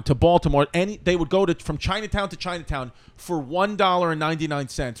Chinatown to Baltimore. They would go from Chinatown to Chinatown for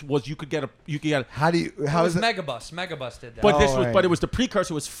 $1.99. Was you could get How do you? How is it? Megabus? Megabus did that. But but it was the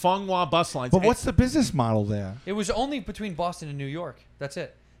precursor. It was Funghua bus lines. But what's the business model there? It was only between Boston and New York. That's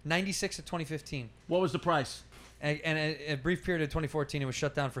it. 96 to 2015. What was the price? And a brief period of 2014, it was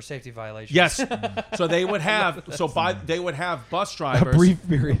shut down for safety violations. Yes. So they would have they would have bus drivers. A brief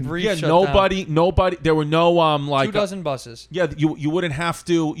period. Yeah. Nobody. There were no 24 buses. Yeah. You wouldn't have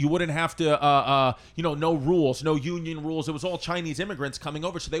to. No rules. No union rules. It was all Chinese immigrants coming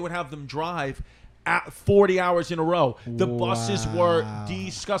over, so they would have them drive. At 40 hours in a row. The buses were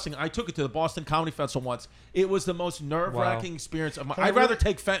disgusting. I took it to the Boston Comedy Festival once. It was the most nerve-wracking experience of my. I'd rather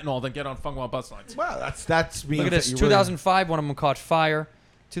take fentanyl than get on Funghua bus lines. Wow, that's me. Look at this. 2005, one of them caught fire.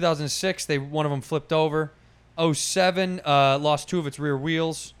 2006, one of them flipped over. 07, lost 2 of its rear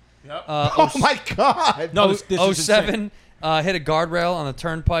wheels. Yep. Oh my God! No, this is 07, hit a guardrail on the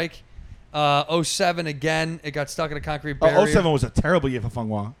turnpike. 07 again, it got stuck in a concrete barrier. 07 was a terrible year for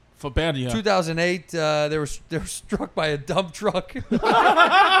Funghua. For bad, yeah. 2008, they were struck by a dump truck.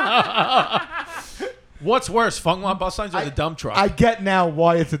 What's worse, Funghua bus lines or the dump truck? I get now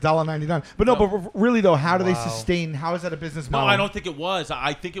why it's $1.99. But no, but really though, how do they sustain? How is that a business model? No, I don't think it was.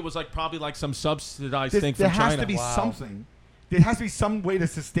 I think it was probably some subsidized thing from China. There has China. to be something. There has to be some way to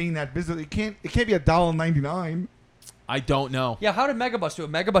sustain that business. It can't be $1.99. I don't know. Yeah, how did Megabus do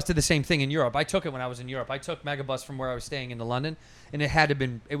it? Megabus did the same thing in Europe. I took it when I was in Europe. I took Megabus from where I was staying into London, and it had to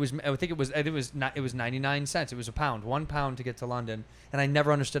been. It was. I think it was. It was 99 cents. It was £1, £1 to get to London, and I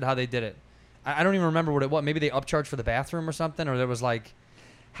never understood how they did it. I don't even remember what it was. Maybe they upcharged for the bathroom or something, or there was like.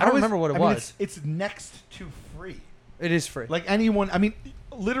 I don't remember what it was. It's next to free. It is free. Like anyone, I mean,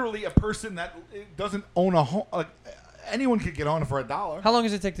 literally a person that doesn't own a home, like anyone could get on it for $1. How long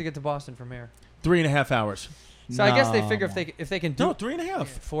does it take to get to Boston from here? 3.5 hours. So I guess they figure if they can do 3.5.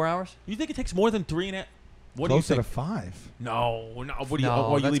 4 hours. You think it takes more than 3.5? What Closer do you to think? 5. No. What do you? No, are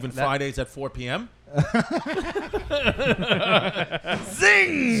you that's- leaving that- Fridays at 4 p.m.?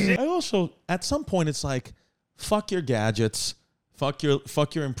 Zing! I also, at some point, it's like, fuck your gadgets, fuck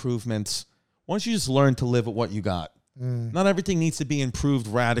your improvements. Why don't you just learn to live with what you got? Not everything needs to be improved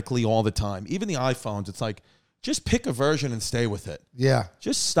radically all the time. Even the iPhones, it's like, just pick a version and stay with it. Yeah.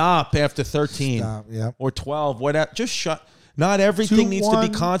 Just stop after 13 yeah. or 12, whatever. Just shut. Not everything needs to be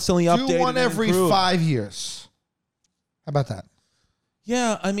constantly updated. Do one and every improved. 5 years. How about that?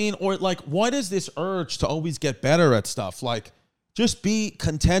 Yeah, I mean, or like, what is this urge to always get better at stuff? Like, just be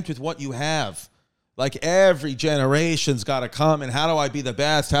content with what you have. Like, every generation's got to come and how do I be the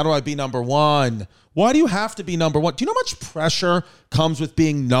best? How do I be number one? Why do you have to be number one? Do you know how much pressure comes with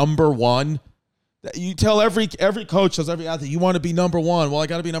being number one? You tell every coach, tells every athlete, you want to be number one. Well, I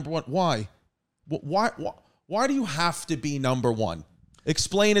got to be number one. Why? Why do you have to be number one?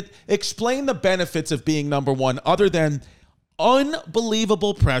 Explain it. Explain the benefits of being number one other than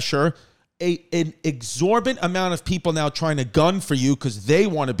unbelievable pressure, an exorbitant amount of people now trying to gun for you because they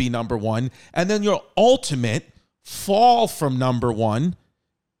want to be number one, and then your ultimate fall from number one,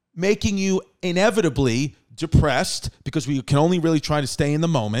 making you inevitably depressed because we can only really try to stay in the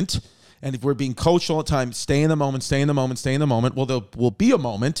moment. And if we're being coached all the time, stay in the moment, stay in the moment, stay in the moment, well, there will be a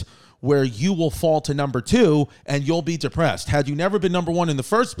moment where you will fall to number two and you'll be depressed. Had you never been number one in the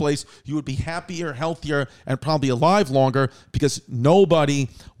first place, you would be happier, healthier, and probably alive longer because nobody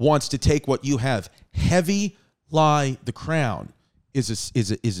wants to take what you have. Heavy lie the crown is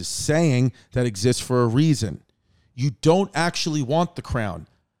a saying that exists for a reason. You don't actually want the crown.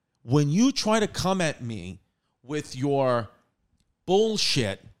 When you try to come at me with your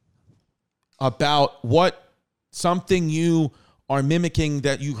bullshit about what something you are mimicking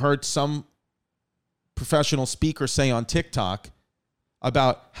that you heard some professional speaker say on TikTok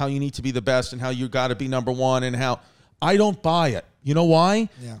about how you need to be the best and how you got to be number one and how I don't buy it. You know why?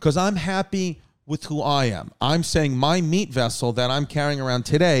 Because I'm happy with who I am. I'm saying my meat vessel that I'm carrying around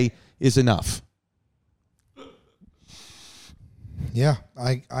today is enough. Yeah,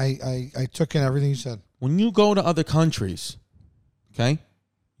 I took in everything you said. When you go to other countries, okay,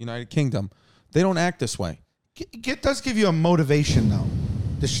 United Kingdom, they don't act this way. It does give you a motivation, though.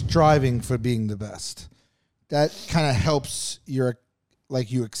 The striving for being the best. That kind of helps you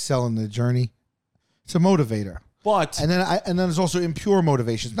excel in the journey. It's a motivator. But and then there's also impure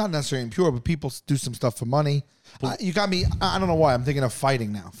motivations. Not necessarily impure, but people do some stuff for money. You got me. I don't know why. I'm thinking of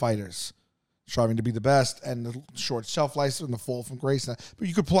fighting now. Fighters striving to be the best and the short shelf life and the fall from grace. But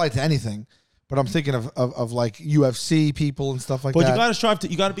you could apply it to anything. But I'm thinking of like UFC people and stuff like that. But you got to strive to.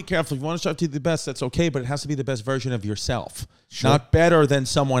 You got to be careful. If you want to strive to be the best, that's okay. But it has to be the best version of yourself, not better than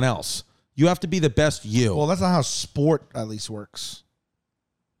someone else. You have to be the best you. Well, that's not how sport at least works.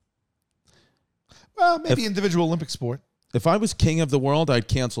 Well, maybe individual Olympic sport. If I was king of the world, I'd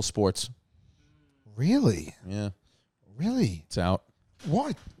cancel sports. Really? Yeah. Really? It's out.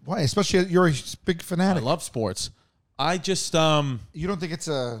 Why? Why? Especially you're a big fanatic. I love sports. I just You don't think it's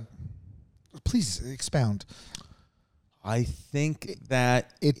a? Please expound. I think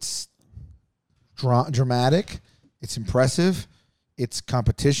that it's dramatic. It's impressive. It's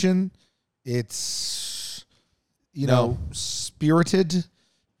competition. It's spirited.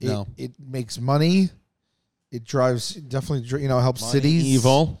 It makes money. It drives definitely helps money, cities.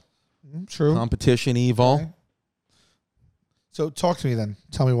 Evil. True. Competition evil. Okay. So talk to me then.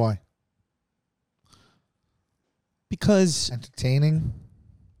 Tell me why. Because entertaining.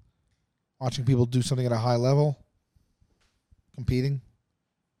 Watching people do something at a high level. Competing.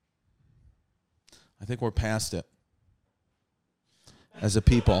 I think we're past it. As a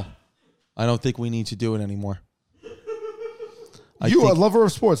people, I don't think we need to do it anymore. You are a lover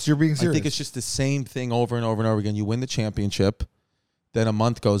of sports. You're being serious. I think it's just the same thing over and over and over again. You win the championship, then a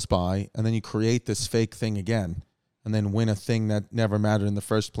month goes by, and then you create this fake thing again, and then win a thing that never mattered in the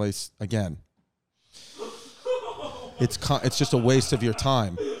first place again. It's just a waste of your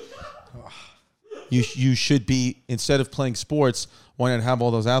time. You should be, instead of playing sports, why not have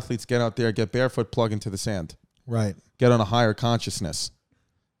all those athletes get out there, get barefoot, plug into the sand? Right. Get on a higher consciousness.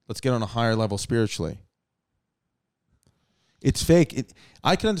 Let's get on a higher level spiritually. It's fake.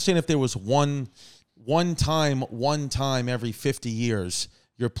 I can understand if there was one time every 50 years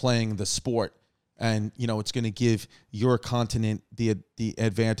you're playing the sport, and it's going to give your continent the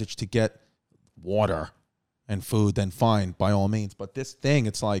advantage to get water and food. Then fine, by all means. But this thing,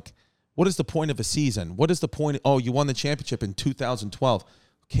 it's like, what is the point of a season? What is the point? Oh, you won the championship in 2012. Who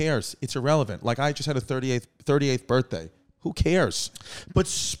cares? It's irrelevant. Like, I just had a 38th birthday. Who cares? But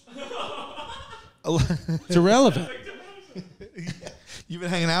it's irrelevant. You've been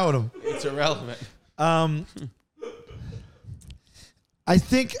hanging out with him. It's irrelevant. I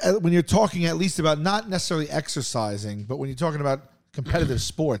think when you're talking at least about not necessarily exercising, but when you're talking about competitive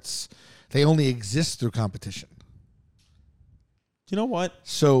sports, they only exist through competition. You know what?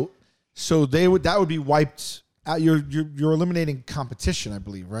 So that would be wiped out. You're eliminating competition, I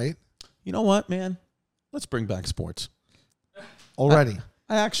believe, right? You know what, man? Let's bring back sports already.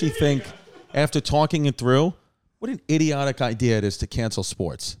 I actually think, after talking it through, what an idiotic idea it is to cancel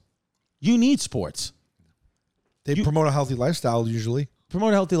sports. You need sports. They promote a healthy lifestyle usually.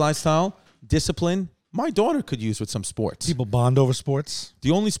 Promote a healthy lifestyle, discipline. My daughter could use with some sports. People bond over sports.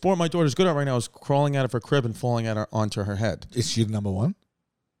 The only sport my daughter's good at right now is crawling out of her crib and falling onto her head. Is she the number one?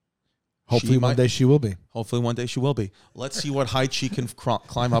 Hopefully one day she will be. Hopefully one day she will be. Let's see what height she can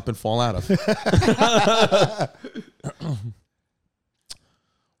climb up and fall out of.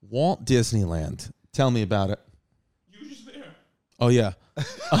 Walt Disneyland. Tell me about it. You were just there. Oh, yeah.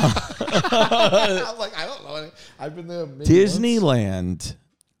 I'm like, I don't know. I've been there maybe Disneyland, once.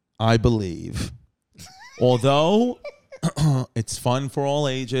 I believe, although it's fun for all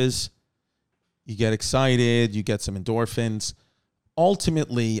ages, you get excited, you get some endorphins.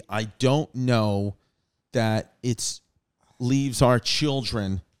 Ultimately, I don't know that it leaves our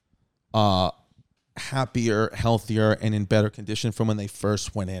children happier, healthier, and in better condition from when they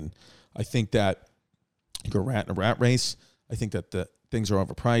first went in. I think that you're a rat race. I think that the things are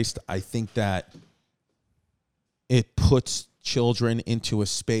overpriced. I think that it puts children into a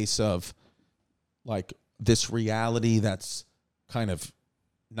space of like this reality that's kind of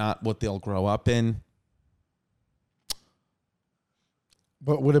not what they'll grow up in.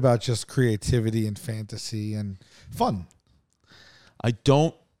 But what about just creativity and fantasy and fun? I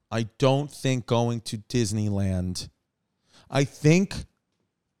don't think going to Disneyland. I think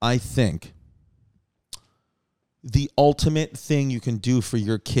the ultimate thing you can do for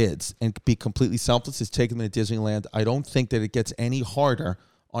your kids and be completely selfless is taking them to Disneyland. I don't think that it gets any harder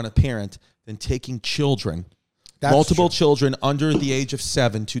on a parent than taking children, multiple children under the age of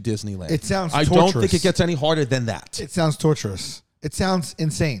 7 to Disneyland. It sounds I torturous. don't think it gets any harder than that. It sounds torturous. It sounds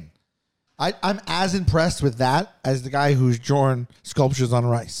insane. I'm as impressed with that as the guy who's drawn sculptures on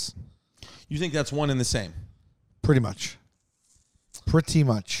rice. You think that's one and the same? Pretty much.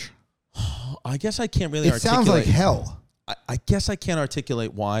 I guess I can't really articulate. It sounds like hell. I guess I can't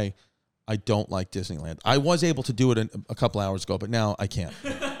articulate why I don't like Disneyland. I was able to do it a couple hours ago, but now I can't.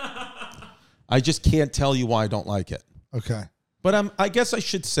 I just can't tell you why I don't like it. Okay. But I guess I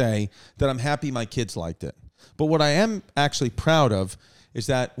should say that I'm happy my kids liked it. But what I am actually proud of is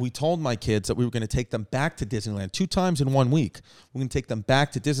that we told my kids that we were going to take them back to Disneyland 2 times in 1 week. We're going to take them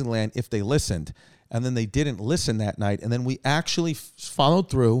back to Disneyland if they listened. And then they didn't listen that night. And then we actually followed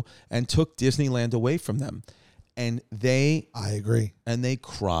through and took Disneyland away from them. And I agree. And they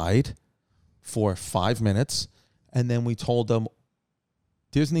cried for 5 minutes. And then we told them,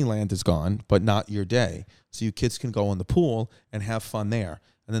 Disneyland is gone, but not your day. So you kids can go in the pool and have fun there.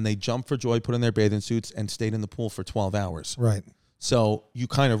 And then they jumped for joy, put on their bathing suits, and stayed in the pool for 12 hours. Right. So you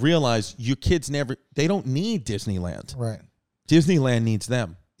kind of realize your kids they don't need Disneyland. Right. Disneyland needs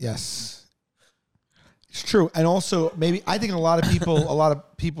them. Yes. It's true. And also, maybe, I think a lot of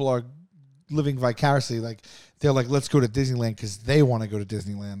people are living vicariously. Like, they're like, let's go to Disneyland because they want to go to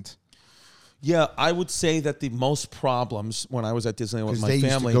Disneyland. Yeah, I would say that the most problems when I was at Disneyland with my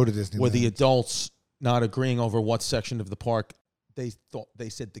family were the adults not agreeing over what section of the park they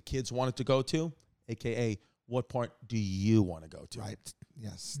said the kids wanted to go to, a.k.a. what part do you want to go to? Right.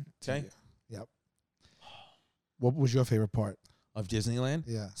 Yes. Okay. Yep. What was your favorite part of Disneyland?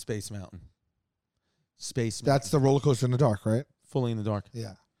 Yeah. Space Mountain. That's the roller coaster in the dark, right? Fully in the dark.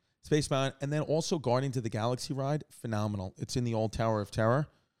 Yeah. Space Mountain. And then also Guardians of the Galaxy ride. Phenomenal. It's in the old Tower of Terror.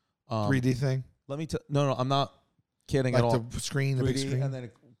 3D thing? Let me no, I'm not kidding at all. The screen, the big screen? And then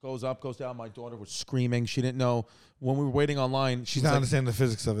it goes up, goes down. My daughter was screaming. She didn't know. When we were waiting online, she's not understanding the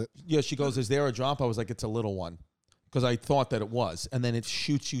physics of it. Yeah, she goes, is there a drop? I was like, it's a little one. Because I thought that it was. And then it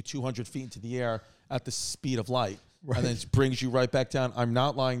shoots you 200 feet into the air at the speed of light. Right. And then it brings you right back down. I'm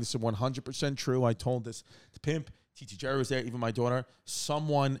not lying. This is 100% true. I told this to Pimp. T.T. Jerry was there, even my daughter.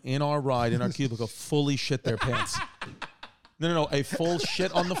 Someone in our ride, in our cubicle, fully shit their pants. No. A full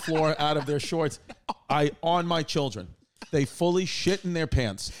shit on the floor out of their shorts. On my children. They fully shit in their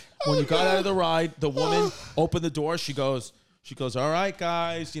pants. When you got out of the ride, the woman opened the door. She goes, all right,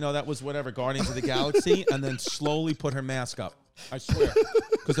 guys. That was whatever, Guardians of the Galaxy. And then slowly put her mask up. I swear.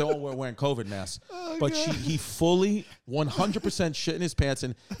 Because they all were wearing COVID masks. But he fully 100% shit in his pants.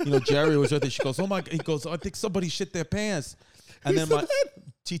 And, Jerry was with her. She goes, oh my God. He goes, I think somebody shit their pants. And then my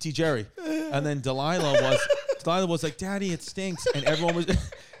TT Jerry. And then Delilah was like, Daddy, it stinks. And everyone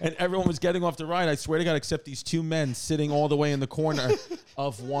was getting off the ride. I swear to God, except these two men sitting all the way in the corner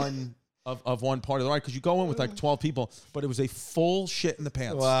of one part of the ride. Because you go in with like 12 people, but it was a full shit in the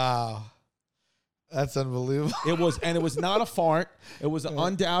pants. Wow. That's unbelievable. It was not a fart. It was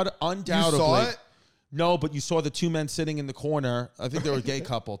undoubtedly. You saw it? No, but you saw the two men sitting in the corner. I think they were a gay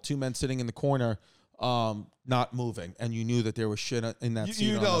couple. Two men sitting in the corner, not moving, and you knew that there was shit in that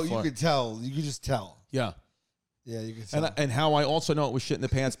seat. On the floor. You could tell. You could just tell. Yeah. Yeah, you can tell. And how I also know it was shit in the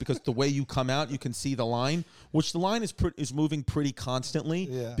pants because the way you come out, you can see the line, which the line is moving pretty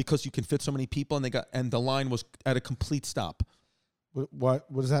constantly because you can fit so many people, and the line was at a complete stop. What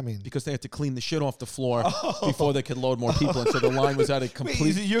does that mean? Because they had to clean the shit off the floor before they could load more people, and so the line was at a complete.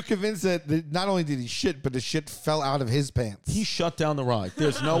 Wait, you're convinced that not only did he shit, but the shit fell out of his pants. He shut down the ride.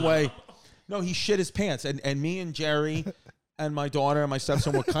 There's no way. No, he shit his pants, and me and Jerry and my daughter and my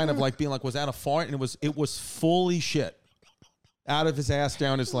stepson were kind of like being like, was that a fart? And it was fully shit out of his ass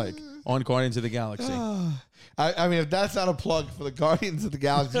down his leg on Guardians of the Galaxy. I mean, if that's not a plug for the Guardians of the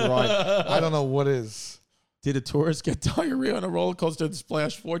Galaxy ride, I don't know what is. Did a tourist get diarrhea on a roller coaster and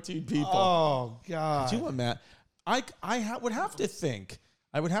splash 14 people? Oh, God. Could you imagine? I would have to think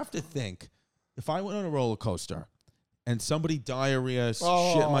if I went on a roller coaster and somebody diarrhea shit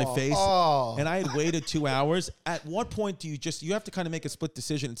in my face and I had waited 2 hours, at what point do you have to kind of make a split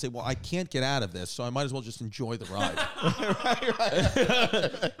decision and say, well, I can't get out of this, so I might as well just enjoy the ride.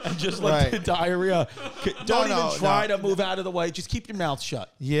 right. And just let the diarrhea. Don't even try to move out of the way. Just keep your mouth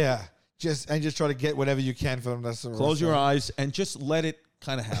shut. Yeah. Just try to get whatever you can from them. Close your eyes and just let it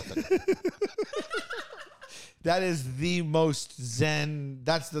kind of happen. That is the most zen.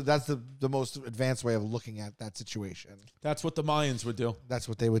 That's the most advanced way of looking at that situation. That's what the Mayans would do. That's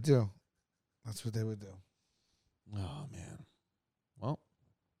what they would do. That's what they would do. Oh man.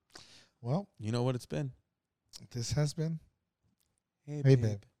 Well, you know what it's been. This has been. Hey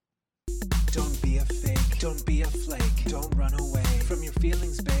babe. Don't be a fake. Don't be a flake. Don't run away.